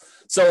this.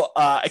 So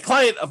a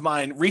client of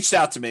mine reached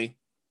out to me.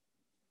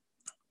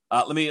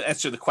 Let me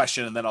answer the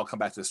question and then I'll come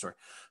back to the story.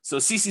 So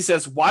Cece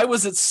says, why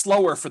was it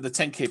slower for the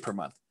 10K per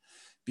month?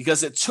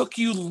 Because it took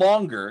you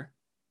longer.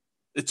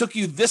 It took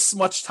you this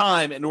much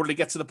time in order to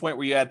get to the point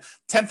where you had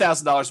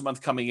 $10,000 a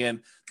month coming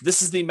in.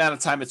 This is the amount of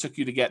time it took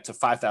you to get to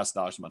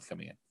 $5,000 a month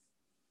coming in.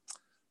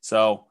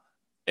 So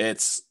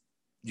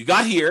you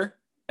got here,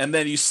 and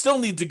then you still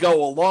need to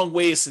go a long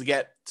ways to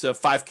get to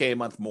 5K a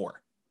month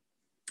more.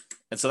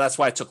 And so that's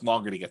why it took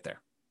longer to get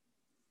there.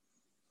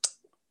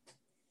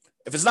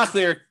 If it's not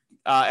clear,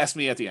 ask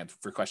me at the end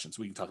for questions.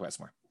 We can talk about it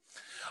some more.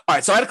 All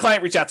right. So I had a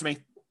client reach out to me,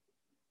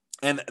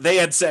 and they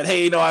had said,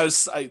 hey,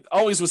 I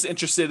always was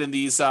interested in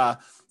these,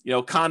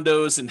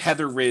 condos in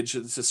Heather Ridge.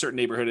 It's a certain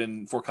neighborhood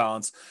in Fort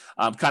Collins,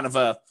 kind of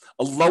a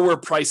lower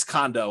price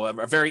condo,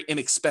 a very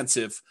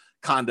inexpensive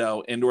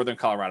condo in Northern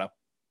Colorado.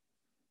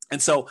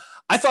 And so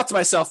I thought to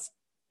myself,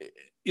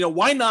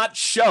 why not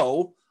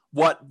show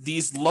what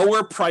these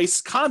lower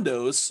price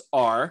condos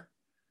are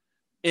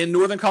in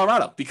Northern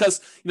Colorado?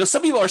 Because,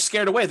 some people are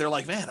scared away. They're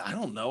like, man, I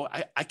don't know.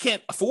 I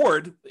can't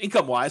afford,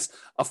 income wise,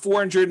 a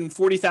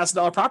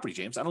 $440,000 property,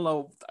 James. I don't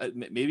know.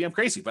 Maybe I'm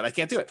crazy, but I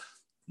can't do it.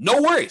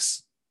 No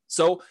worries.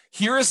 So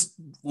here's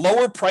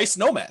lower price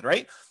Nomad,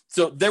 right?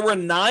 So there were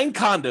 9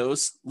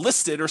 condos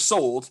listed or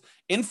sold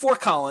in Fort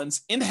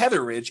Collins, in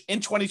Heather Ridge in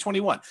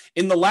 2021,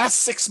 in the last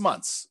 6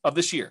 months of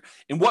this year,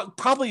 in what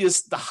probably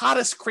is the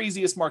hottest,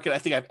 craziest market I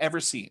think I've ever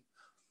seen.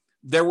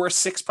 There were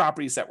 6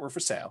 properties that were for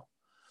sale.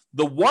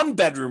 The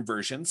 1-bedroom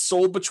version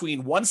sold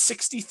between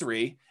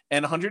 $163,000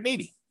 and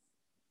 $180,000.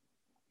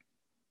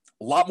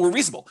 A lot more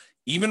reasonable,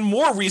 even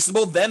more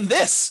reasonable than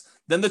the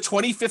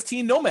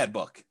 2015 Nomad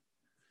book.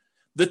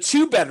 The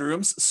 2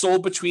 bedrooms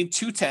sold between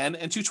 $210,000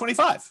 and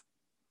 $225,000.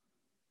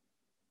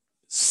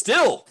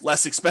 Still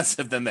less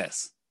expensive than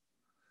this.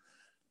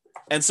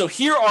 And so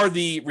here are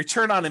the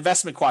return on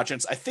investment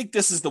quadrants. I think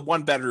this is the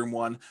 1-bedroom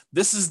one.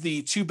 This is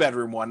the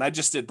 2-bedroom one. I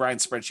just did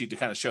Brian's spreadsheet to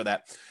kind of show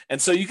that.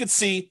 And so you can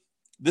see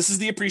this is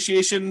the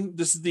appreciation.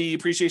 This is the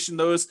appreciation.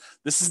 This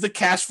is the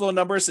cash flow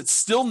numbers. It's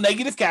still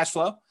negative cash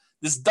flow.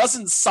 This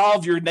doesn't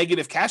solve your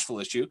negative cash flow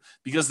issue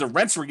because the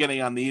rents we're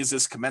getting on these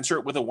is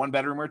commensurate with a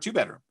 1-bedroom or a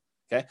 2-bedroom.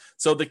 Okay.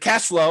 So the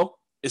cash flow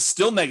is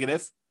still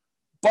negative,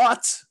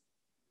 but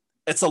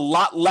it's a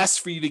lot less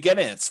for you to get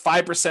in. It's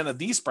 5% of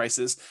these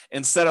prices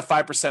instead of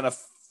 5% of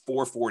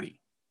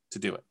 440 to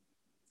do it.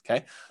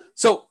 Okay.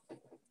 So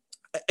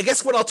I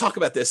guess what I'll talk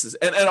about this is,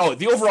 and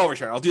the overall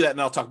return, I'll do that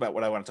and I'll talk about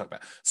what I want to talk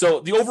about. So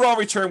the overall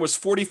return was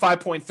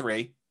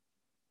 45.3,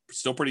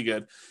 still pretty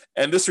good.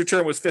 And this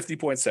return was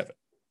 50.7.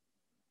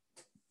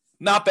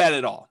 Not bad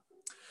at all.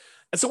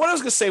 And so what I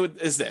was going to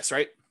say is this,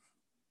 right?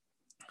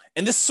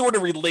 And this sort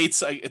of relates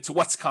to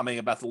what's coming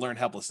about the learned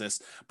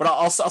helplessness, but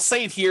I'll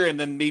say it here and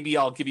then maybe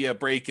I'll give you a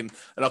break and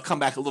I'll come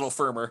back a little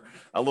firmer,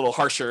 a little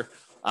harsher,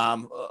 a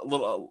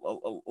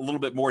little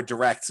bit more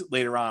direct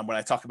later on when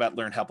I talk about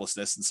learned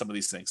helplessness and some of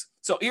these things.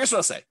 So here's what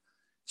I'll say.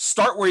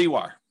 Start where you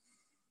are.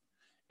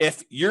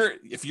 If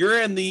you're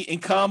in the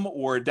income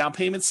or down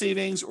payment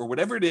savings or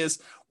whatever it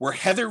is, where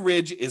Heather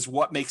Ridge is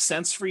what makes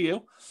sense for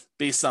you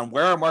based on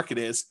where our market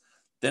is,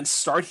 then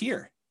start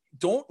here.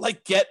 Don't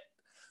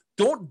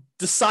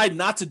decide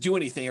not to do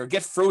anything or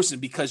get frozen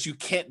because you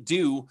can't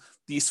do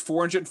these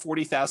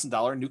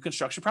 $440,000 new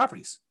construction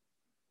properties.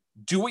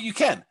 Do what you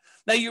can.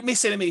 Now you may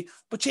say to me,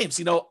 but James,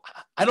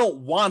 I don't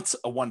want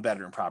a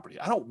 1-bedroom property.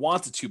 I don't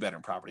want a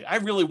 2-bedroom property. I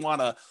really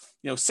want a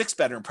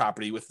 6-bedroom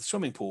property with a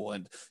swimming pool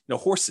and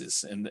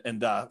horses and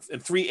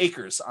 3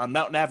 acres on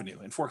Mountain Avenue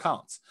in Fort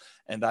Collins.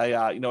 And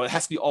it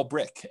has to be all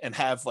brick and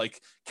have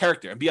like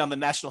character and be on the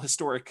National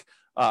Historic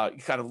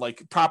kind of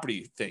like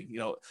property thing,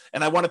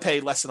 and I want to pay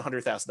less than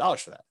 $100,000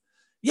 for that.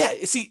 Yeah.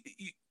 See,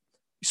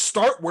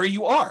 start where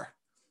you are.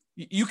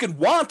 You can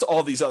want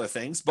all these other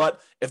things,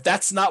 but if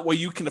that's not what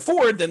you can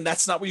afford, then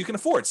that's not what you can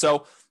afford.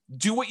 So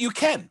do what you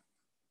can.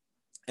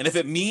 And if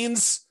it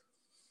means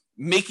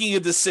making a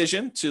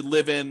decision to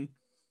live in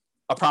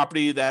a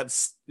property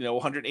that's,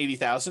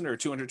 $180,000 or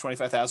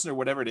 $225,000 or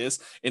whatever it is,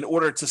 in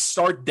order to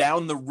start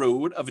down the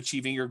road of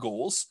achieving your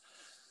goals,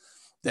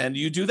 then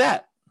you do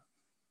that.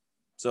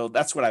 So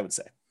that's what I would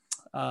say.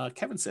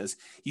 Kevin says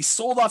he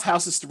sold off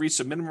houses to reach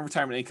a minimum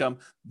retirement income.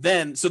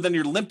 Then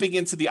you're limping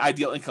into the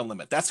ideal income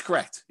limit. That's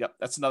correct. Yep.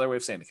 That's another way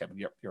of saying it, Kevin.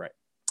 Yep. You're right.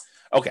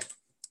 Okay.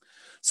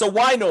 So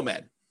why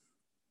Nomad?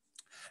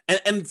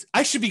 And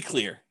I should be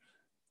clear.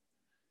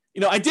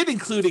 I did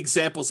include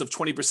examples of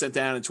 20%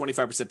 down and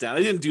 25% down.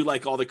 I didn't do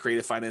like all the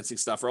creative financing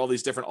stuff or all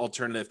these different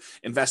alternative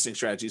investing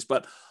strategies,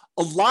 but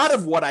a lot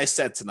of what I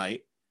said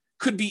tonight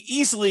could be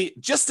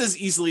just as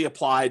easily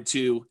applied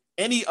to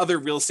any other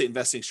real estate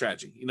investing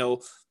strategy.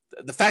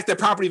 The fact that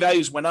property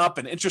values went up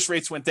and interest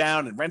rates went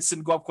down and rents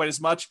didn't go up quite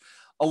as much.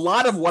 A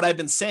lot of what I've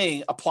been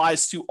saying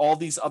applies to all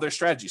these other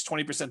strategies,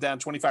 20% down,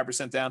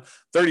 25% down,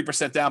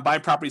 30% down, buying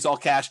properties all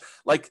cash.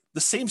 Like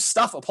the same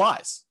stuff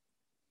applies.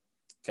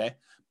 Okay.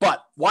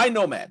 But why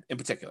Nomad in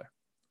particular?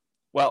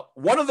 Well,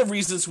 one of the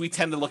reasons we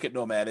tend to look at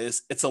Nomad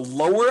is it's a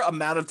lower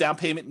amount of down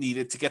payment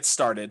needed to get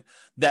started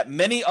than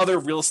many other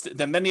real estate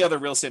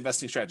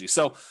investing strategies.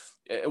 So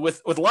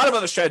with a lot of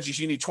other strategies,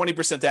 you need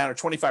 20% down or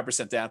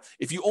 25% down.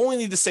 If you only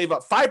need to save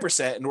up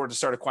 5% in order to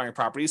start acquiring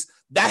properties,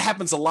 that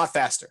happens a lot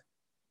faster.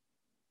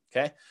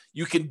 Okay.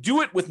 You can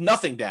do it with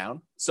nothing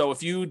down. So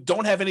if you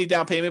don't have any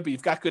down payment, but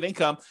you've got good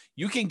income,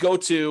 you can go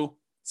to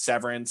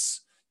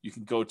Severance, you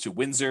can go to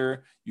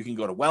Windsor, you can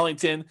go to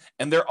Wellington,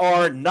 and there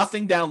are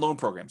nothing down loan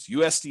programs,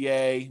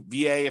 USDA,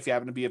 VA, if you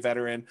happen to be a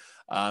veteran.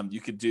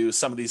 You could do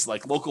some of these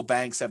like local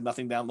banks have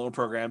nothing down loan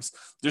programs.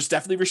 There's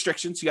definitely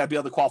restrictions. You got to be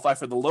able to qualify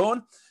for the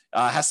loan.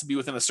 has to be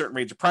within a certain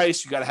range of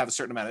price. You got to have a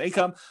certain amount of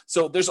income.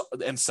 So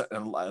and a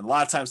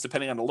lot of times,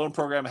 depending on the loan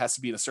program, it has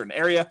to be in a certain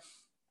area.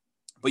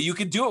 But you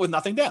can do it with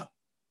nothing down.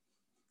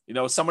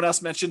 Someone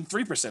else mentioned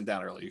 3%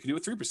 down earlier. You can do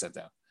it 3%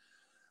 down.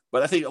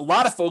 But I think a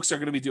lot of folks are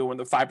going to be doing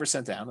the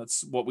 5% down.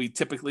 That's what we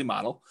typically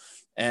model.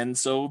 And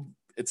so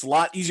it's a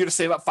lot easier to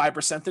save up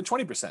 5% than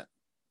 20%.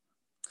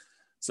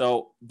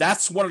 So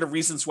that's one of the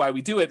reasons why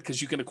we do it,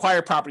 because you can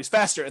acquire properties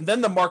faster, and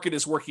then the market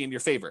is working in your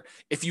favor.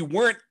 If you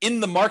weren't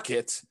in the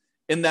market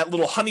in that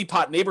little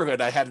honeypot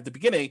neighborhood I had at the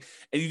beginning,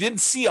 and you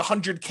didn't see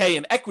 $100K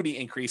in equity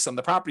increase on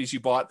the properties you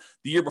bought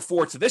the year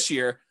before to this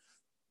year,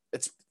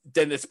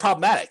 then it's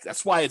problematic.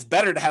 That's why it's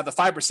better to have the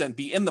 5%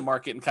 be in the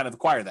market and kind of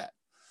acquire that.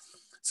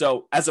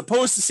 So as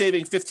opposed to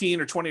saving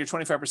 15 or 20 or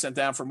 25%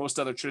 down for most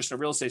other traditional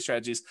real estate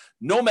strategies,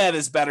 Nomad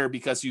is better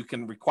because you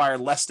can require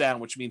less down,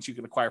 which means you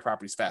can acquire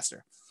properties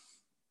faster.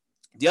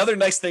 The other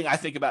nice thing I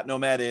think about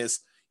Nomad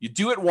is you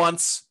do it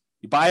once,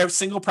 you buy a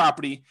single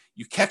property,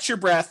 you catch your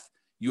breath,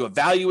 you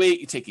evaluate,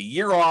 you take a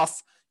year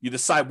off, you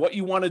decide what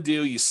you want to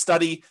do, you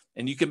study,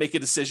 and you can make a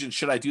decision.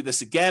 Should I do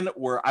this again?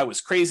 Or I was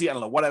crazy. I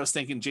don't know what I was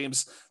thinking.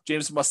 James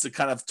must have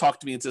kind of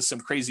talked me into some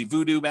crazy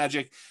voodoo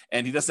magic,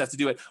 and he doesn't have to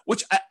do it,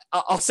 which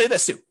I'll say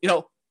this too.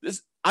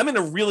 I'm in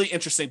a really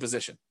interesting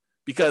position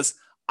because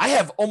I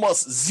have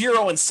almost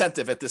zero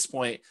incentive at this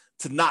point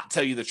to not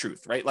tell you the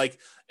truth, right? Like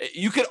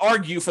you could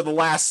argue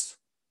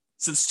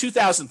since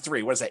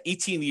 2003, what is that,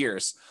 18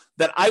 years,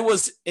 that I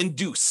was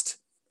induced,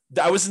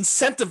 that I was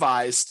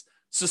incentivized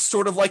to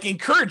sort of like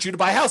encourage you to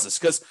buy houses.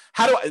 Because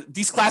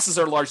these classes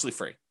are largely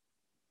free.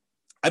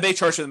 I may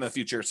charge for them in the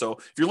future. So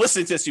if you're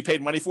listening to this, you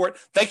paid money for it.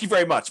 Thank you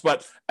very much.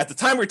 But at the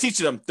time we're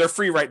teaching them, they're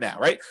free right now,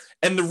 right?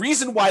 And the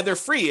reason why they're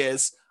free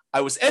is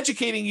I was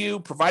educating you,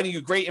 providing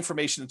you great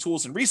information and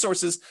tools and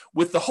resources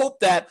with the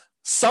hope that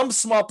some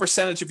small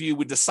percentage of you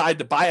would decide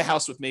to buy a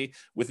house with me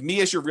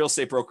as your real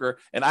estate broker,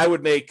 and I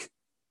would make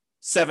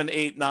 $7,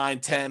 $8, $9,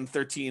 $10,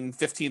 $13,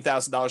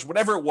 $15,000,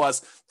 whatever it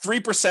was.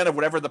 3% of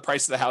whatever the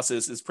price of the house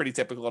is pretty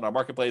typical in our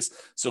marketplace.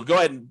 So go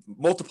ahead and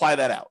multiply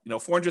that out.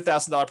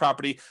 $400,000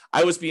 property.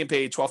 I was being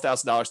paid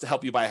 $12,000 to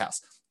help you buy a house.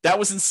 That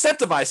was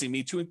incentivizing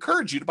me to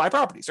encourage you to buy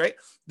properties, right?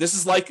 This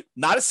is like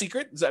not a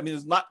secret. I mean,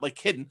 it's not like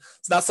hidden.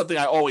 It's not something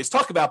I always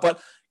talk about,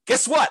 but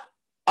guess what?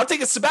 I'm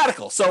taking a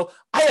sabbatical. So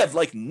I have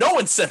like no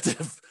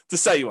incentive to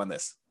sell you on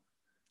this.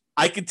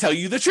 I can tell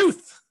you the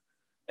truth.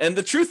 And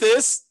the truth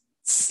is,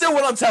 still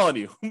what I'm telling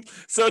you.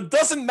 So it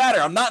doesn't matter.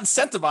 I'm not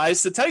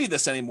incentivized to tell you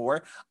this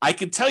anymore. I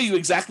can tell you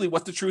exactly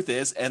what the truth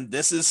is, and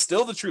this is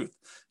still the truth.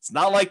 It's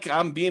not like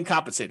I'm being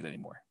compensated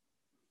anymore.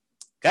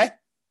 Okay?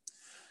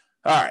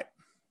 All right.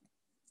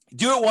 You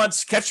do it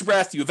once, catch your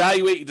breath, you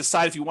evaluate, you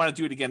decide if you want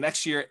to do it again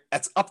next year.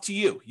 That's up to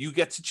you. You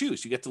get to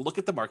choose. You get to look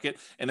at the market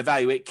and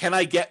evaluate, can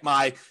I get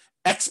my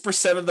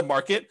X% of the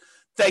market?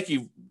 Thank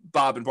you,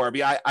 Bob and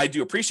Barbie. I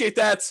do appreciate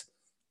that.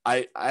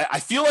 I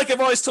feel like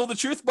I've always told the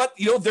truth, but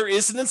there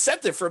is an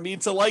incentive for me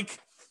to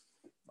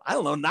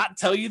not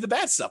tell you the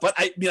bad stuff. But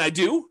I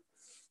do.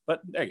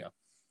 But there you go.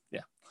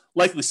 Yeah.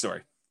 Likely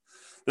story.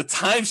 The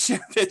timeshare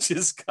pitch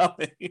is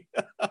coming.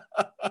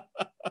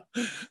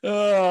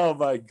 Oh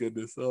my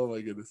goodness.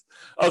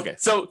 Okay.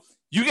 So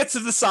you get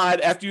to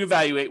decide after you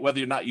evaluate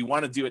whether or not you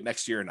want to do it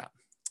next year or not.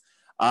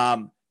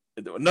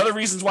 Another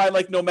reasons why I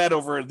like Nomad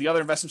over the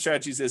other investment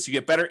strategies is you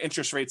get better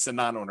interest rates than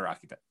non-owner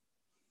occupant.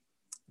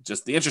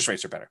 Just the interest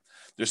rates are better.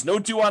 There's no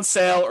due on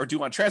sale or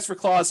due on transfer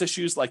clause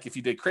issues like if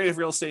you did creative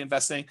real estate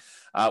investing,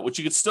 which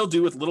you could still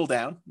do with little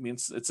down. I mean,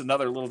 it's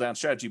another little down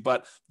strategy,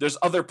 but there's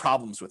other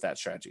problems with that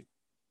strategy.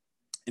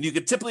 And you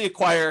could typically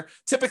acquire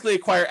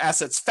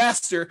assets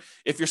faster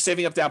if you're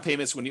saving up down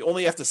payments when you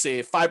only have to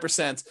save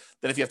 5%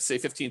 than if you have to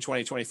save 15,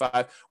 20,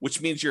 25,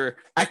 which means your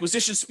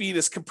acquisition speed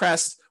is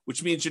compressed,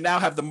 which means you now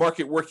have the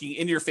market working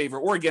in your favor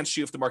or against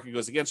you if the market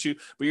goes against you.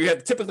 But you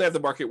typically have the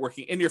market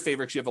working in your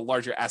favor because you have a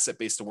larger asset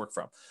base to work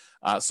from.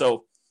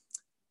 So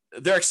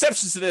there are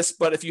exceptions to this,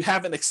 but if you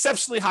have an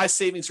exceptionally high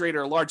savings rate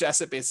or a large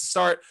asset base to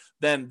start,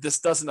 then this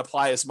doesn't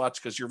apply as much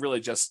because you're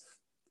really just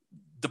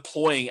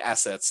deploying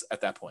assets at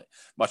that point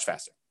much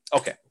faster.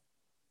 Okay.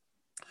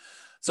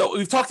 So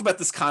we've talked about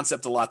this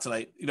concept a lot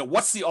tonight.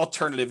 What's the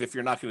alternative if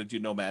you're not going to do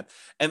Nomad?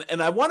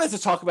 And I wanted to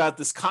talk about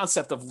this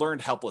concept of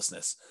learned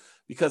helplessness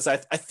because I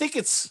think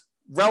it's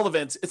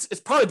relevant. It's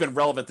probably been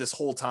relevant this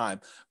whole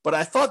time, but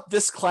I thought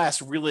this class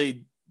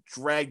really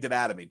drug it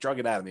out of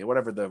me,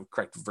 whatever the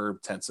correct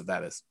verb tense of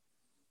that is.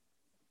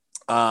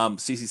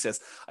 Cece says,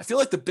 I feel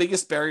like the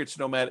biggest barrier to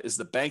Nomad is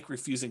the bank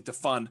refusing to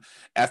fund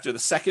after the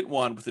second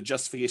one with the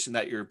justification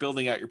that you're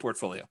building out your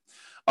portfolio.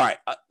 All right.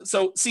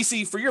 So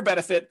Cece, for your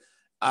benefit,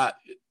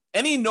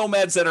 any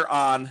Nomads that are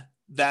on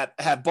that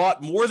have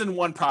bought more than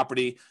one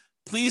property,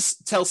 please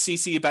tell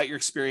Cece about your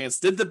experience.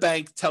 Did the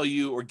bank tell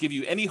you or give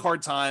you any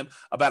hard time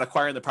about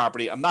acquiring the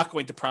property? I'm not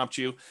going to prompt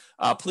you.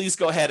 Please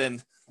go ahead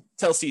and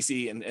tell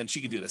Cece and she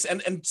can do this.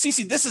 And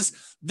Cece,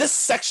 this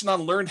section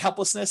on learned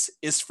helplessness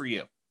is for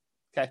you.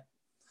 Okay.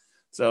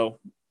 So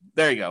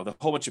there you go. The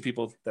whole bunch of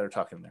people that are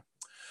talking there.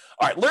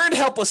 All right. Learned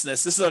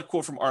helplessness. This is a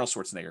quote from Arnold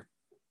Schwarzenegger.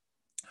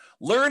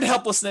 Learned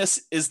helplessness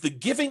is the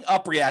giving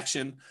up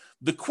reaction,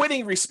 the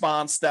quitting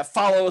response that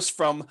follows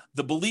from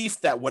the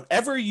belief that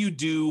whatever you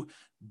do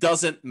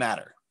doesn't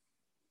matter.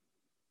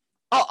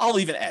 I'll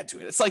even add to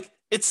it. It's like,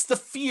 it's the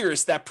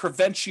fears that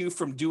prevent you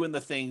from doing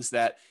the things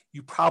that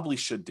you probably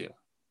should do.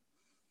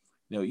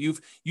 You know,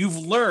 you've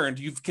learned,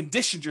 you've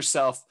conditioned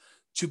yourself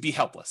to be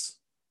helpless,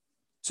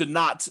 to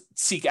not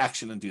seek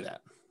action and do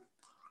that.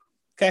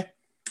 Okay.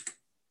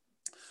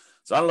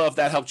 So I don't know if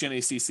that helped you in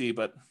ACC,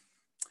 but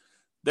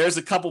there's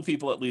a couple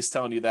people at least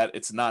telling you that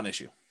it's not an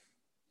issue.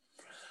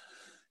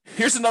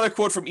 Here's another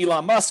quote from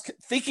Elon Musk.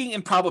 Thinking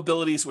in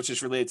probabilities, which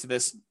is related to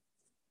this.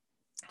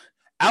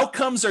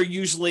 Outcomes are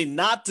usually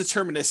not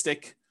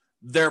deterministic.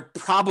 They're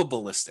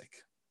probabilistic.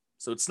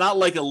 So it's not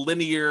like a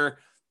linear,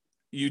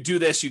 you do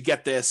this, you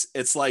get this.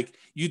 It's like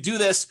you do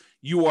this,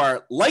 you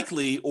are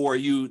likely, or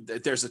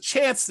there's a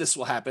chance this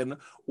will happen,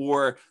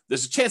 or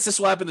there's a chance this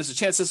will happen, there's a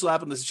chance this will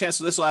happen, there's a chance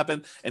this will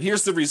happen. And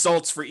here's the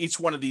results for each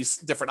one of these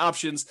different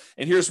options.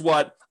 And here's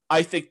what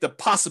I think the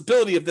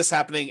possibility of this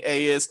happening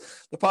A is,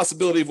 the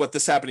possibility of what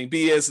this happening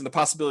B is, and the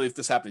possibility of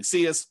this happening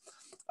C is.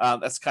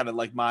 That's kind of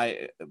like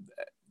my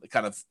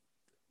kind of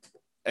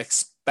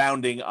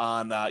expounding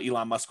on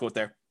Elon Musk quote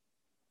there.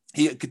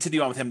 He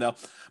continue on with him though,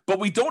 but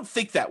we don't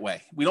think that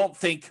way. We don't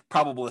think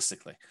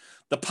probabilistically.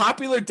 The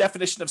popular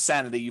definition of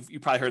sanity, you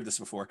probably heard this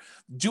before,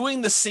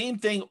 doing the same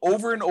thing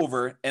over and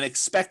over and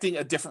expecting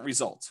a different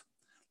result.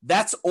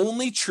 That's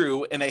only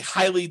true in a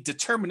highly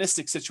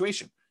deterministic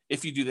situation.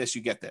 If you do this,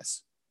 you get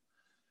this.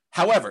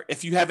 However,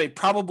 if you have a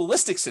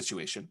probabilistic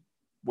situation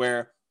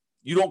where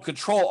you don't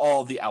control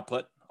all of the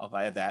output, I'll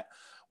add that,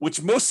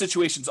 which most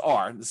situations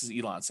are, this is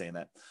Elon saying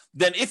that,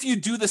 then if you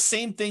do the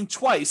same thing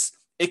twice,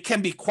 it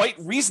can be quite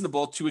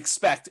reasonable to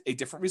expect a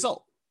different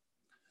result.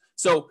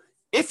 So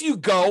if you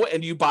go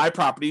and you buy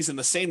properties in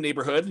the same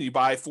neighborhood and you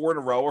buy 4 in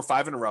a row or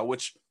 5 in a row,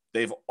 which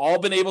they've all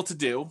been able to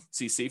do,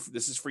 CC,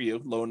 this is for you,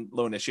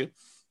 loan issue.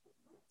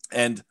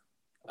 And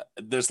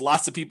there's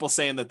lots of people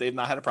saying that they've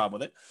not had a problem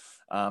with it.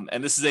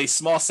 And this is a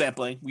small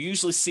sampling. We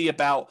usually see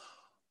about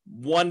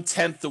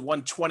 1/10 to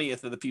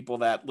 1/20th of the people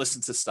that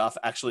listen to stuff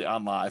actually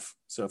on live.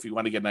 So if you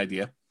want to get an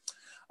idea,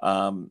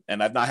 and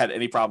I've not had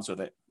any problems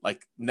with it,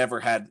 like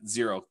never had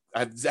zero.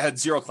 I've had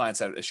 0 clients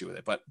that had an issue with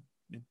it, but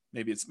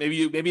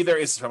maybe there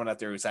is someone out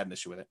there who's had an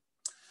issue with it.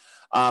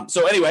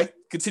 So anyway,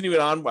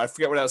 continuing on, I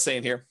forget what I was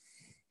saying here.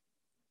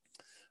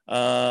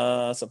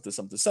 Something,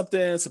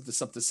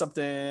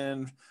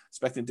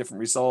 expecting different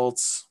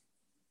results.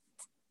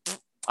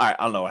 All right,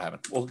 I don't know what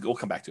happened. We'll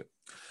come back to it.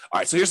 All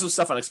right, so here's some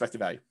stuff on expected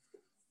value.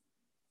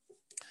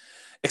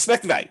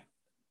 Expected value.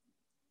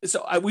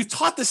 So we've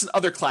taught this in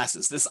other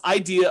classes, this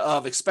idea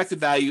of expected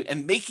value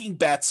and making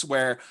bets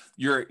where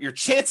your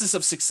chances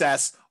of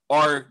success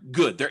are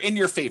good. They're in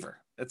your favor.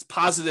 That's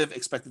positive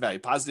expected value,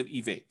 positive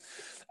EV.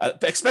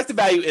 Expected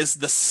value is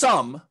the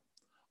sum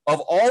of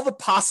all the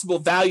possible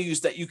values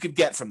that you could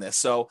get from this.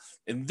 So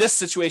in this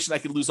situation, I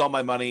could lose all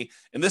my money.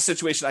 In this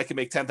situation, I can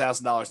make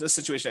 $10,000. In this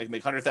situation, I can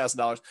make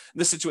 $100,000. In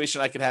this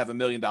situation, I could have $1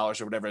 million or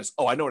whatever it is.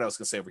 Oh, I know what I was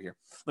going to say over here.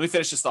 Let me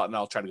finish this thought and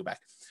I'll try to go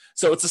back.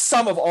 So it's a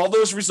sum of all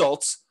those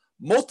results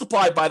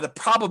multiplied by the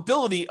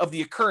probability of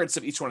the occurrence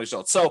of each one of the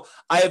results. So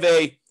I have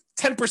a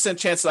 10%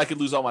 chance that I could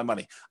lose all my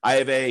money. I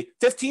have a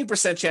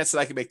 15% chance that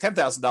I can make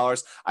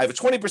 $10,000. I have a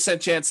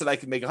 20% chance that I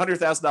can make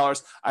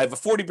 $100,000. I have a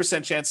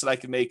 40% chance that I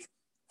can make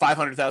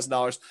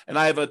 $500,000, and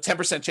I have a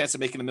 10% chance of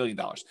making $1 million.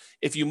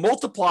 If you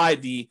multiply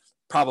the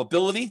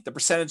probability, the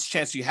percentage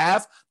chance you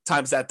have,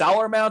 times that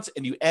dollar amount,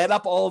 and you add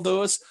up all of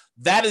those,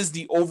 that is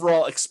the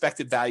overall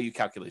expected value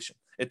calculation.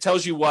 It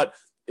tells you what,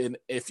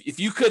 if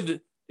you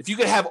could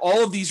have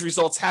all of these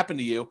results happen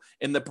to you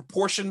in the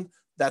proportion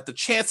that the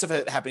chance of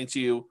it happening to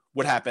you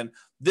would happen,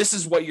 this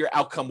is what your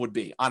outcome would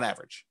be on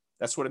average.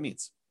 That's what it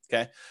means.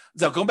 Okay.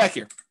 So going back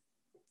here.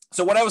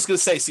 So what I was going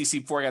to say, CC,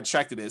 before I got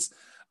distracted is,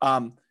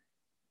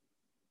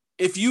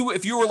 if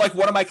you were like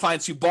one of my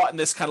clients who bought in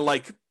this kind of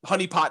like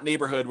honeypot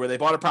neighborhood where they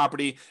bought a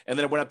property and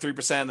then it went up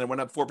 3%, and then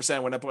went up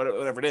 4%, went up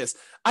whatever it is,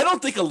 I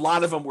don't think a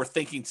lot of them were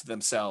thinking to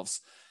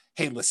themselves,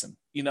 hey, listen,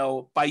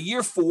 by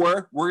year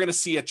 4, we're going to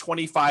see a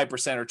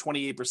 25% or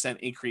 28%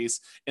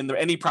 increase in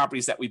any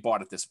properties that we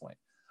bought at this point.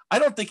 I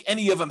don't think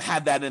any of them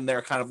had that in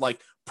their kind of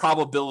like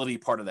probability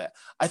part of that.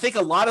 I think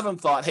a lot of them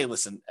thought, hey,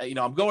 listen,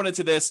 I'm going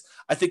into this.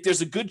 I think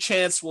there's a good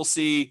chance we'll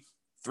see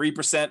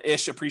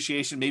 3%-ish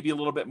appreciation, maybe a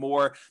little bit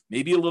more,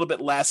 maybe a little bit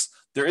less.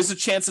 There is a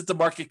chance that the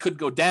market could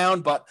go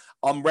down, but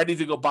I'm ready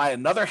to go buy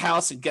another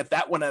house and get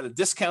that one at a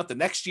discount the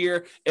next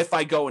year if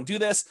I go and do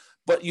this.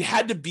 But you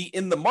had to be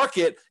in the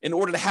market in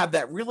order to have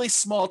that really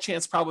small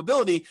chance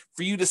probability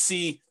for you to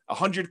see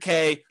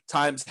 100K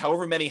times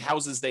however many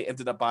houses they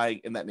ended up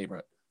buying in that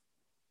neighborhood.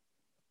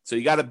 So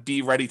you got to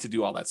be ready to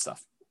do all that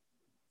stuff.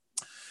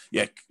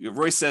 Yeah,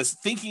 Roy says,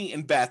 Thinking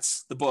in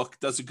Bets, the book,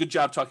 does a good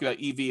job talking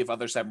about EV if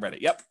others haven't read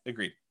it. Yep,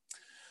 agreed.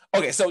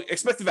 Okay, so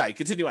expected value,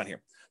 continue on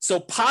here. So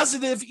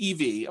positive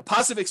EV, a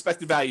positive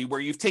expected value, where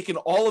you've taken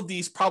all of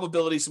these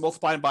probabilities and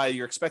multiplied by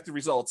your expected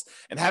results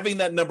and having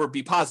that number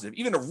be positive,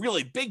 even a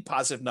really big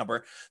positive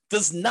number,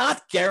 does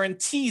not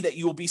guarantee that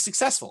you will be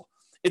successful.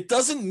 It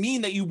doesn't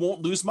mean that you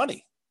won't lose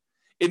money.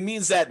 It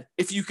means that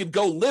if you could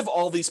go live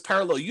all these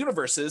parallel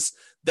universes,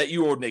 that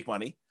you would make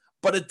money,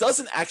 but it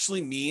doesn't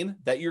actually mean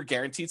that you're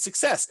guaranteed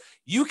success.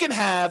 You can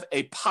have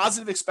a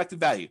positive expected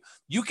value.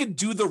 You can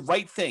do the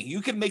right thing.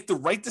 You can make the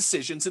right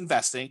decisions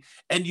investing,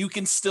 and you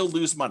can still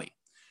lose money.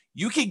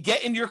 You can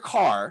get in your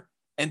car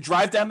and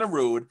drive down the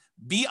road,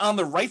 be on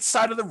the right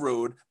side of the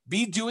road,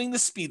 be doing the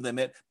speed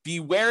limit,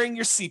 be wearing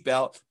your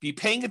seatbelt, be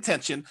paying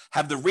attention,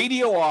 have the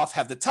radio off,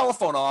 have the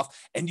telephone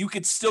off, and you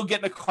could still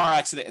get in a car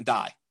accident and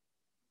die.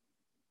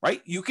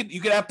 Right? You could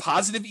have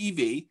positive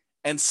EV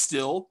and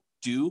still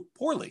do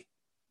poorly.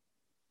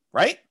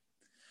 Right?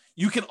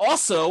 You can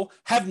also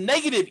have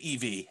negative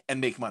EV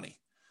and make money.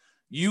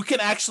 You can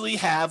actually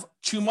have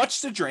too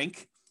much to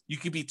drink. You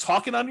could be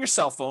talking on your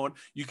cell phone.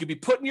 You could be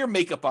putting your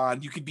makeup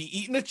on. You could be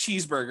eating a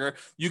cheeseburger.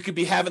 You could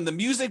be having the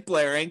music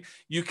blaring.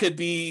 You could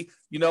be,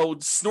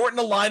 snorting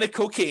a line of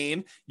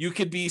cocaine. You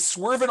could be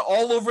swerving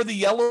all over the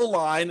yellow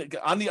line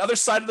on the other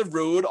side of the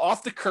road,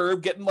 off the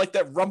curb, getting like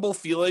that rumble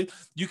feeling.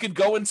 You could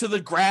go into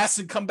the grass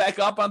and come back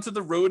up onto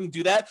the road and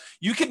do that.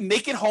 You can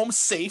make it home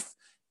safe.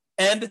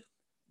 And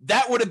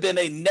that would have been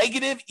a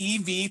negative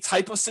EV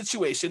type of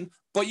situation,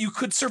 but you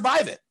could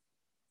survive it.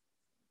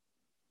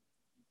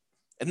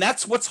 And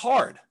that's what's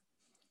hard.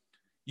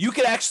 You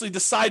could actually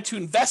decide to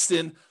invest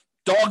in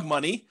dog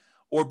money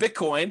or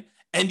Bitcoin,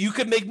 and you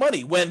could make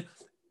money. When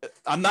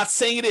I'm not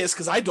saying it is,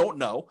 because I don't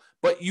know,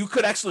 but you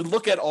could actually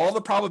look at all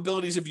the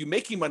probabilities of you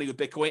making money with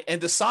Bitcoin and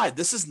decide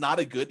this is not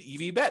a good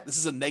EV bet. This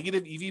is a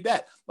negative EV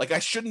bet. Like, I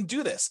shouldn't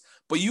do this.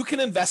 But you can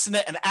invest in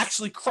it and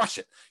actually crush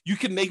it. You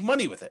can make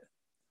money with it.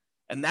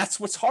 And that's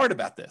what's hard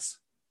about this.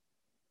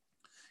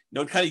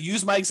 To kind of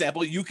use my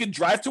example, you could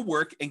drive to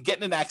work and get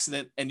in an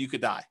accident and you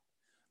could die.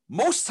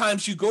 Most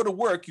times you go to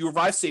work, you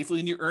arrive safely,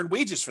 and you earn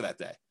wages for that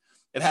day.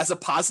 It has a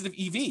positive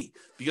EV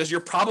because your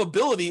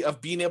probability of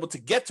being able to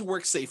get to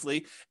work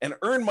safely and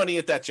earn money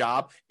at that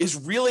job is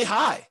really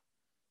high.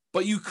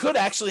 But you could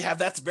actually have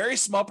that very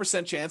small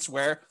percent chance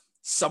where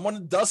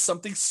someone does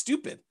something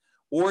stupid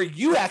or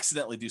you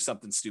accidentally do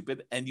something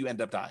stupid and you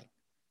end up dying.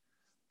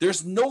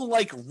 There's no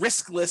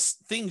riskless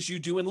things you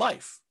do in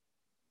life.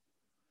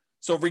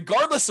 So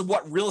regardless of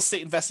what real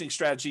estate investing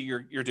strategy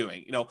you're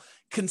doing,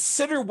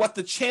 consider what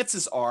the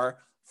chances are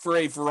for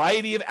a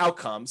variety of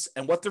outcomes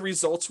and what the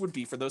results would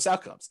be for those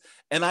outcomes.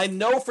 And I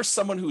know for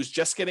someone who's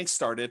just getting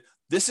started,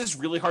 this is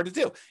really hard to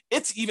do.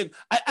 It's even,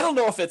 I don't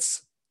know if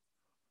it's,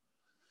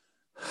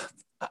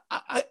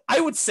 I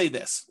would say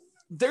this,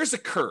 there's a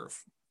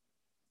curve.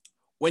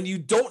 When you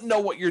don't know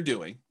what you're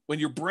doing, when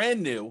you're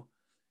brand new,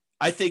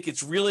 I think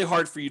it's really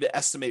hard for you to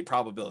estimate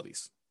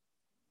probabilities.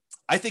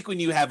 I think when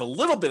you have a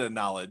little bit of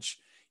knowledge,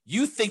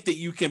 you think that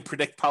you can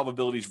predict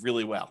probabilities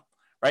really well,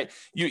 right?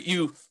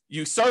 You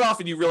start off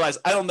and you realize,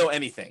 I don't know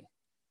anything.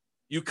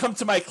 You come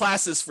to my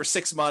classes for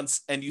 6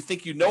 months and you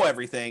think you know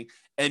everything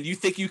and you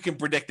think you can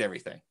predict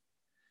everything.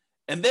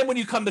 And then when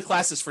you come to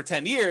classes for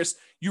 10 years,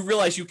 you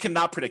realize you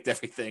cannot predict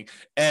everything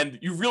and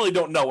you really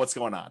don't know what's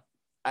going on.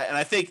 And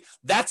I think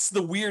that's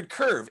the weird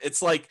curve.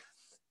 It's like,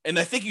 and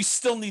I think you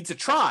still need to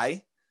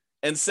try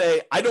and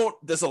say,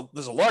 there's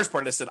a large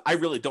part of this that I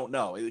really don't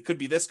know. It could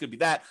be this, could be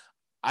that.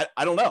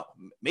 I don't know,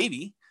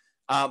 maybe.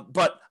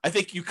 But I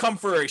think you come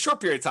for a short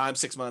period of time,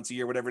 6 months, a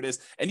year, whatever it is,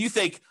 and you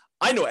think,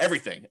 I know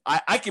everything.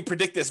 I can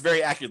predict this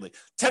very accurately.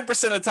 10%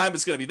 of the time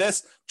it's going to be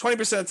this, 20%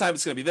 of the time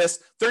it's going to be this,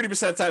 30% of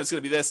the time it's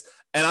going to be this,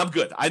 and I'm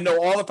good. I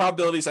know all the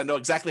probabilities. I know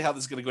exactly how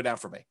this is going to go down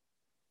for me.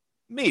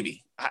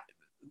 Maybe.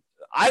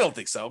 I don't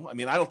think so. I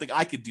mean, I don't think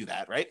I could do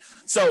that, right?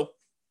 So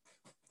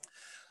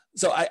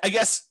I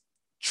guess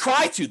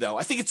try to, though.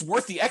 I think it's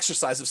worth the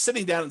exercise of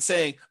sitting down and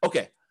saying,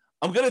 okay,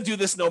 I'm going to do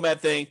this Nomad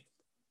thing.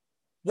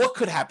 What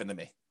could happen to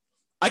me?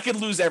 I could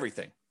lose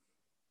everything.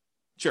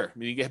 Sure. I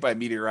mean, you get hit by a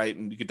meteorite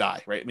and you could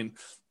die, right? I mean,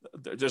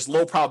 there's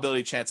low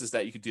probability chances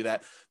that you could do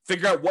that.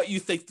 Figure out what you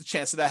think the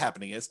chance of that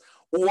happening is.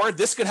 Or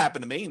this could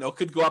happen to me,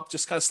 could go up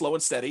just kind of slow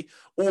and steady.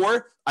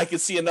 Or I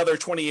could see another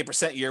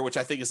 28% year, which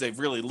I think is a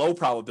really low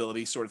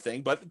probability sort of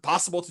thing, but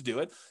possible to do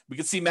it. We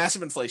could see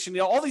massive inflation.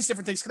 All these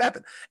different things could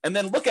happen. And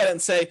then look at it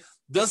and say,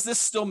 does this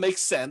still make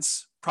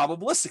sense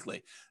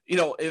probabilistically?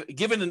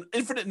 Given an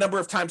infinite number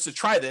of times to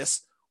try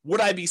this,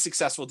 would I be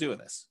successful doing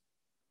this?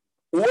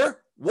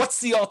 Or what's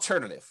the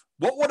alternative?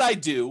 What would I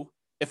do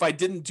if I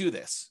didn't do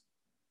this?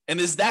 And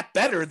is that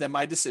better than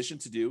my decision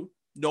to do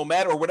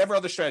Nomad or whatever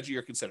other strategy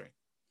you're considering?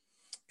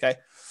 Okay.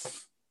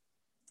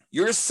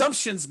 Your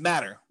assumptions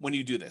matter when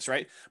you do this,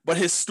 right? But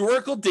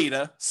historical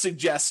data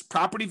suggests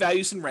property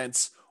values and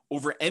rents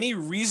over any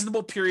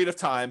reasonable period of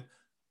time,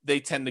 they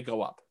tend to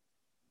go up.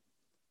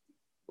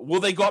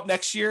 Will they go up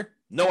next year?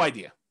 No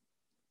idea.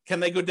 Can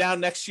they go down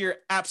next year?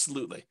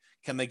 Absolutely.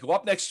 Can they go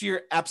up next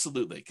year?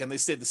 Absolutely. Can they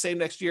stay the same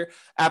next year?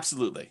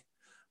 Absolutely.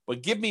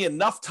 But give me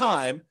enough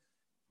time,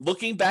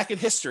 looking back at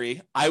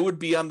history, I would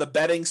be on the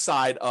betting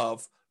side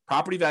of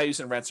property values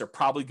and rents are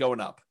probably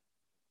going up.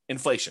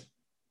 Inflation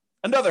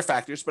and other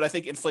factors, but I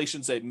think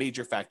inflation's a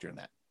major factor in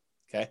that.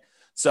 Okay.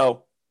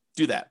 So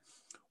do that.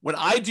 When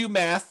I do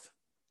math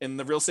in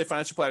the real estate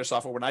financial planner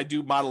software, when I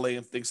do modeling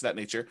and things of that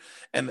nature,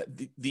 and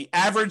the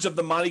average of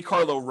the Monte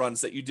Carlo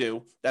runs that you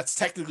do, that's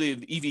technically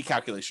an EV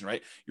calculation,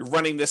 right? You're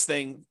running this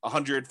thing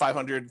 100,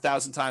 500,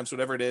 1,000 times,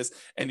 whatever it is,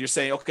 and you're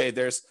saying, okay,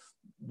 there's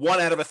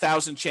 1 out of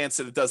 1,000 chance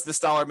that it does this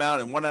dollar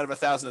amount and 1 out of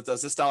 1,000 that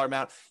does this dollar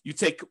amount. You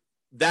take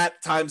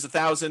that times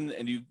 1,000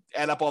 and you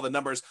add up all the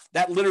numbers.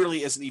 That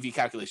literally is an EV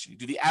calculation. You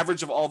do the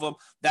average of all of them.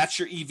 That's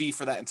your EV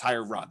for that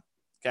entire run.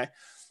 Okay.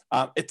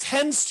 It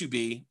tends to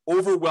be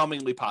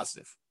overwhelmingly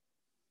positive.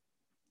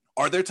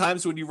 Are there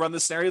times when you run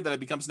this scenario that it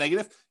becomes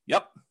negative?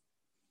 Yep,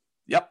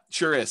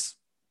 sure is.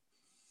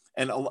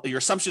 And your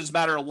assumptions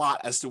matter a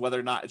lot as to whether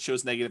or not it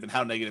shows negative and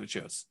how negative it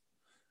shows.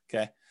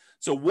 Okay.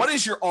 So what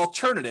is your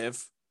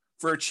alternative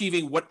for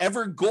achieving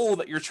whatever goal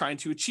that you're trying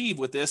to achieve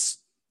with this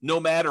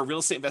nomad or real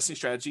estate investing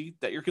strategy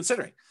that you're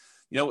considering?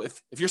 You know,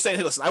 if you're saying,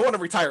 hey, listen, I want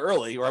to retire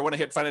early, or I want to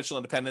hit financial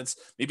independence,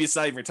 maybe it's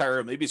not even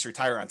retire, maybe it's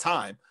retire on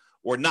time,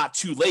 or not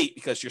too late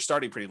because you're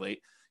starting pretty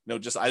late. You know,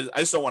 I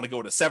just don't want to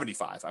go to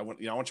 75. I want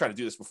to try to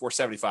do this before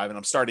 75, and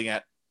I'm starting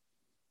at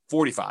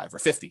 45 or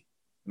 50,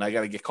 and I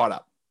got to get caught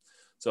up.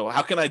 So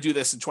how can I do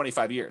this in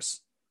 25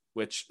 years?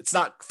 Which it's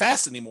not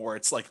fast anymore.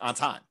 It's like on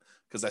time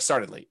because I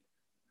started late,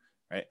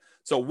 right?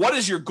 So what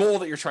is your goal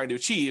that you're trying to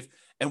achieve?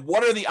 And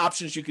what are the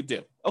options you could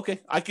do? Okay,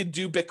 I could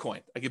do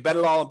Bitcoin. I could bet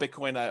it all on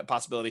Bitcoin,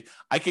 possibility.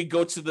 I could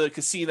go to the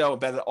casino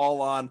and bet it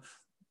all on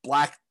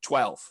Black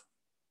 12.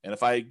 And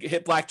if I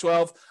hit Black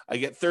 12, I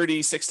get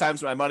 36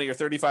 times my money or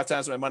 35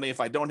 times my money. If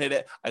I don't hit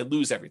it, I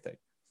lose everything.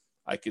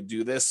 I could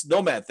do this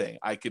Nomad thing.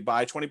 I could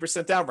buy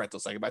 20% down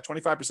rentals. I could buy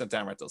 25%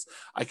 down rentals.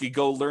 I could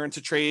go learn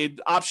to trade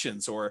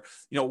options, or,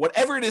 you know,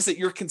 whatever it is that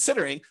you're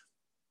considering.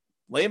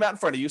 Lay them out in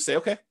front of you. Say,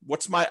 okay,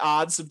 what's my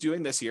odds of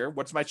doing this here?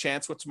 What's my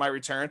chance? What's my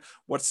return?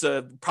 What's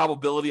the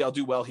probability I'll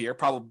do well here?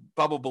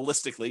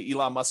 Probabilistically,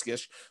 Elon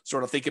Musk-ish,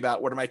 sort of think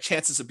about what are my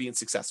chances of being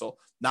successful?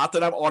 Not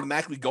that I'm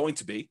automatically going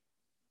to be,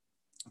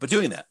 but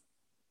doing that.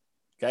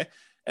 Okay.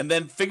 And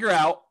then figure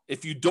out,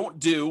 if you don't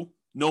do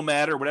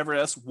Nomad or whatever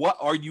else, what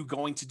are you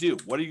going to do?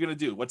 What are you going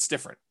to do? What's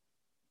different?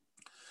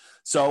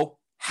 So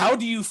how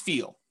do you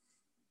feel?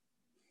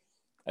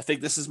 I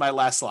think this is my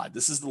last slide.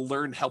 This is the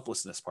learned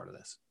helplessness part of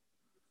this.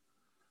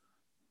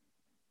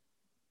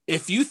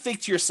 If you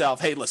think to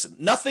yourself, hey, listen,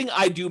 nothing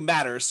I do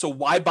matters, so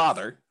why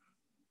bother?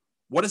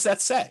 What does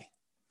that say?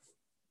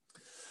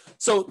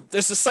 So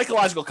there's a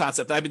psychological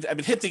concept. I've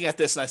been hinting at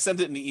this, and I sent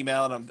it in the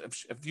email, and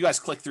if you guys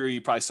click through, you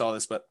probably saw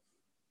this, but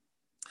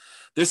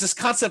there's this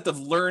concept of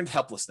learned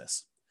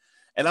helplessness.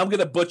 And I'm going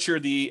to butcher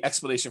the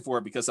explanation for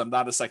it because I'm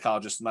not a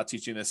psychologist. I'm not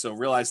teaching this. So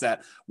realize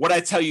that what I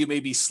tell you may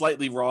be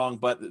slightly wrong,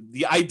 but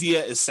the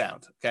idea is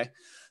sound. Okay.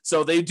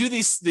 So they do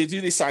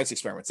these science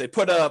experiments. They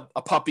put a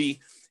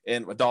puppy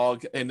and a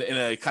dog in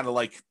a kind of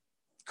like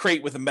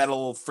crate with a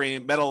metal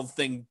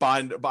thing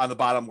bind on the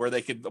bottom where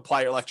they could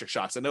apply electric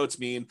shocks. I know it's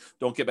mean.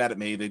 Don't get mad at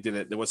me. They did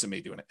it. It wasn't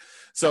me doing it.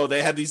 So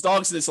they had these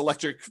dogs in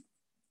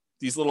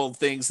these little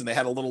things, and they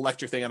had a little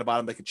electric thing on the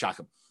bottom. They could shock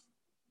them.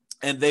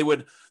 And they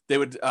would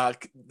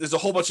there's a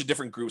whole bunch of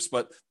different groups,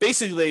 but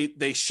basically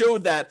they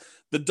showed that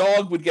the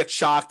dog would get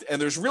shocked,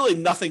 and there's really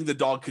nothing the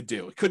dog could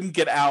do. It couldn't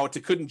get out.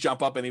 It couldn't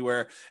jump up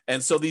anywhere.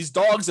 And so these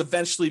dogs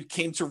eventually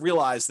came to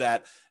realize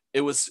that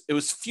it was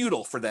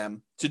futile for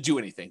them to do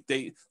anything.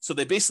 So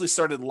they basically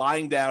started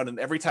lying down, and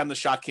every time the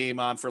shock came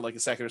on for like a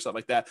second or something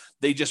like that,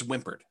 they just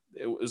whimpered.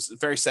 It was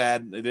very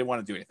sad. They didn't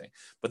want to do anything,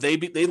 but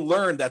they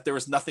learned that there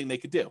was nothing they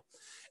could do.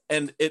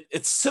 And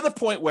it's to the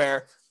point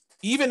where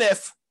even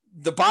if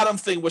the bottom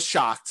thing was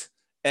shocked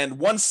and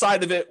one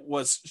side of it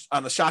was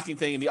on a shocking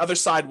thing and the other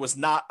side was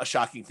not a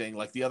shocking thing,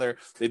 like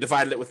they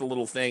divided it with a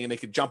little thing and they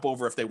could jump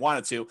over if they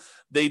wanted to.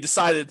 They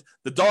decided,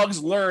 the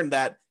dogs learned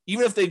that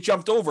even if they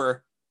jumped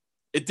over,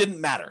 it didn't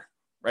matter,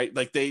 right?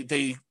 Like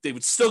they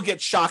would still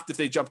get shocked if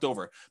they jumped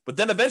over. But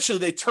then eventually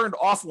they turned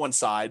off one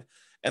side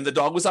and the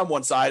dog was on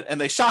one side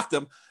and they shocked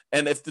them.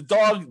 And if the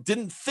dog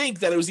didn't think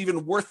that it was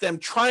even worth them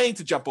trying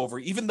to jump over,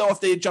 even though if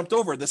they had jumped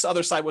over, this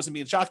other side wasn't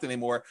being shocked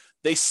anymore,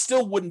 they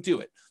still wouldn't do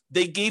it.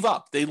 They gave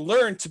up. They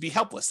learned to be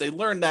helpless. They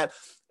learned that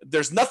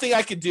there's nothing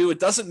I could do. It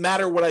doesn't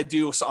matter what I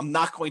do, so I'm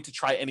not going to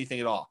try anything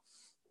at all.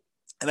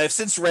 And I've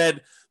since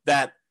read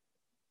that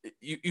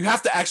you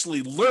have to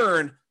actually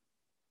learn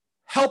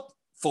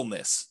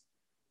helpfulness.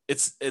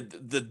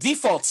 The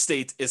default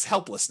state is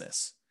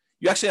helplessness.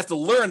 You actually have to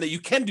learn that you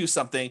can do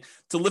something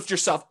to lift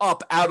yourself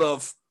up out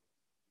of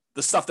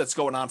the stuff that's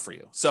going on for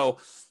you. So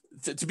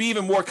to be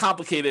even more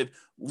complicated,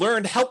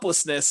 learned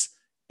helplessness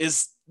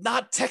is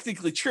not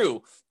technically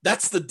true.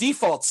 That's the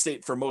default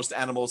state for most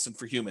animals and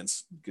for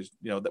humans, because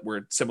that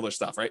we're similar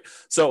stuff, right?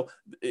 So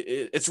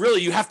it's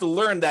really, you have to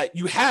learn that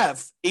you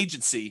have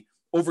agency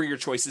over your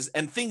choices,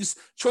 and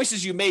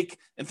choices you make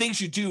and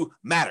things you do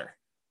matter.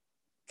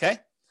 Okay.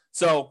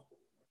 So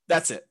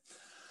that's it.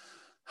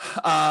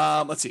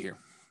 Let's see here.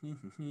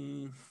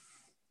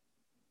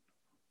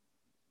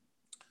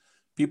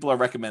 People are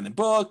recommending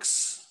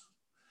books.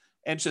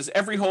 And says,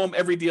 every home,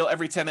 every deal,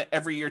 every tenant,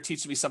 every year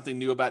teaches me something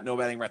new about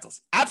nomading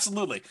rentals.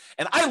 Absolutely.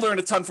 And I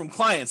learned a ton from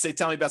clients. They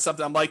tell me about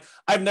something. I'm like,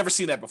 I've never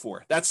seen that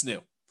before. That's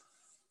new.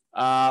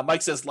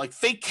 Mike says, like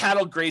fake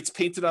cattle grates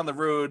painted on the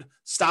road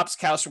stops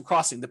cows from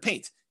crossing the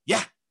paint.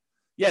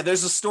 Yeah,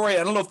 there's a story.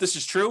 I don't know if this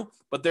is true,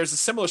 but there's a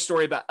similar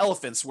story about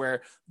elephants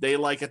where they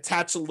like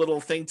attach a little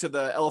thing to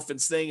the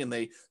elephant's thing and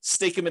they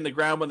stake them in the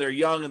ground when they're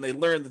young, and they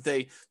learn that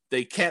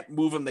they can't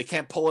move them, they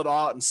can't pull it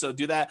out, and so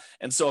do that.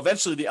 And so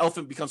eventually the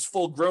elephant becomes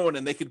full grown,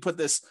 and they can put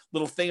this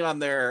little thing on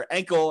their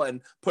ankle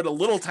and put a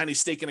little tiny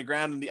stake in the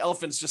ground, and the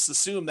elephants just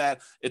assume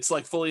that it's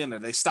like fully in there.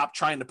 They stop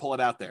trying to pull it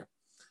out there.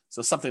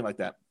 So something like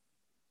that.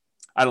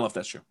 I don't know if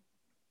that's true.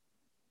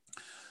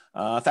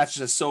 Thatcher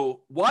says,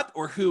 so what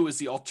or who is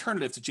the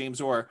alternative to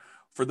James Orr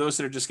for those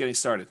that are just getting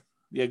started?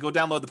 Yeah, go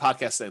download the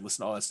podcast today,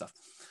 listen to all that stuff.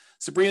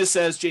 Sabrina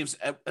says, James,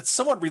 a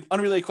somewhat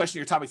unrelated question to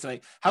your topic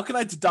tonight. How can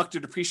I deduct or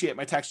depreciate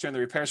my tax return the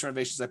repairs and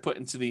renovations I put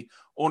into the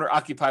owner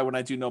occupy when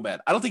I do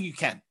Nomad? I don't think you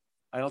can.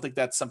 I don't think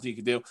that's something you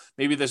can do.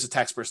 Maybe there's a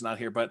tax person out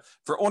here, but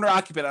for owner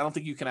occupant, I don't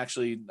think you can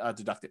actually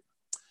deduct it.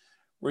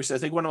 Where he said, I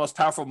think one of the most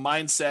powerful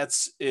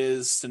mindsets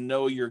is to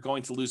know you're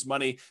going to lose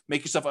money.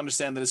 Make yourself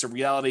understand that it's a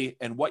reality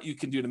and what you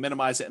can do to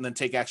minimize it, and then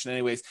take action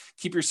anyways.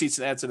 Keep your receipts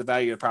and add to the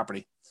value of the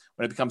property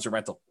when it becomes a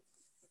rental.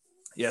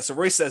 Yeah, so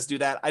Royce says do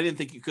that. I didn't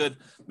think you could.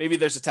 Maybe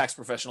there's a tax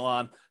professional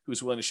on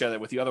who's willing to share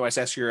that with you. Otherwise,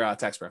 ask your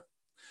tax pro.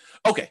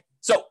 Okay,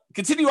 so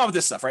continue on with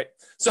this stuff, right?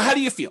 So how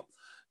do you feel?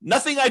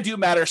 Nothing I do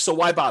matters, so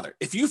why bother?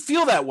 If you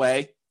feel that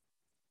way,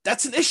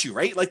 that's an issue,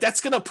 right? Like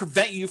that's going to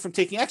prevent you from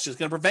taking action. It's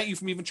going to prevent you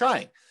from even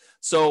trying.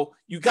 So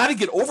you got to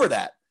get over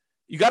that.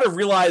 You got to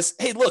realize,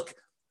 hey, look,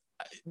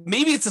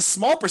 maybe it's a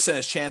small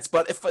percentage chance,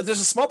 but if there's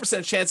a small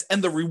percentage chance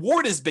and the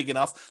reward is big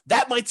enough,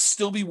 that might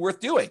still be worth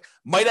doing.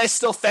 Might I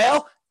still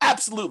fail?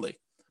 Absolutely.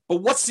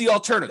 But what's the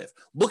alternative?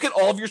 Look at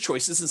all of your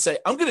choices and say,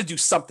 I'm going to do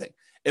something.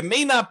 It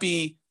may not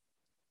be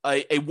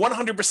a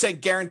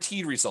 100%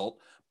 guaranteed result,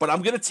 but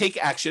I'm going to take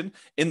action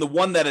in the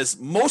one that is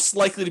most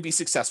likely to be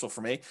successful for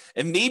me.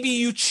 And maybe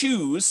you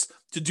choose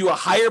to do a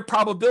higher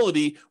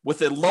probability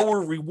with a lower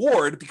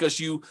reward because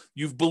you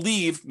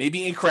believe,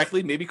 maybe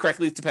incorrectly, maybe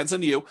correctly, it depends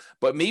on you,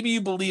 but maybe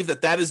you believe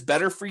that that is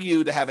better for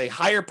you to have a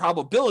higher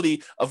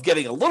probability of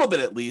getting a little bit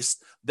at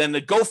least than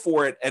to go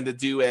for it and to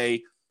do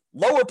a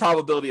lower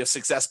probability of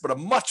success, but a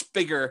much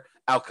bigger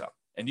outcome.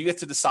 And you get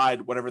to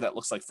decide whatever that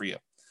looks like for you.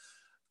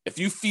 If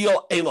you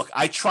feel, hey, look,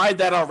 I tried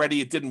that already,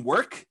 it didn't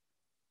work.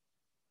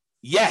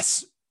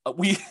 Yes,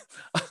 we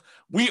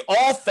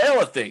all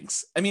fail at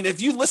things. I mean,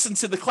 if you listen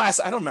to the class,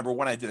 I don't remember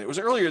when I did it. It was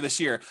earlier this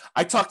year.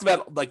 I talked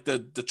about like the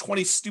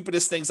 20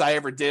 stupidest things I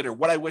ever did or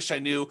what I wish I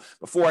knew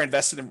before I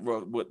invested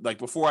in, like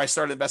before I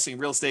started investing in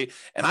real estate.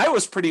 And I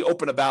was pretty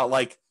open about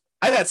like,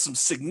 I've had some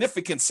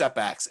significant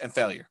setbacks and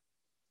failure.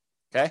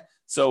 Okay.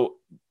 So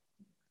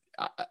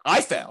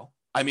I fail.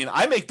 I mean,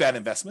 I make bad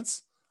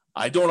investments.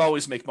 I don't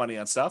always make money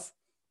on stuff.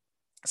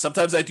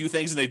 Sometimes I do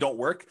things and they don't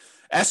work.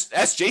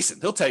 Ask Jason.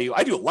 He'll tell you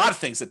I do a lot of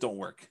things that don't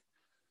work,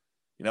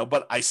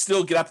 but I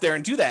still get up there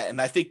and do that. And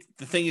I think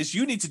the thing is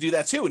you need to do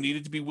that too. And you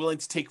need to be willing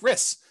to take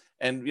risks.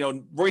 And,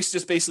 Royce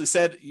just basically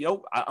said,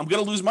 I'm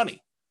going to lose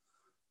money.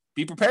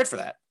 Be prepared for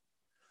that.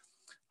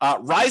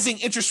 Rising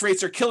interest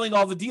rates are killing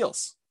all the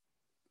deals.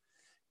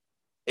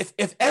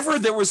 If ever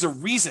there was a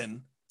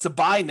reason to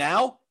buy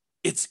now,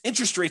 it's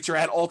interest rates are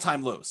at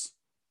all-time lows.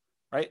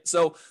 Right.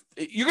 So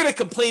you're going to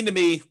complain to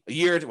me a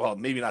year, well,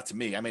 maybe not to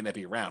me, I may not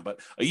be around, but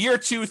a year,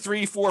 2,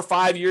 3, 4,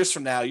 5 years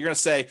from now, you're going to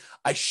say,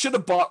 I should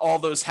have bought all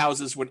those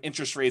houses when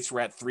interest rates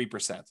were at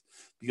 3%,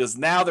 because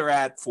now they're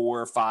at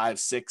 4, 5,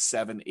 6,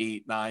 7,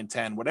 8, 9,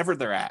 10, whatever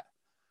they're at.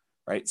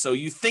 Right. So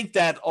you think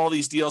that all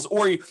these deals,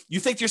 or you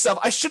think to yourself,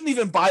 I shouldn't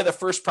even buy the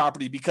first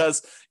property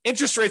because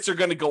interest rates are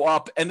going to go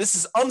up and this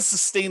is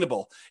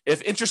unsustainable.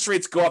 If interest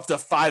rates go up to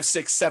 5,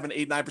 6, 7,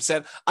 8,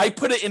 9%, I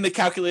put it in the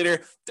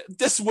calculator.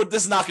 This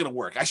is not going to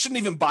work. I shouldn't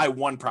even buy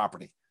one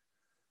property.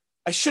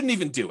 I shouldn't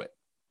even do it.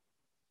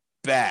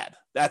 Bad.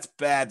 That's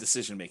bad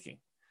decision making.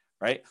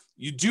 Right.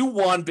 You do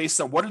one based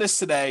on what it is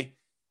today.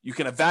 You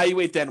can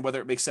evaluate then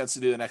whether it makes sense to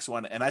do the next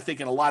one. And I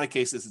think in a lot of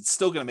cases, it's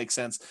still going to make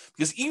sense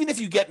because even if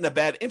you get in a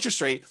bad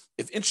interest rate,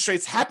 if interest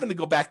rates happen to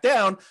go back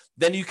down,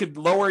 then you could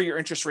lower your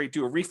interest rate,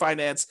 do a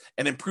refinance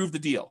and improve the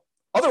deal.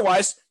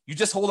 Otherwise, you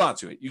just hold on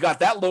to it. You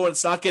got that low and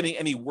it's not getting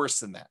any worse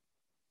than that.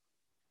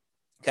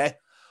 Okay.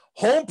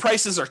 Home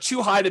prices are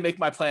too high to make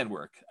my plan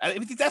work. I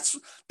think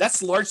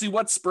that's largely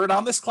what spurred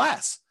on this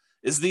class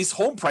is these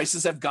home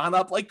prices have gone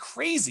up like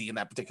crazy in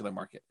that particular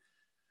market.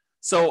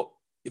 So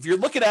if you're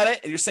looking at it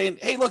and you're saying,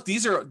 hey, look,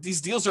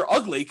 these deals are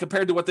ugly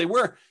compared to what they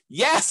were.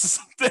 Yes,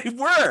 they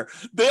were.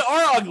 They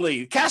are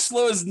ugly. Cash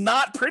flow is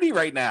not pretty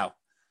right now.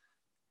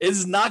 It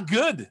is not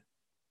good.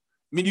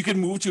 I mean, you can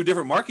move to a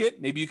different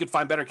market. Maybe you could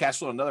find better cash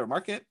flow in another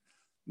market.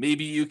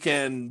 Maybe you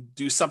can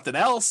do something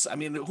else. I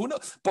mean, who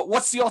knows? But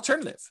what's the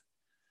alternative?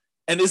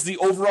 And is the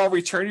overall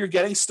return you're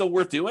getting still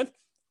worth doing?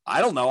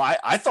 I don't know.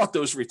 I thought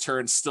those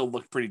returns still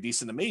looked pretty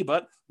decent to me,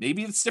 but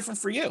maybe it's different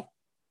for you,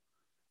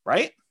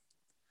 right?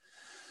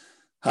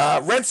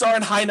 Rents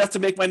aren't high enough to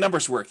make my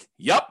numbers work.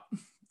 Yup.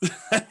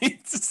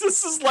 This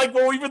is like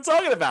what we've been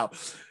talking about.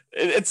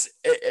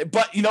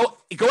 But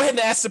go ahead and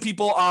ask the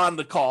people on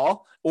the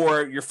call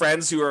or your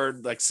friends who are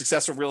like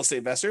successful real estate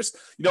investors,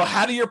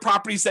 how do your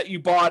properties that you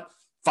bought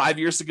 5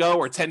 years ago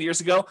or 10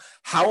 years ago,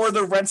 how are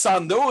the rents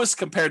on those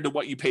compared to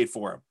what you paid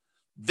for them?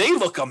 They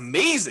look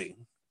amazing.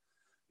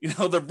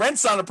 The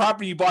rents on a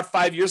property you bought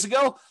 5 years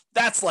ago,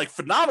 that's like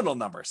phenomenal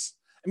numbers.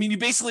 I mean, you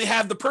basically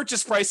have the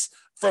purchase price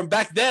from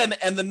back then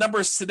and the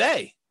numbers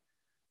today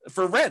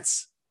for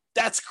rents.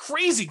 That's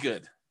crazy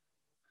good,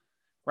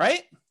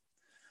 right?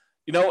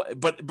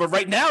 But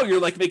right now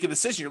you're like making a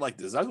decision. You're like,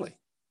 this is ugly.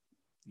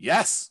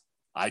 Yes,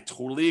 I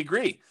totally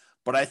agree.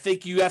 But I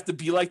think you have to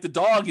be like the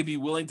dog and be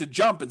willing to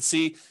jump and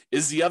see,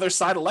 is the other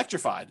side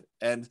electrified?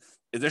 And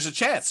there's a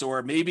chance,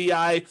 or maybe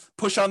I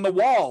push on the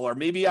wall, or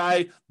maybe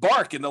I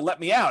bark and they'll let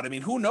me out. I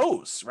mean, who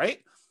knows,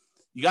 right?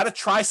 You got to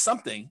try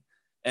something.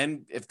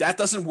 And if that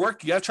doesn't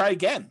work, you got to try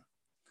again.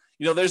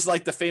 There's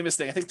like the famous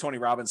thing. I think Tony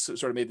Robbins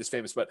sort of made this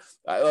famous, but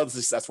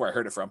that's where I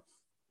heard it from.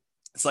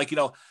 It's like,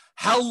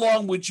 how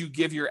long would you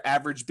give your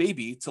average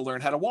baby to learn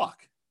how to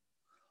walk?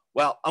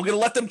 Well, I'm going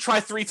to let them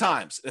try 3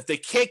 times. If they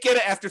can't get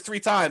it after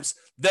 3 times,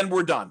 then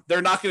we're done.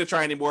 They're not going to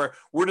try anymore.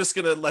 We're just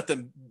going to let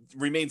them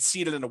remain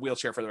seated in a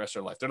wheelchair for the rest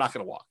of their life. They're not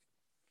going to walk.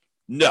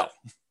 No.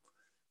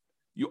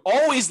 You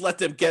always let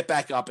them get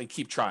back up and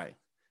keep trying.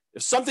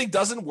 If something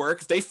doesn't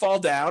work, if they fall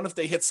down, if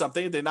they hit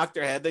something, if they knock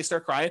their head, they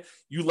start crying,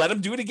 you let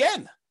them do it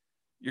again.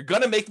 You're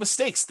going to make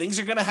mistakes. Things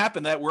are going to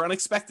happen that were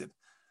unexpected.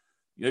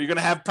 You're going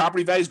to have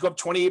property values go up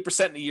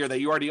 28% in a year that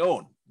you already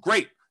own.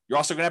 Great. You're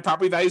also going to have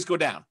property values go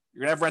down.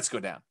 You're going to have rents go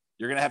down.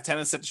 You're going to have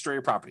tenants that destroy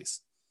your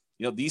properties.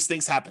 These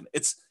things happen.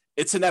 It's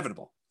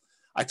inevitable.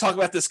 I talk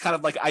about this kind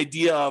of like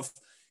idea of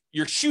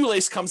your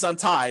shoelace comes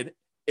untied.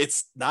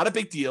 It's not a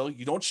big deal.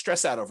 You don't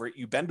stress out over it.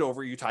 You bend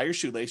over, you tie your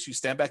shoelace, you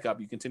stand back up,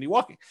 you continue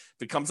walking.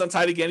 If it comes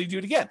untied again, you do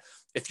it again.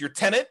 If your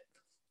tenant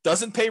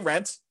doesn't pay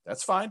rent,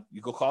 that's fine. You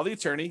go call the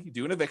attorney, you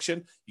do an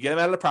eviction, you get them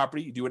out of the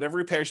property, you do whatever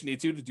repairs you need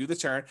to do the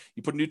turn,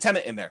 you put a new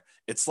tenant in there.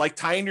 It's like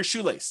tying your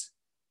shoelace.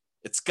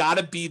 It's got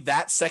to be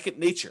that second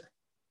nature.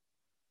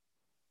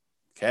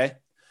 Okay.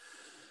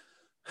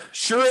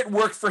 Sure, it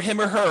worked for him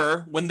or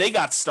her when they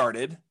got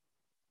started.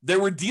 There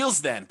were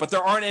deals then, but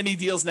there aren't any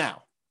deals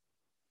now.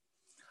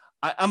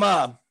 I'm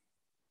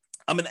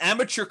an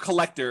amateur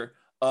collector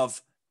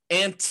of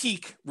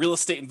antique real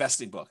estate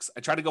investing books. I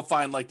try to go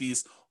find like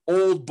these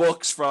old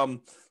books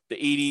from the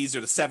 80s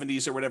or the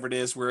 70s or whatever it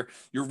is, where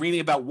you're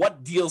reading about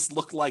what deals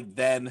look like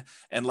then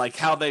and like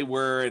how they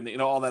were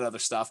and all that other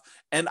stuff.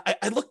 And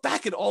I look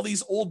back at all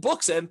these old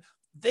books and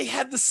they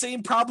had the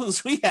same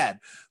problems we had.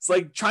 It's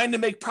like trying to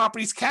make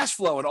properties cash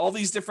flow and all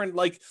these different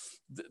like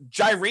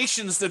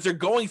gyrations that they're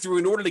going through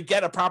in order to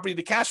get a property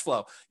to cash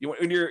flow.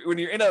 When you're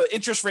in an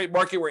interest rate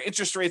market where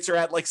interest rates are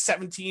at like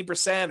 17%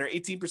 or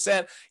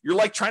 18%, you're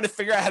like trying to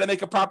figure out how to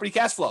make a property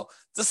cash flow.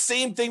 It's the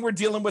same thing we're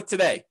dealing with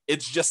today.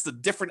 It's just the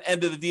different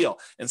end of the deal.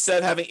 Instead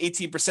of having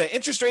 18%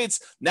 interest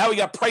rates, now we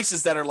got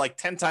prices that are like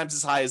 10 times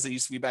as high as they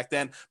used to be back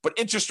then, but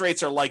interest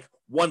rates are like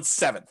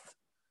 1/7.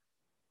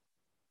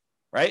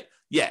 Right?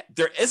 Yeah,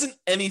 there isn't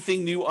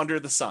anything new under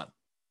the sun.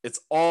 It's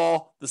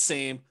all the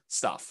same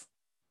stuff.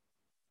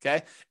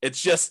 Okay?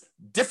 It's just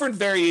different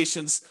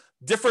variations,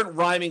 different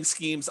rhyming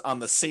schemes on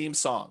the same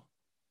song.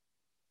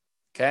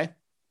 Okay?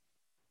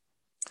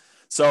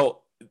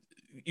 So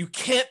you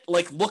can't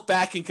like look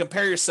back and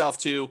compare yourself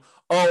to,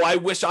 oh, I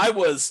wish I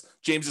was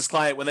James's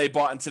client when they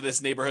bought into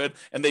this neighborhood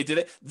and they did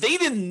it. They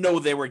didn't know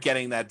they were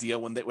getting that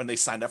deal when they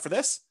signed up for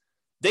this.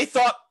 They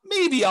thought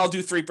maybe I'll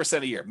do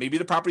 3% a year. Maybe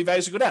the property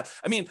values would go down.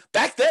 I mean,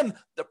 back then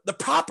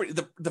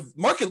the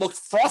market looked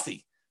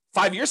frothy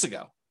 5 years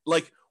ago.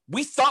 Like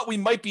we thought we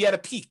might be at a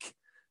peak.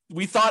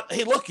 We thought,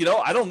 hey, look,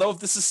 I don't know if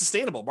this is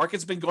sustainable.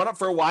 Market's been going up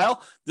for a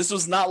while. This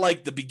was not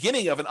like the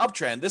beginning of an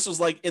uptrend. This was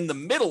like in the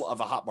middle of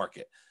a hot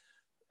market.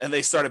 And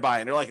they started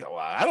buying. They're like, oh,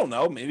 I don't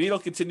know. Maybe it'll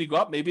continue to go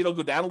up. Maybe it'll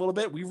go down a little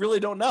bit. We really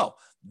don't know.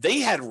 They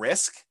had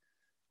risk.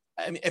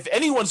 I mean, if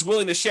anyone's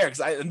willing to share,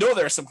 because I know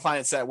there are some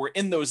clients that were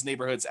in those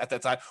neighborhoods at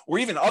that time, or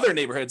even other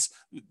neighborhoods,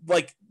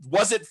 like,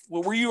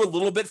 were you a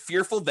little bit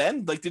fearful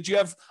then? Like, did you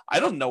have, I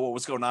don't know what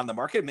was going on in the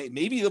market.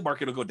 Maybe the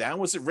market will go down.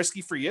 Was it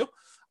risky for you?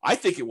 I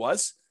think it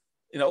was.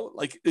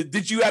 Like,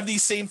 did you have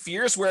these same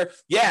fears where,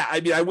 yeah,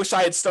 I mean, I wish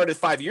I had started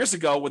 5 years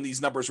ago when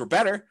these numbers were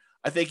better.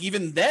 I think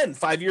even then,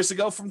 5 years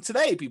ago from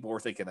today, people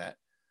were thinking that.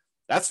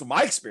 That's what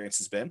my experience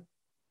has been.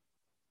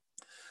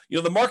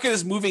 The market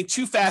is moving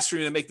too fast for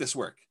me to make this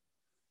work.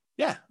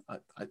 Yeah,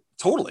 I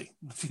totally.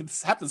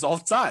 This happens all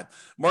the time.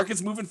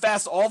 Market's moving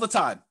fast all the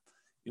time,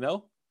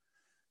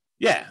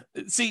 Yeah.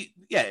 See,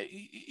 yeah,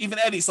 even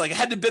Eddie's like, I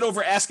had to bid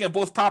over asking on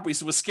both properties,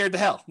 so was scared to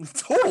hell.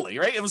 Totally,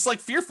 right? It was like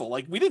fearful.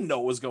 Like we didn't know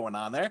what was going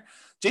on there.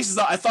 Jason's,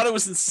 I thought it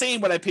was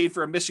insane what I paid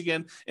for a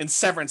Michigan in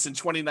severance in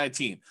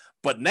 2019.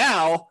 But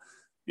now,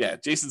 yeah,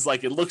 Jason's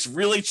like, it looks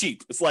really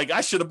cheap. It's like,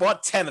 I should have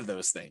bought 10 of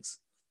those things.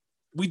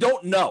 We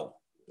don't know.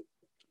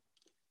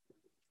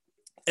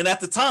 And at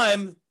the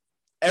time,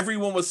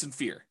 everyone was in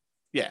fear.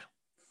 Yeah.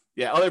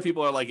 Yeah. Other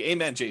people are like,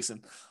 amen,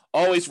 Jason.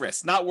 Always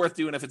risk. Not worth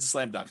doing if it's a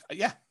slam dunk.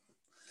 Yeah.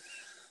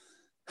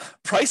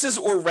 Prices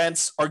or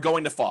rents are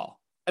going to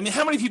fall. I mean,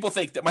 how many people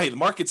think that the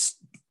market's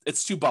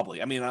it's too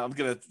bubbly. I mean, I'm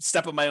going to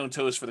step on my own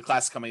toes for the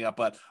class coming up,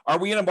 but are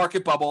we in a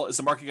market bubble? Is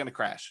the market going to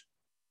crash?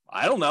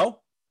 I don't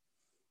know.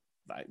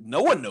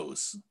 No one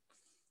knows.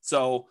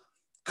 So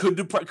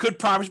could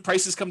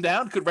prices come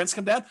down? Could rents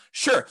come down?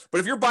 Sure. But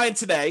if you're buying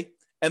today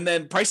and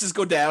then prices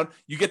go down,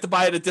 you get to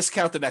buy at a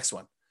discount the next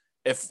one.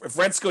 If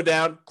rents go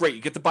down, great.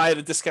 You get to buy at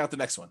a discount the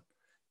next one.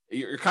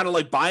 You're kind of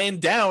like buying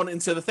down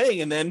into the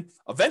thing, and then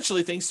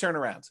eventually things turn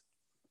around.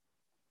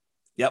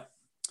 Yep.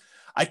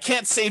 I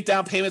can't save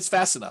down payments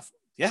fast enough.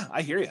 Yeah,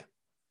 I hear you.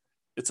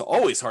 It's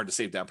always hard to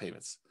save down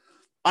payments.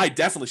 I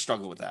definitely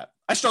struggle with that.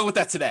 I struggle with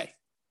that today.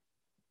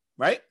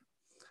 Right?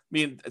 I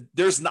mean,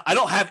 I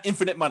don't have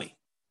infinite money.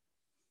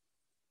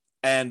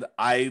 And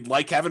I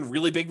like having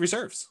really big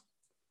reserves.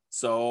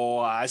 So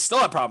I still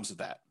have problems with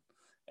that.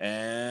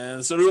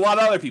 And so do a lot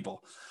of other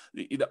people.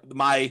 You know,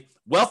 my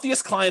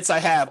wealthiest clients I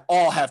have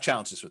all have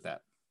challenges with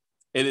that.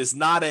 It is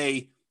not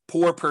a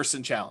poor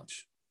person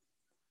challenge.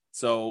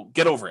 So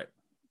get over it,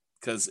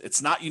 because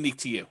it's not unique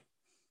to you.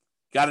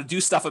 Got to do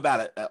stuff about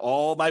it.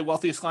 All my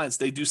wealthiest clients,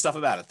 they do stuff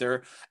about it.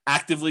 They're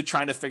actively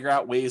trying to figure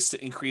out ways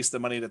to increase the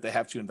money that they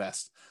have to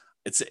invest.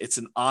 It's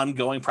an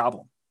ongoing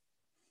problem.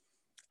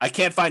 I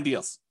can't find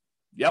deals.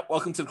 Yep,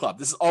 welcome to the club.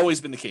 This has always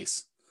been the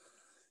case.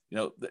 You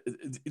know,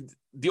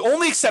 the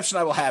only exception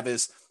I will have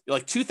is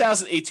like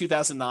 2008,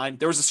 2009,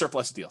 there was a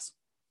surplus of deals.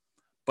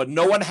 But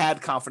no one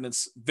had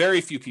confidence. Very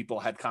few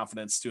people had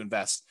confidence to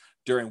invest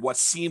during what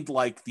seemed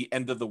like the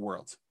end of the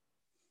world.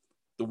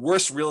 The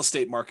worst real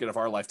estate market of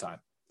our lifetime.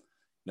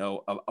 You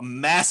know, a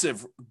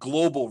massive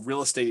global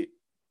real estate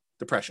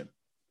depression.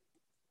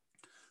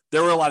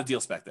 There were a lot of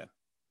deals back then.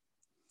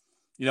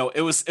 You know,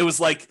 it was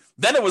like,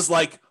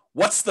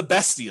 what's the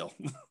best deal?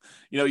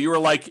 You know, you were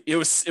like, it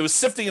was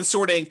sifting and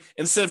sorting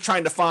instead of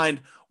trying to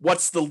find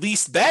what's the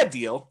least bad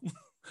deal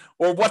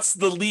or what's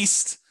the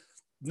least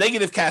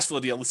negative cash flow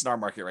deal, at least in our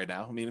market right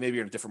now. I mean, maybe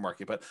you're in a different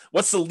market, but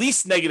what's the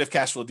least negative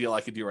cash flow deal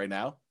I could do right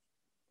now?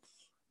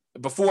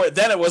 Before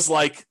then it was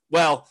like,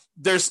 well,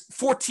 there's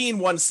 14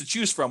 ones to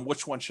choose from.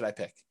 Which one should I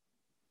pick?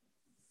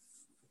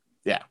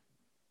 Yeah.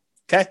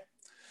 Okay.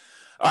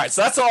 All right.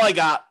 So that's all I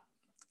got.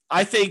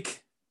 I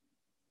think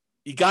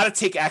you got to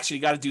take action.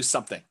 You got to do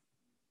something.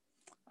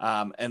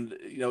 And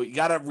you know, you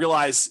got to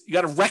realize, you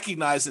got to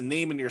recognize and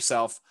name in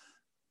yourself,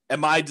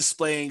 am I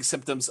displaying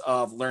symptoms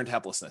of learned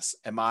helplessness?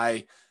 Am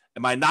I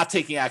not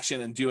taking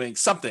action and doing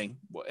something?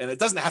 And it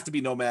doesn't have to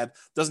be Nomad,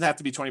 doesn't have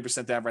to be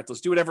 20% down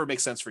rentals. Do whatever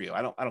makes sense for you.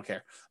 I don't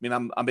care. I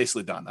mean, I'm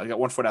basically done. I got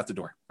one foot out the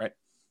door, right?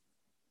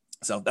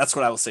 So that's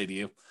what I will say to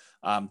you.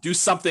 Do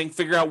something,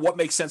 figure out what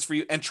makes sense for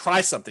you, and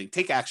try something.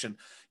 Take action.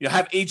 You know,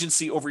 have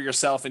agency over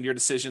yourself and your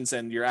decisions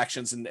and your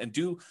actions, and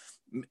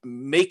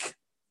make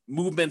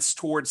movements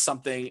towards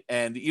something.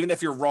 And even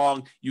if you're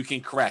wrong, you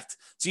can correct.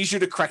 It's easier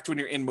to correct when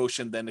you're in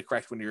motion than to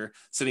correct when you're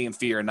sitting in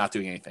fear and not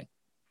doing anything.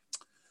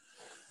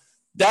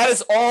 That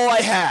is all I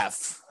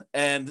have.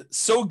 And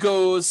so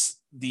goes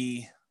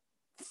the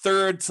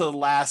third to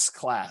last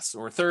class,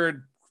 or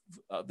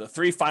the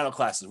three final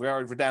classes.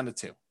 We're down to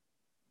two.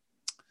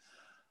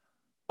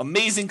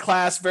 Amazing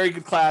class, very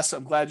good class.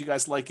 I'm glad you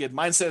guys like it.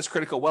 Mindset is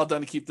critical. Well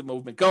done to keep the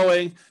movement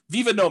going.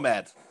 Viva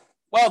Nomad.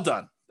 Well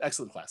done.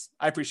 Excellent class.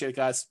 I appreciate it,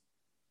 guys.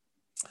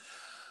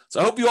 So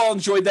I hope you all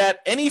enjoyed that.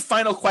 Any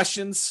final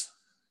questions?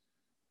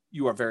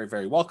 You are very,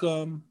 very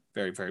welcome.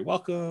 Very, very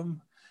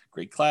welcome.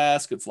 Great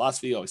class. Good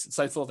philosophy. Always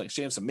insightful. Thanks,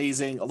 James.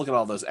 Amazing. I'll look at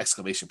all those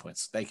exclamation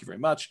points. Thank you very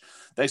much.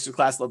 Thanks for the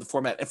class. Love the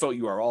format info.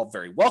 You are all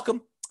very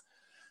welcome.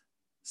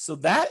 So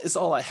that is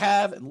all I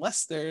have,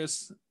 unless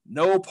there's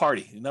no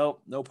party.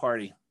 No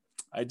party.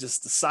 I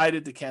just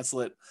decided to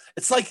cancel it.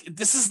 It's like,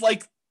 this is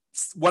like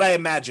what I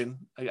imagine.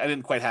 I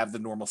didn't quite have the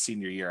normal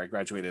senior year. I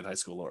graduated high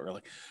school a little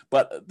early,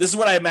 but this is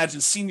what I imagine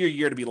senior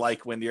year to be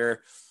like when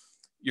you're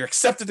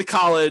accepted to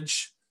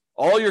college.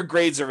 All your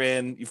grades are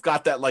in. You've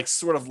got that like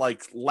sort of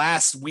like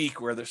last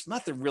week where there's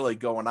nothing really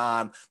going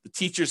on. The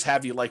teachers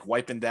have you like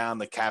wiping down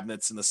the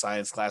cabinets in the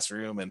science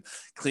classroom and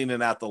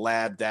cleaning out the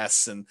lab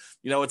desks. And,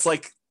 you know, it's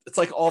like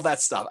all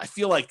that stuff. I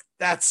feel like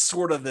that's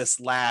sort of this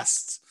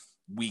last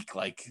week.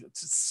 Like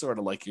it's sort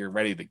of like you're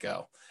ready to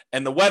go.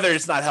 And the weather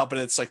is not helping.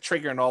 It's like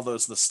triggering all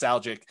those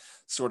nostalgic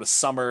sort of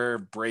summer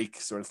break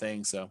sort of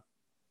thing. So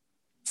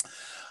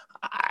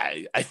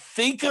I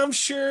think, I'm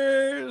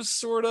sure,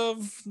 sort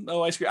of,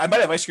 no ice cream. I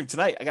might have ice cream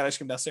tonight. I got ice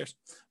cream downstairs,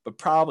 but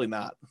probably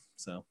not.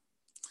 So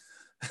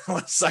I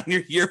want to sign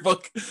your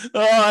yearbook.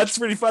 Oh, that's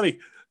pretty funny.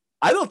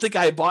 I don't think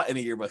I bought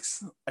any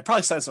yearbooks. I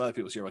probably signed some other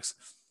people's yearbooks.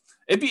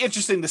 It'd be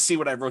interesting to see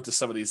what I wrote to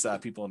some of these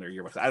people in their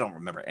yearbooks. I don't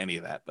remember any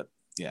of that, but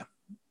yeah.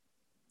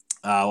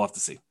 We'll have to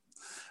see.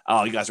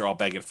 Oh, you guys are all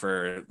begging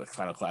for the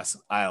final class.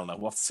 I don't know.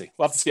 We'll have to see.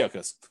 We'll have to see how it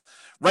goes.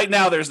 Right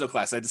now, there's no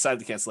class. I decided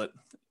to cancel it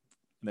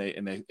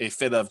in a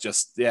fit of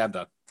just, yeah, I'm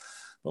done.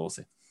 But we'll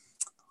see.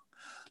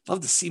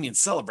 Love to see me and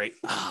celebrate.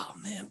 Oh,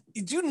 man.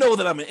 You do know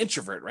that I'm an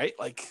introvert, right?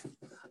 Like,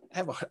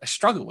 I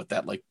struggle with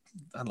that. Like,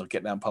 I don't know,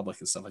 getting out in public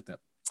and stuff like that.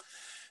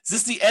 Is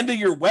this the end of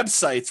your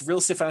website, Real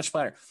Estate Financial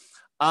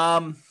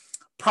Planner?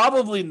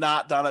 Probably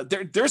not, Donna.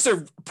 There's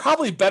a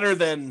probably better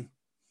than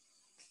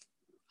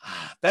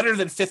better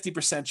than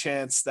 50%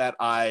 chance that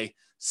I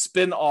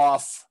spin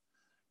off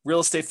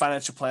Real Estate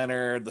Financial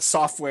Planner, the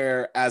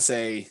software, as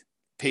a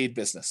paid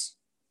business.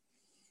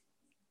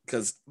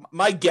 Because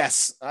my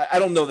guess, I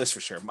don't know this for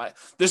sure.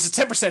 There's a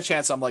 10%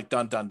 chance I'm like,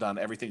 done.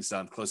 Everything's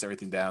done. Close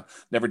everything down.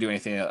 Never do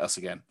anything else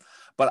again.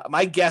 But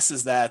my guess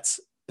is that,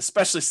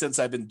 especially since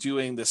I've been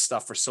doing this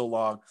stuff for so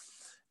long,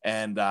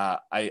 and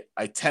I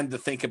tend to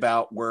think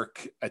about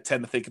work. I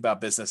tend to think about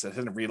business. I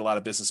tend to read a lot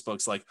of business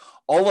books. Like,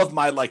 all of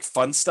my like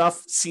fun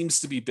stuff seems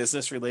to be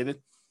business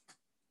related.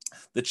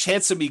 The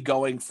chance of me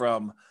going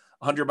from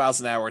 100 miles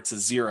an hour to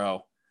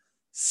zero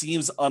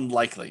seems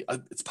unlikely.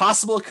 It's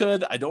possible it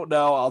could. I don't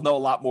know. I'll know a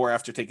lot more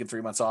after taking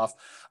 3 months off.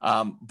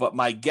 But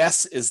my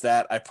guess is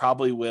that I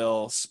probably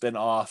will spin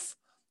off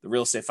the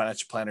Real Estate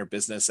Financial Planner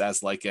business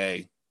as like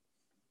a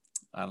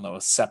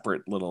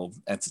separate little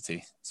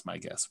entity. It's my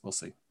guess. We'll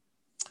see.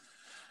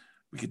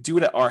 We could do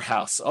it at our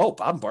house. Oh,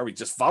 Bob and Barbie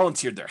just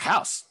volunteered their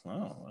house.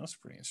 Oh, that's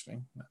pretty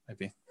interesting. That might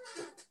be.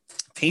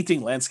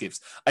 Painting landscapes.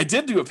 I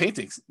did do a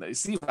painting.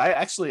 Steve,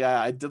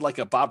 I did like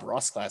a Bob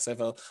Ross class. I have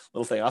a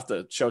little thing. I'll have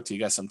to show it to you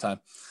guys sometime.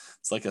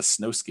 It's like a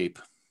snowscape.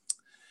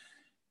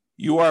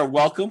 You are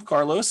welcome,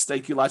 Carlos.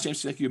 Thank you a lot,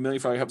 James. Thank you a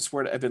million for all your help and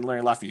support. I've been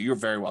learning a lot from you. You're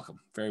very welcome.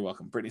 Very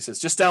welcome. Brittany says,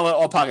 just download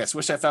all podcasts.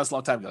 Wish I found this a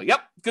long time ago. Yep.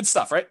 Good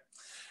stuff, right?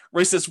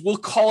 Roy says, we'll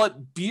call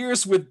it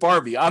Beers with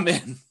Barbie. I'm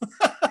in.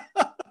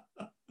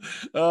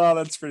 Oh,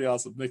 that's pretty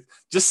awesome. Nick,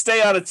 just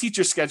stay on a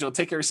teacher schedule.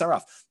 Take your summer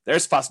off.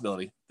 There's a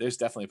possibility. There's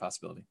definitely a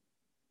possibility.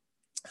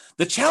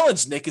 The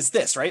challenge, Nick, is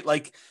this, right?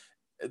 Like,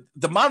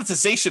 the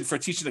monetization for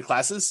teaching the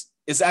classes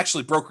is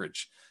actually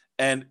brokerage.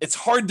 And it's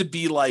hard to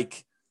be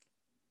like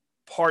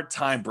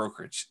part-time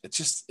brokerage.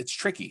 It's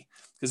tricky.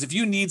 Because if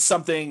you need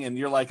something and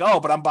you're like, oh,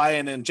 but I'm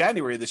buying in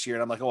January this year.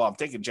 And I'm like, oh, I'm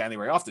taking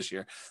January off this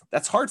year.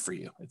 That's hard for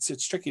you.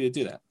 It's tricky to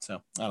do that.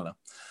 So I don't know.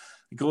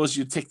 It goes,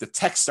 you take the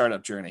tech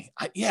startup journey.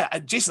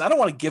 Jason, I don't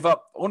want to give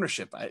up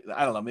ownership. I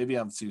don't know. Maybe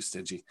I'm too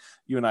stingy.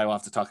 You and I will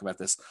have to talk about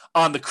this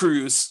on the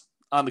cruise.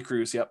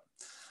 Yep.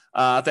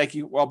 Thank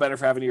you. We're all better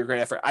for having you. You're a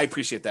great effort. I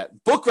appreciate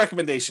that. Book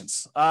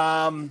recommendations.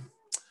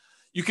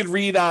 You can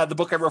read the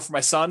book I wrote for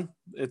my son.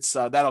 It's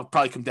that'll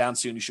probably come down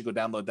soon. You should go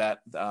download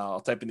that.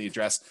 I'll type in the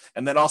address.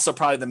 And then also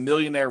probably The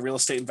Millionaire Real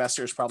Estate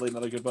Investor is probably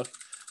another good book.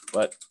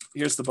 But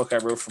here's the book I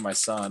wrote for my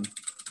son.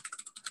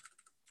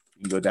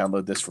 You can go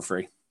download this for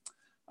free.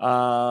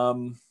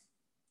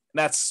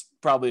 That's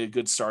probably a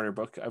good starter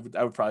book. I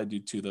would probably do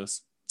 2 of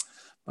those.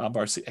 Bob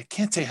Barcy, I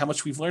can't tell you how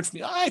much we've learned from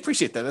you. I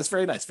appreciate that. That's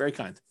very nice. Very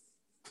kind.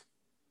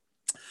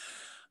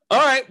 All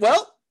right.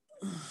 Well,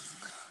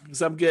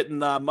 because I'm getting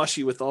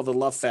mushy with all the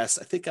love fest,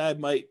 I think I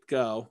might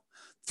go.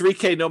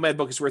 3K Nomad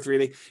book is worth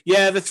reading.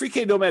 Yeah, the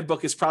 3K Nomad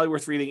book is probably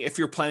worth reading if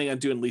you're planning on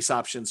doing lease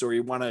options or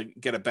you want to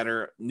get a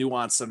better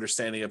nuanced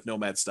understanding of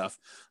Nomad stuff.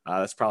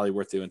 That's probably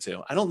worth doing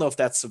too. I don't know if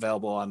that's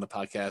available on the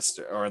podcast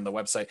or on the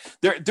website.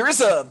 There is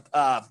a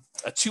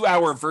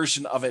 2-hour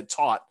version of it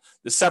taught.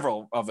 There's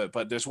several of it,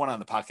 but there's one on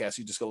the podcast.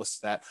 You just go listen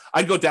to that.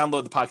 I'd go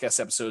download the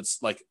podcast episodes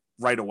like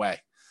right away.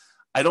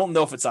 I don't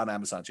know if it's on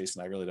Amazon,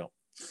 Jason. I really don't.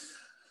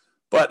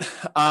 But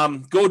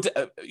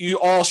you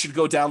all should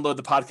go download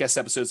the podcast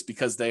episodes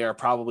because they are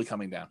probably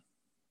coming down.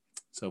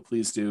 So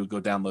please do go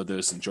download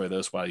those, enjoy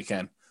those while you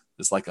can.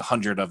 There's like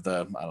 100 of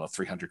the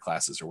 300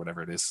 classes or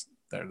whatever it is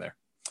that are there.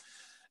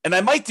 And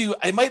I might do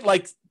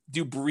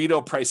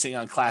burrito pricing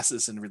on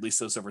classes and release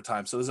those over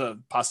time. So there's a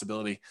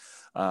possibility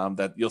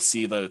that you'll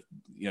see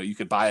you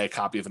could buy a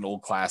copy of an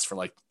old class for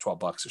like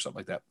 $12 or something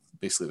like that.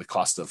 Basically the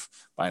cost of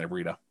buying a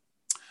burrito.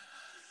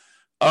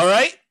 All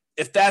right.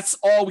 If that's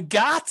all we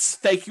got,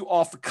 thank you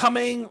all for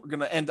coming. We're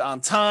going to end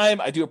on time.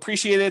 I do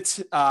appreciate it.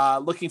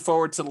 Looking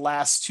forward to the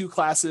last 2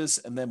 classes,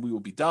 and then we will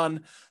be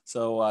done.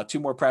 So 2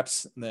 more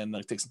preps, and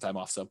then take some time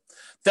off. So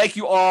thank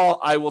you all.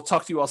 I will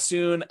talk to you all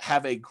soon.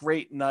 Have a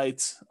great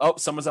night. Oh,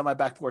 someone's on my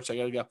back porch. I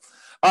got to go.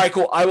 All right,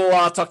 cool. I will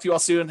talk to you all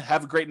soon.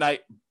 Have a great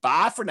night.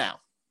 Bye for now.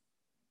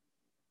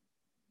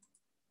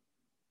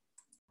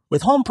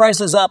 With home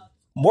prices up,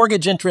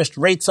 mortgage interest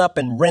rates up,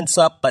 and rents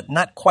up, but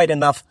not quite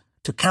enough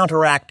to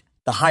counteract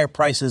the higher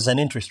prices and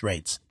interest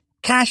rates,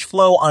 cash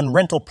flow on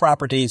rental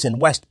properties in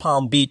West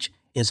Palm Beach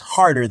is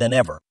harder than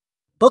ever.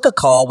 Book a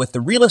call with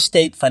the Real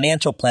Estate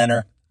Financial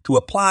Planner to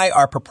apply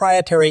our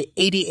proprietary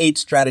 88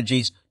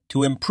 strategies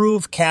to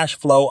improve cash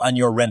flow on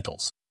your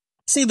rentals.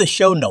 See the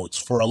show notes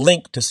for a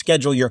link to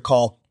schedule your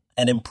call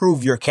and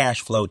improve your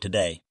cash flow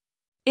today.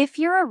 If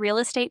you're a real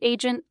estate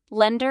agent,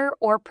 lender,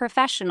 or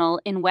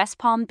professional in West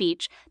Palm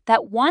Beach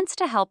that wants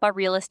to help our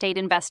real estate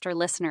investor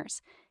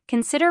listeners,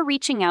 consider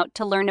reaching out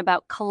to learn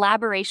about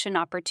collaboration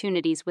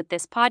opportunities with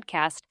this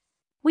podcast.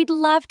 We'd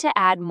love to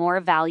add more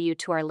value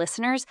to our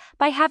listeners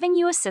by having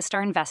you assist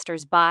our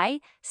investors buy,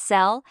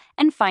 sell,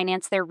 and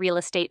finance their real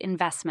estate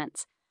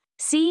investments.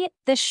 See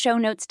the show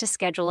notes to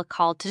schedule a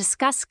call to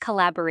discuss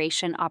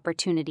collaboration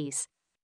opportunities.